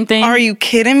do the same thing? Are you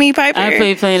kidding me, Piper? I'd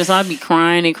play playing this, so I'd be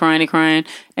crying and crying and crying.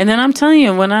 And then I'm telling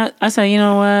you, when I said, you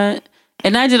know what?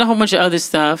 And I did a whole bunch of other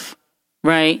stuff,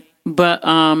 right? But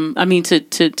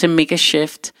to make a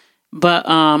shift. But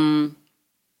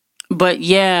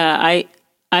yeah,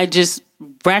 I just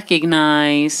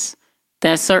recognize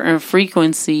that certain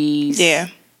frequencies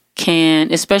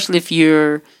can, especially if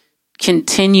you're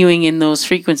continuing in those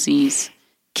frequencies,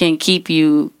 can keep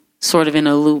you sort of in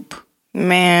a loop.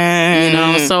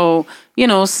 Man. So,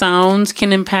 sounds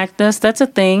can impact us. That's a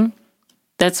thing.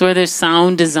 That's where there's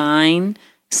sound design.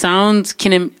 Sounds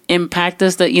can impact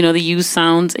us. That they use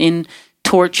sounds in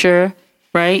torture,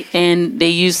 right? And they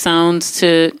use sounds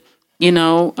to,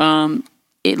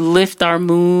 it lift our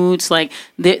moods. Like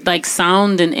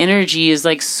sound and energy is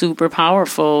like super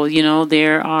powerful.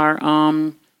 There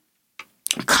are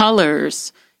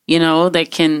colors,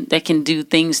 that can do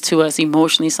things to us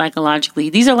emotionally, psychologically.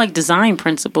 These are like design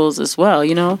principles as well.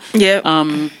 Yeah.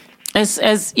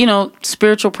 As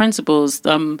spiritual principles.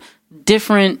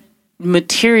 Different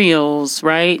materials,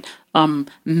 right?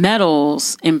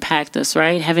 Metals impact us,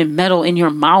 right? Having metal in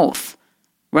your mouth,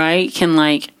 right, can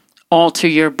like alter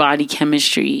your body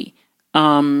chemistry.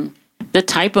 The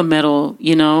type of metal,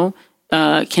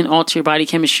 can alter your body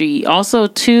chemistry. Also,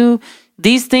 too,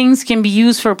 these things can be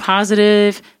used for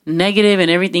positive, negative,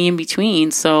 and everything in between.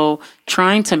 So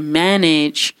trying to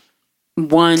manage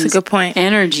one's That's a good point.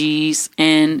 energies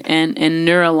and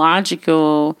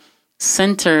neurological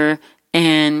center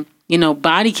and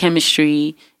body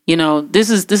chemistry, this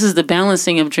is the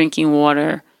balancing of drinking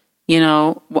water.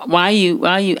 Why you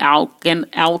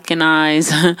alkalize,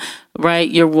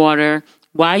 right, your water,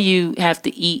 why you have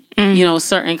to eat,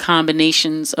 certain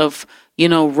combinations of,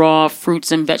 raw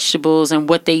fruits and vegetables and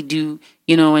what they do,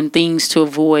 and things to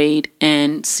avoid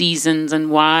and seasons, and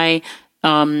why,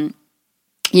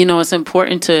 it's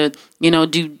important to,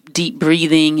 do deep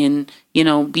breathing and,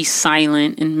 be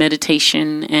silent and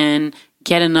meditation and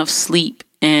get enough sleep.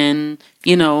 And,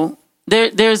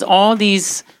 there's all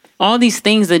these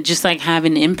things that just like have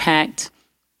an impact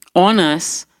on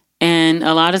us. And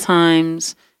a lot of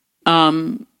times,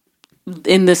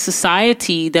 in the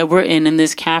society that we're in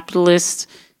this capitalist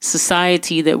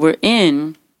society that we're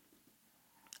in,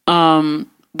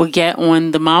 we get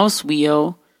on the mouse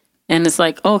wheel and it's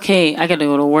like, okay, I gotta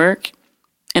go to work,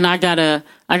 and I gotta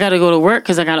go to work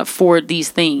because I gotta afford these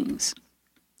things.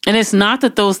 And it's not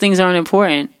that those things aren't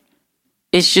important.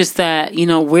 It's just that,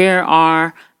 where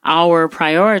are our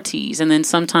priorities? And then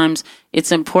sometimes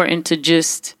it's important to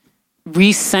just,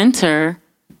 recenter,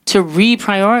 to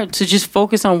reprioritize, to just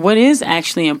focus on what is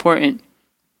actually important.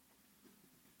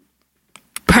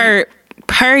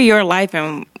 Per your life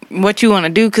and what you want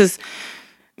to do. Because,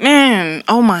 man,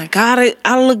 oh my God,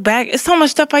 I look back. It's so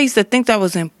much stuff I used to think that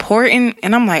was important.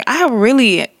 And I'm like, I have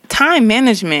really time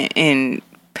management and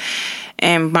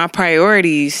my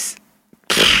priorities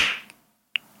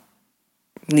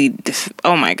need this.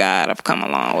 Oh my God, I've come a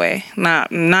long way. Not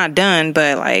done,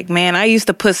 but like, man, I used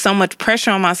to put so much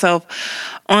pressure on myself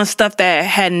on stuff that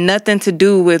had nothing to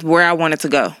do with where I wanted to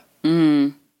go.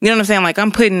 You know what I'm saying? Like,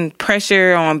 I'm putting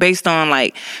pressure on based on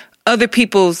like other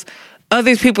people's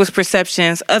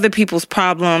perceptions, other people's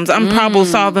problems. I'm problem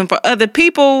solving for other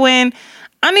people when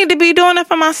I need to be doing it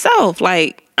for myself.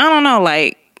 Like, I don't know,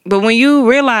 like, but when you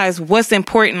realize what's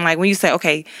important, like when you say,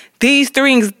 okay, these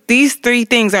three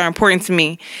things are important to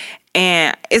me,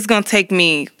 and it's going to take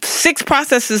me 6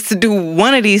 processes to do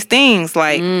one of these things,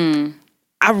 like,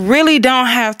 I really don't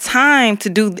have time to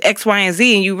do X, Y, and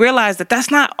Z. And you realize that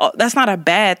that's not a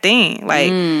bad thing.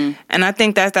 Like, and I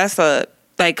think that's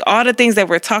like all the things that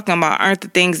we're talking about aren't the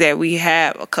things that we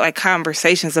have like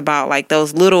conversations about, like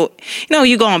those little,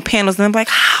 you go on panels and I'm like,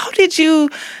 how did you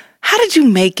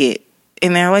make it?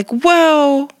 And they're like,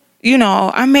 well,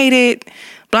 I made it,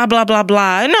 blah, blah, blah,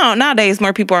 blah. No, nowadays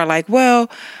more people are like, well,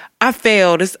 I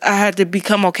failed. I had to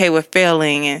become okay with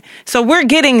failing. And so we're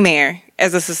getting there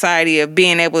as a society of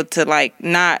being able to like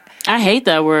not. I hate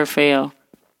that word fail.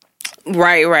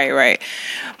 Right.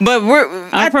 But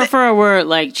I prefer a word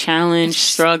like challenge,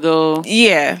 struggle.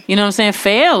 Yeah. You know what I'm saying?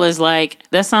 Fail is like,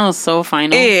 that sounds so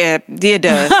final. Yeah, it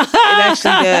does. It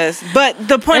actually does. But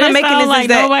the point I'm making is like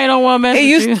that nobody don't want to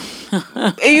mess with you.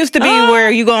 It used to be where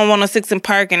you go on 106 in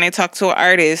Park and they talk to an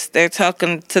artist. They're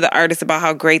talking to the artist about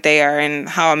how great they are and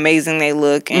how amazing they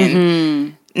look.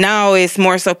 And now it's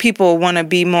more so people want to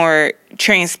be more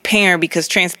transparent because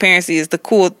transparency is the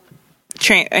cool.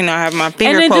 I have my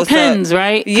finger and it close depends, up.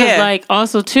 right? Yeah. Like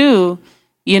also too,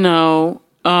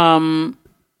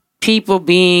 people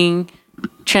being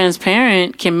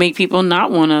transparent can make people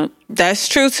not want to. That's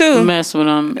true too. Mess with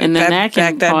them, and then that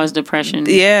can cause depression.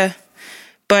 Yeah,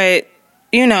 but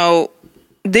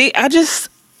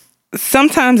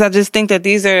sometimes I just think that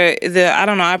these are I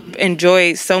don't know. I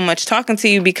enjoy so much talking to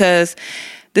you because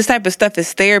this type of stuff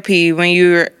is therapy when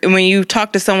you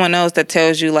talk to someone else that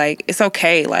tells you like it's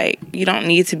okay, like you don't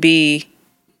need to be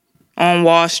on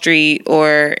Wall Street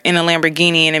or in a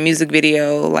Lamborghini in a music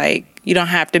video, like you don't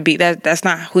have to be that's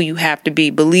not who you have to be.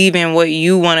 Believe in what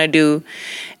you want to do,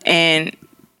 and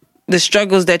the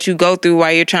struggles that you go through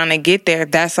while you're trying to get there,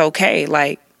 that's okay.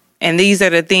 Like, and these are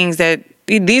the things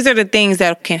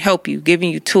that can help you, giving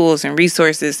you tools and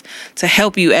resources to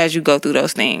help you as you go through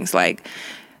those things. Like,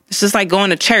 it's just like going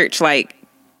to church. Like,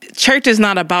 church is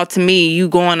not about, to me, you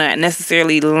going to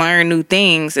necessarily learn new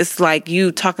things. It's like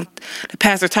you talking, the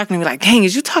pastor talking to me like, dang,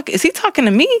 is he talking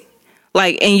to me?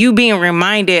 Like, and you being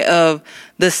reminded of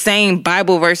the same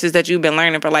Bible verses that you've been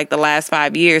learning for like the last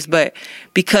 5 years, but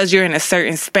because you're in a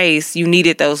certain space, you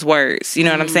needed those words. You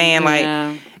know what I'm saying? Like,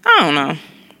 I don't know.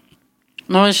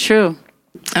 No, it's true.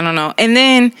 I don't know. And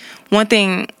then one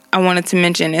thing I wanted to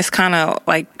mention, it's kind of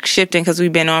like shifting because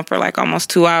we've been on for like almost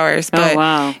 2 hours. But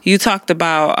wow. You talked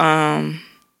about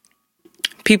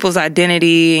people's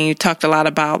identity, and you talked a lot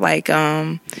about like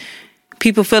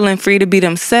people feeling free to be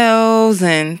themselves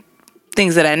and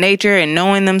things of that nature, and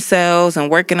knowing themselves and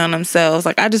working on themselves.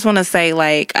 Like, I just want to say,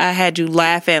 like, I had you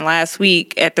laughing last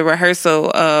week at the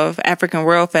rehearsal of African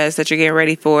World Fest that you're getting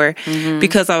ready for,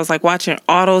 because I was like watching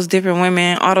all those different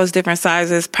women, all those different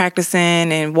sizes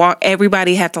practicing and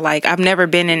everybody had to like, I've never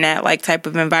been in that like type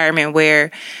of environment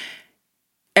where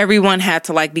everyone had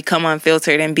to like become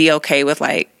unfiltered and be okay with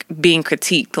like being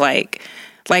critiqued. Like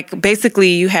basically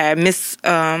you had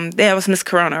that was Miss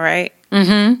Corona, right?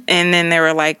 Mm-hmm. And then there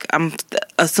were like, I'm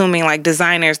assuming like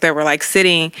designers that were like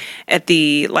sitting at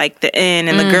the end,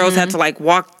 and the girls had to like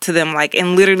walk to them like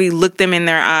and literally look them in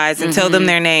their eyes and tell them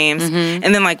their names, and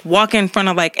then like walk in front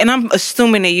of like, and I'm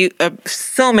assuming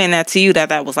that to you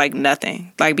that was like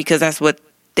nothing, like, because that's what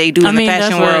they do in the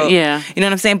fashion world. Yeah, you know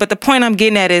what I'm saying? But the point I'm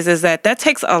getting at is that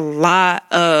takes a lot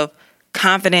of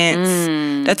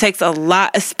confidence. That takes a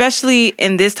lot, especially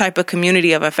in this type of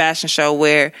community of a fashion show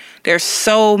where there's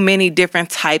so many different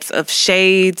types of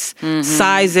shades,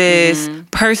 sizes,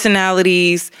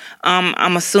 personalities.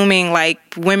 I'm assuming like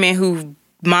women who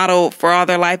modeled for all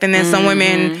their life, and then some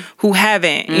women who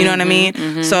haven't, you know what I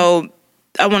mean? So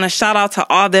I want to shout out to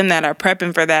all them that are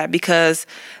prepping for that, because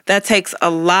that takes a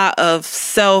lot of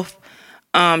self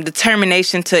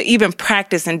determination to even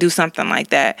practice and do something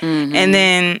like that. And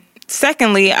then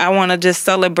secondly, I want to just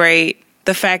celebrate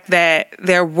the fact that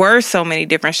there were so many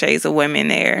different shades of women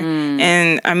there.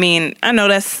 And I mean, I know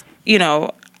that's, you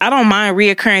know, I don't mind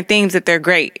reoccurring themes if they're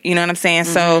great. You know what I'm saying?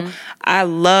 So I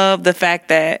love the fact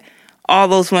that all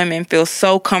those women feel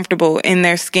so comfortable in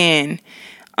their skin.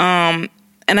 And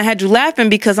I had you laughing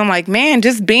because I'm like, man,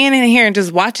 just being in here and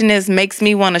just watching this makes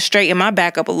me want to straighten my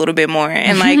back up a little bit more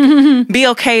and like be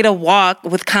okay to walk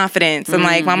with confidence. And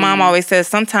like my mom always says,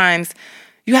 sometimes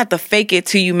you have to fake it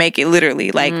till you make it,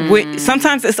 literally. Like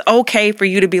sometimes it's okay for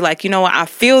you to be like, you know what, I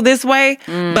feel this way,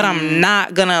 but I'm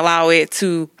not going to allow it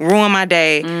to ruin my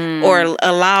day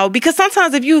or because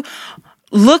sometimes if you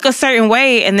look a certain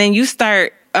way and then you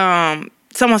start,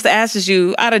 someone asks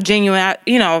you out of genuine,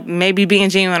 you know, maybe being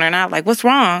genuine or not, like, what's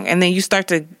wrong? And then you start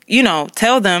to, you know,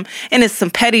 tell them, and it's some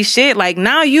petty shit. Like,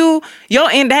 now you're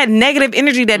in that negative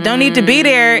energy that don't need to be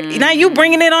there. Now you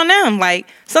bringing it on them. Like,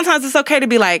 sometimes it's okay to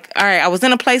be like, all right, I was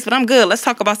in a place, but I'm good. Let's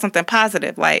talk about something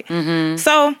positive. Like,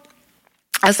 so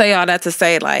I say all that to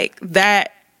say, like,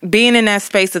 that being in that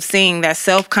space of seeing that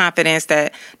self-confidence,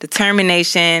 that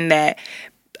determination, that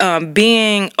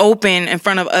being open in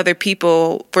front of other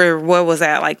people for what was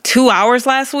that, like 2 hours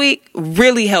last week,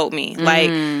 really helped me.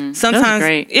 Like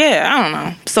sometimes, yeah, I don't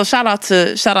know. So shout out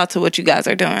to what you guys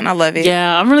are doing. I love it.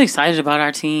 Yeah, I'm really excited about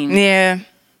our team. Yeah,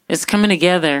 it's coming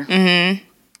together. I'm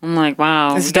like,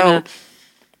 wow, it's dope.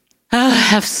 I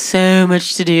have so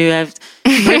much to do.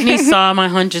 Brittany saw my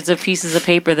hundreds of pieces of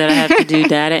paper that I have to do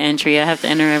data entry. I have to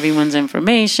enter everyone's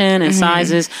information and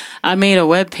sizes. I made a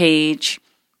web page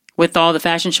with all the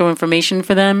fashion show information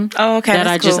for them. Oh, okay. That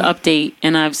I just update,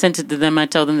 and I've sent it to them. I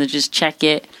tell them to just check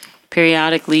it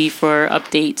periodically for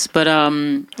updates. But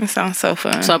it sounds so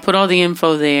fun. So I put all the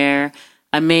info there.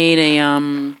 I made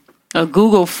a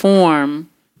Google form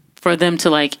for them to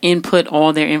like input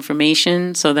all their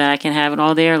information so that I can have it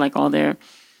all there, like all their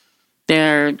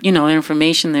you know,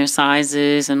 information, their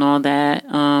sizes and all that.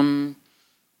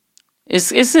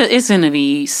 It's gonna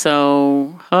be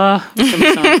so it's gonna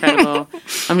be so incredible.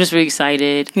 I'm just really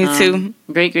excited. Me too.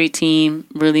 Great team.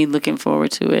 Really looking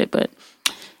forward to it. But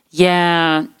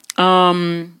yeah,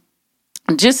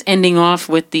 just ending off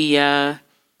with the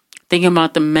thinking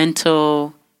about the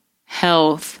mental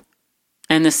health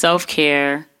and the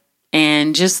self-care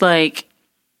and just like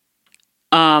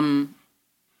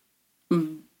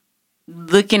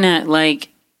looking at like,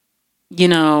 you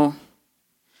know,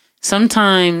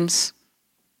 sometimes,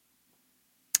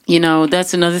 you know,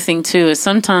 that's another thing too, is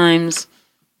sometimes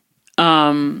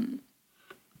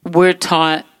we're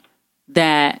taught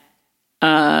that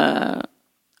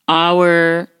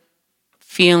our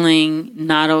feeling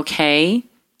not okay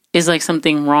is like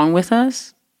something wrong with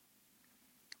us,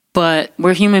 but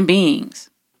we're human beings.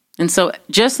 And so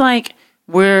just like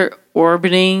we're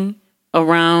orbiting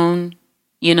around,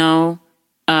 you know,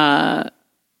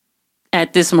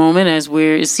 at this moment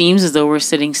it seems as though we're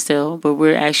sitting still, but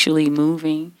we're actually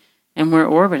moving and we're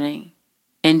orbiting.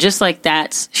 And just like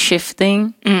that's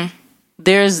shifting,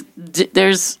 there's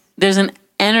an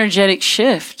energetic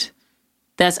shift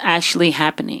that's actually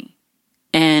happening.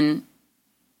 And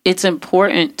it's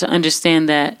important to understand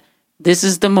that this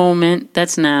is the moment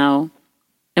that's now.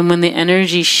 And when the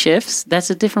energy shifts, that's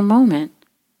a different moment.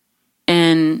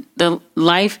 And the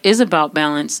life is about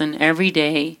balance, and every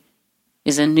day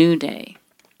is a new day.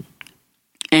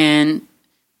 And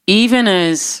even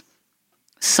as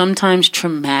sometimes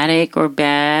traumatic or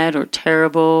bad or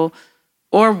terrible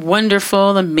or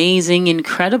wonderful, amazing,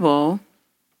 incredible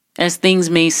as things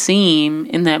may seem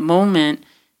in that moment,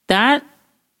 that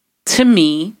to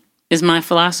me is my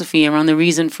philosophy around the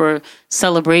reason for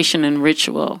celebration and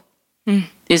ritual,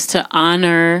 is to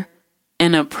honor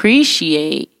and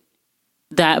appreciate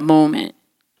that moment.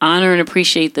 Honor and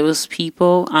appreciate those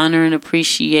people. Honor and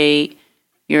appreciate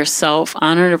yourself.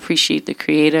 Honor and appreciate the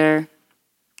creator.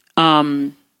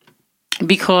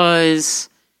 Because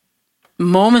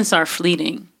moments are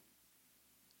fleeting.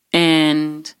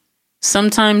 And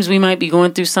sometimes we might be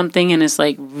going through something and it's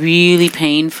like really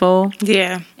painful.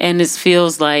 Yeah. And it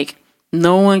feels like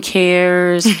no one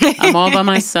cares. I'm all by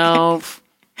myself.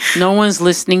 No one's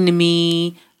listening to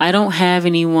me. I don't have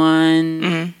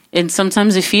anyone. And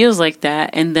sometimes it feels like that.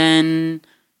 And then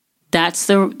that's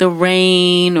the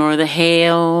rain or the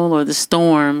hail or the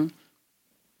storm.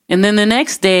 And then the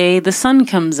next day, the sun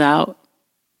comes out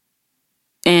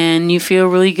and you feel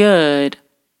really good.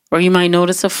 Or you might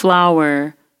notice a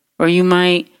flower, or you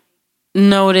might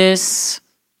notice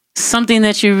something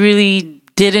that you really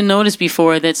didn't notice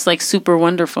before that's like super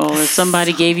wonderful. Or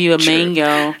somebody gave you a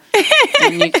mango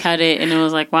and you cut it and it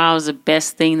was like, wow, it was the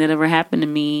best thing that ever happened to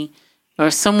me. Or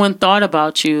someone thought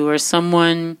about you, or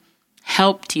someone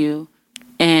helped you.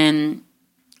 And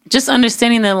just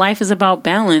understanding that life is about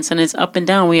balance and it's up and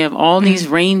down. We have all these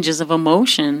ranges of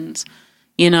emotions.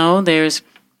 You know, there's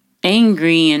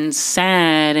angry and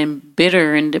sad and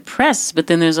bitter and depressed, but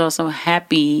then there's also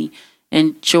happy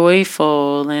and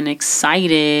joyful and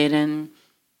excited. And,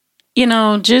 you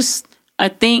know, just, I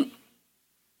think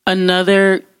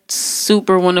another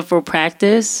super wonderful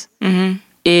practice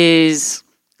is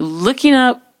looking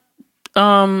up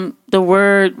the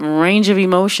word range of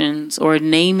emotions or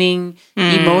naming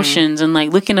emotions and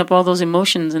like looking up all those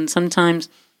emotions. And sometimes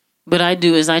what I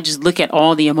do is I just look at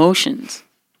all the emotions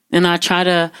and I try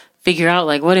to figure out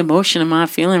like, what emotion am I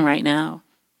feeling right now?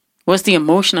 What's the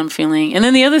emotion I'm feeling? And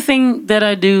then the other thing that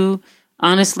I do,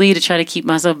 honestly, to try to keep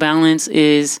myself balanced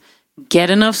is get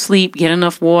enough sleep, get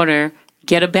enough water,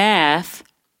 get a bath.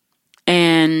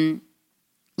 And,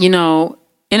 you know,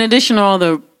 in addition to all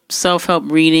the self-help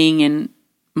reading and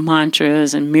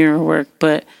mantras and mirror work,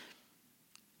 but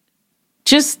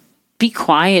just be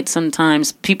quiet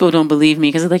sometimes. People don't believe me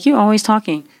because they're like, you're always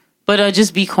talking. But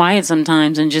just be quiet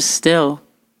sometimes and just still.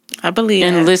 I believe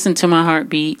and that. Listen to my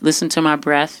heartbeat, listen to my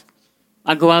breath.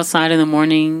 I go outside in the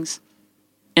mornings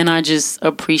and I just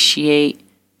appreciate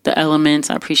the elements.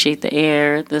 I appreciate the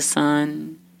air, the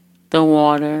sun, the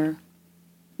water,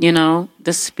 you know,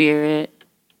 the spirit.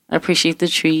 I appreciate the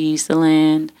trees, the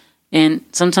land. And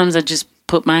sometimes I just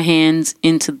put my hands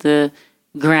into the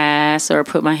grass or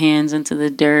put my hands into the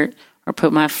dirt or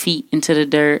put my feet into the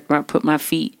dirt or I put my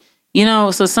feet, you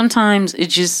know, so sometimes I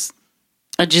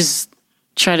just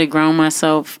try to ground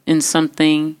myself in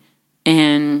something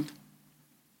and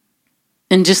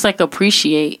just like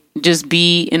appreciate, just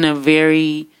be in a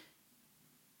very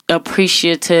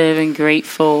appreciative and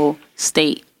grateful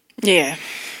state. Yeah.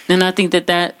 And I think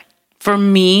that for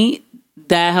me,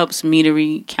 that helps me to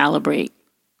recalibrate.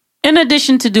 In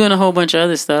addition to doing a whole bunch of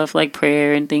other stuff like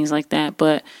prayer and things like that.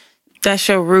 But that's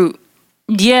your root.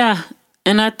 Yeah.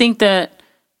 And I think that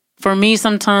for me,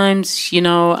 sometimes, you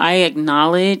know, I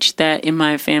acknowledge that in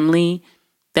my family,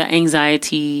 that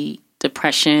anxiety,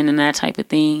 depression, and that type of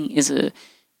thing is a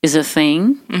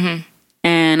thing. Mm-hmm.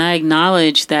 And I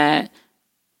acknowledge that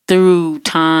through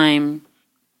time,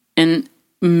 and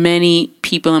many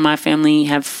people in my family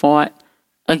have fought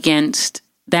against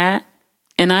that.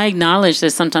 And I acknowledge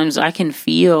that sometimes I can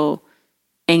feel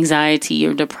anxiety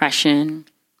or depression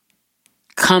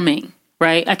coming,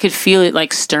 right? I could feel it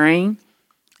like stirring.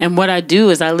 And what I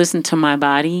do is I listen to my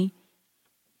body,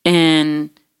 and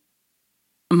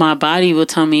my body will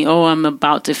tell me, oh, I'm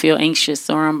about to feel anxious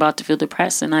or I'm about to feel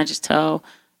depressed. And I just tell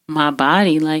my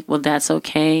body like, well, that's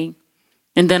okay.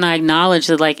 And then I acknowledge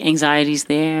that like anxiety's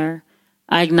there.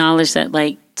 I acknowledge that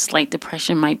like slight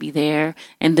depression might be there.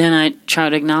 And then I try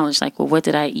to acknowledge like, well, what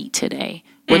did I eat today?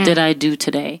 What did I do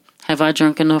today? Have I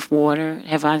drunk enough water?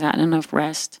 Have I gotten enough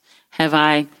rest? Have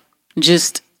I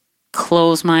just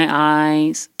closed my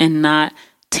eyes and not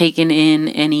taken in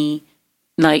any,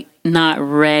 like not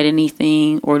read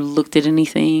anything or looked at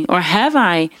anything? Or have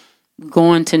I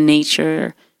gone to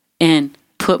nature and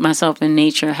put myself in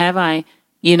nature? Have I,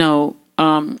 you know,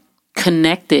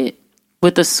 connected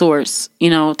with the source, you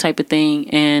know, type of thing?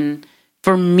 And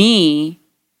for me,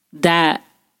 that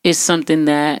is something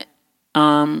that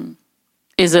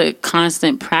is a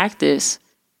constant practice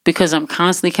because I'm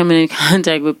constantly coming in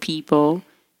contact with people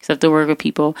because I have to work with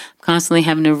people. I'm constantly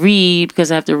having to read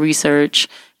because I have to research,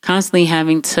 constantly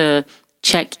having to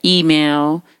check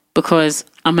email because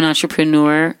I'm an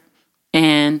entrepreneur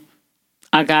and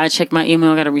I got to check my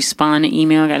email. I got to respond to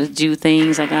email. I got to do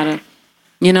things. I got to,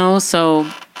 you know, so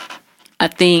I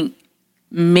think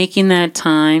making that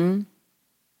time,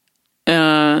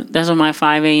 that's what my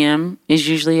 5 a.m. is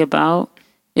usually about,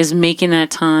 is making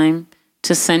that time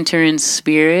to center in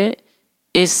spirit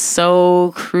is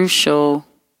so crucial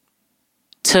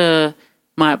to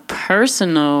my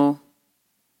personal,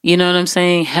 you know what I'm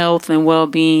saying, health and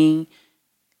well-being.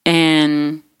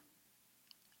 And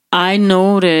I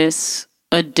notice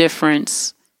a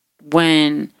difference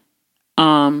when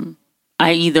I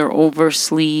either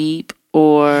oversleep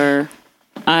or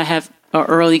I have an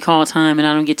early call time and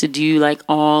I don't get to do like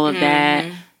all of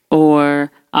that,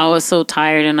 or I was so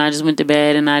tired and I just went to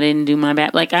bed and I didn't do my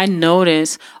bath. Like I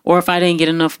notice, or if I didn't get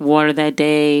enough water that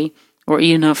day or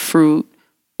eat enough fruit,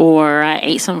 or I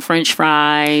ate some French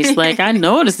fries. Like I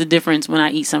notice the difference when I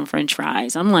eat some French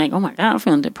fries. I'm like, oh my God, I'm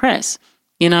feeling depressed.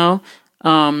 You know?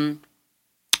 I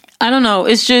don't know.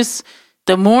 It's just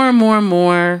the more and more and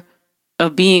more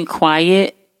of being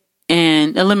quiet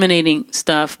and eliminating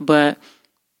stuff, but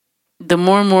the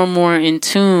more and more in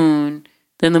tune,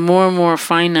 then the more and more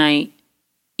finite,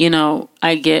 you know,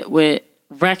 I get with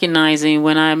recognizing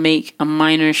when I make a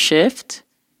minor shift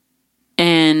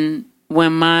and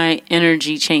when my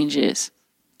energy changes.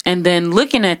 And then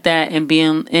looking at that and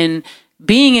being in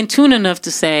tune enough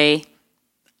to say,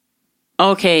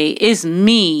 okay, it's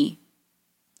me.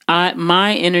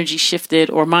 My energy shifted,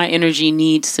 or my energy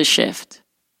needs to shift.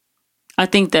 I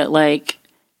think that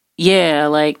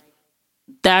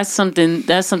that's something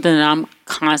that I'm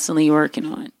constantly working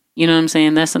on. You know what I'm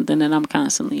saying? That's something that I'm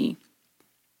constantly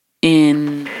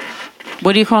in,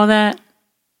 what do you call that?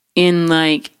 In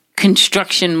like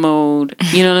construction mode.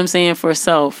 You know what I'm saying? For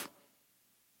self.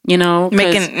 You know?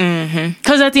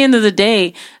 Because at the end of the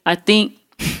day, I think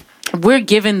we're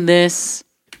given this,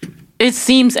 it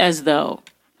seems as though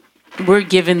we're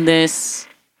given this,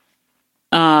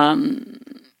 I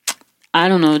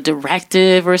don't know,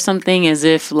 directive or something, as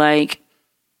if like,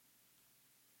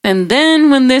 and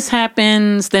then when this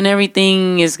happens, then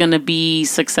everything is going to be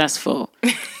successful.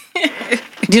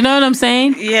 Do you know what I'm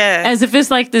saying? Yeah. As if it's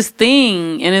like this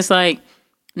thing, and it's like,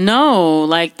 no,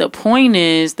 like the point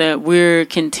is that we're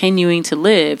continuing to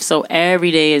live. So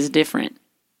every day is different.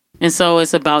 And so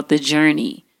it's about the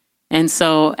journey. And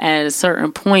so at a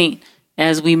certain point,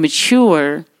 as we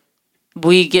mature,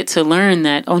 we get to learn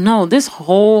that, oh no, this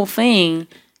whole thing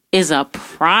is a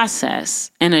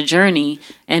process and a journey.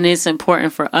 And it's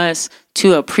important for us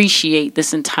to appreciate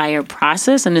this entire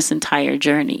process and this entire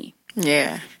journey.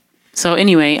 Yeah. So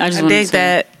anyway, I just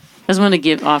want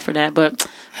to offer that, but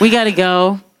we got to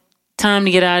go. Time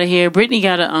to get out of here. Brittany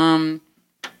got to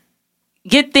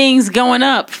get things going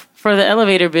up for the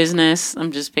elevator business.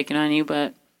 I'm just picking on you,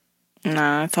 but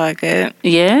no, it's all good.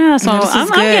 Yeah, so I'm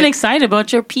getting excited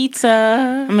about your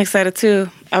pizza. I'm excited too.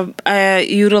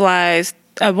 I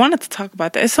wanted to talk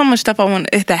about that. There's so much stuff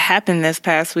that happened this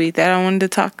past week that I wanted to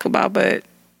talk about, but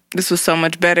this was so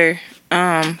much better.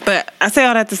 But I say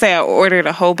all that to say I ordered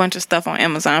a whole bunch of stuff on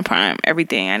Amazon Prime,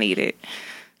 everything I needed.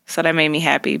 So that made me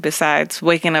happy. Besides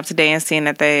waking up today and seeing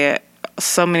that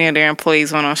so many of their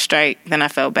employees went on strike, then I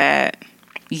felt bad.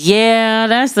 Yeah,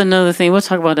 that's another thing. We'll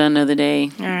talk about that another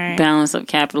day. All right. Balance of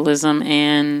capitalism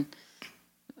and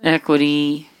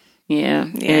equity. Yeah,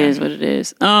 it is what it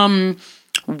is. Well,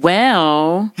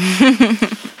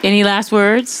 any last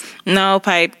words? No,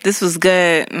 Pipe. This was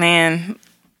good, man.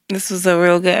 This was a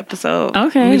real good episode.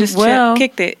 Okay, we just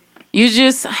kicked it. You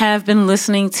just have been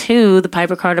listening to the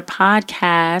Piper Carter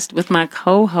podcast with my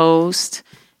co-host,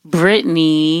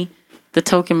 Brittany, the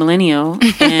token millennial.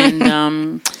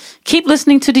 And keep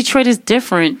listening to Detroit is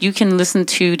Different. You can listen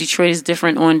to Detroit is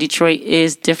Different on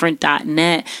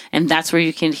DetroitisDifferent.net. And that's where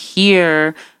you can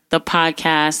hear the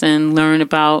podcast and learn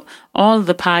about all of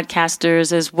the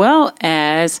podcasters as well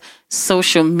as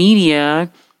social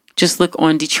media. Just look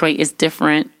on Detroit is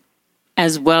Different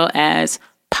as well as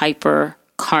Piper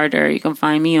Carter. You can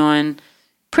find me on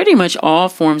pretty much all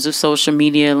forms of social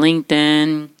media: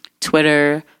 LinkedIn,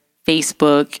 Twitter,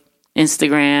 Facebook,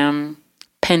 Instagram,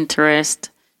 Pinterest,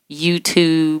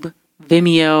 YouTube,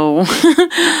 Vimeo.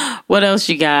 What else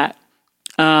you got?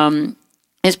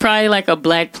 It's probably like a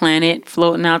Black Planet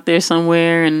floating out there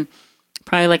somewhere, and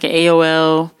probably like an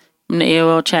AOL from the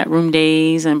AOL chat room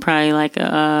days, and probably like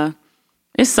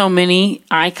it's so many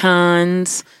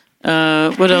icons.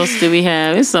 What else do we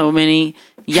have? It's so many.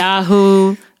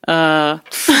 Yahoo, Hotmail,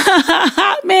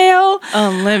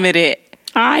 Unlimited,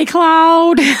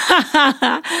 iCloud.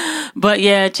 But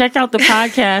yeah, check out the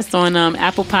podcast on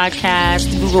Apple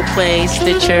Podcast, Google Play,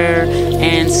 Stitcher,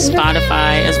 and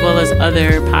Spotify, as well as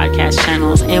other podcast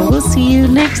channels. And we'll see you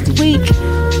next week.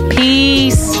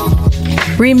 Peace.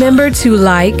 Remember to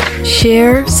like,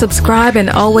 share, subscribe, and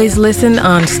always listen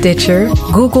on Stitcher,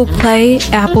 Google Play,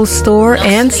 Apple Store,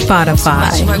 and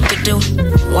Spotify.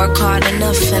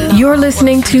 You're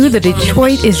listening to the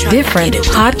Detroit is Different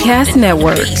podcast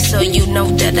network. So you know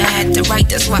that I had to write.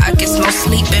 That's why I get no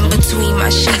sleep in between my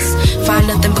sheets. Find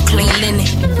nothing but clean linen.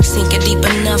 Sinking deep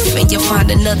enough and you'll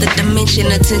find another dimension.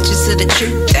 Attention to the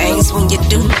truth. Things when you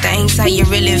do things, how you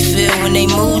really feel when they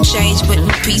mood change. With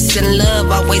peace and love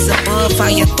always above. All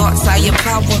your thoughts, all your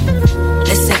power.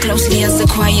 Listen closely as the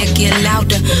choir get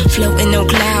louder. Floating on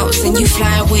clouds and you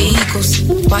flying with eagles.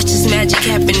 Watch this magic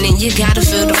happen and you gotta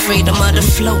feel the freedom of the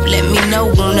float. Let me know,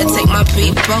 wanna take my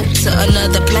pre-boat to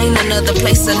another plane, another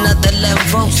place, another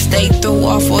level. Stay through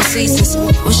all 4 seasons.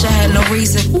 Wish I had no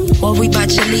reason. Worry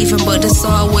about you leaving, but it's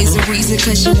always a reason.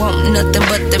 Cause you want nothing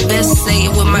but the best. Say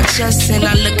it with my chest and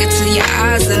I look into your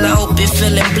eyes and I hope you're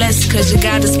feeling blessed. Cause you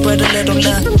gotta spread a little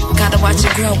love. Gotta watch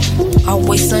it grow.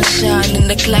 Always sunshine in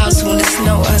the clouds when it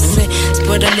snow. I say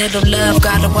spread a little love.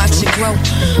 Gotta watch it grow.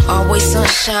 Always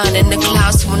sunshine in the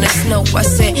clouds when it snow. I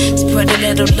say spread a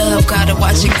little love. Gotta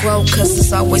watch it grow. Cause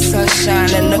it's always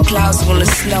sunshine in the clouds when it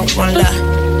snow. One love.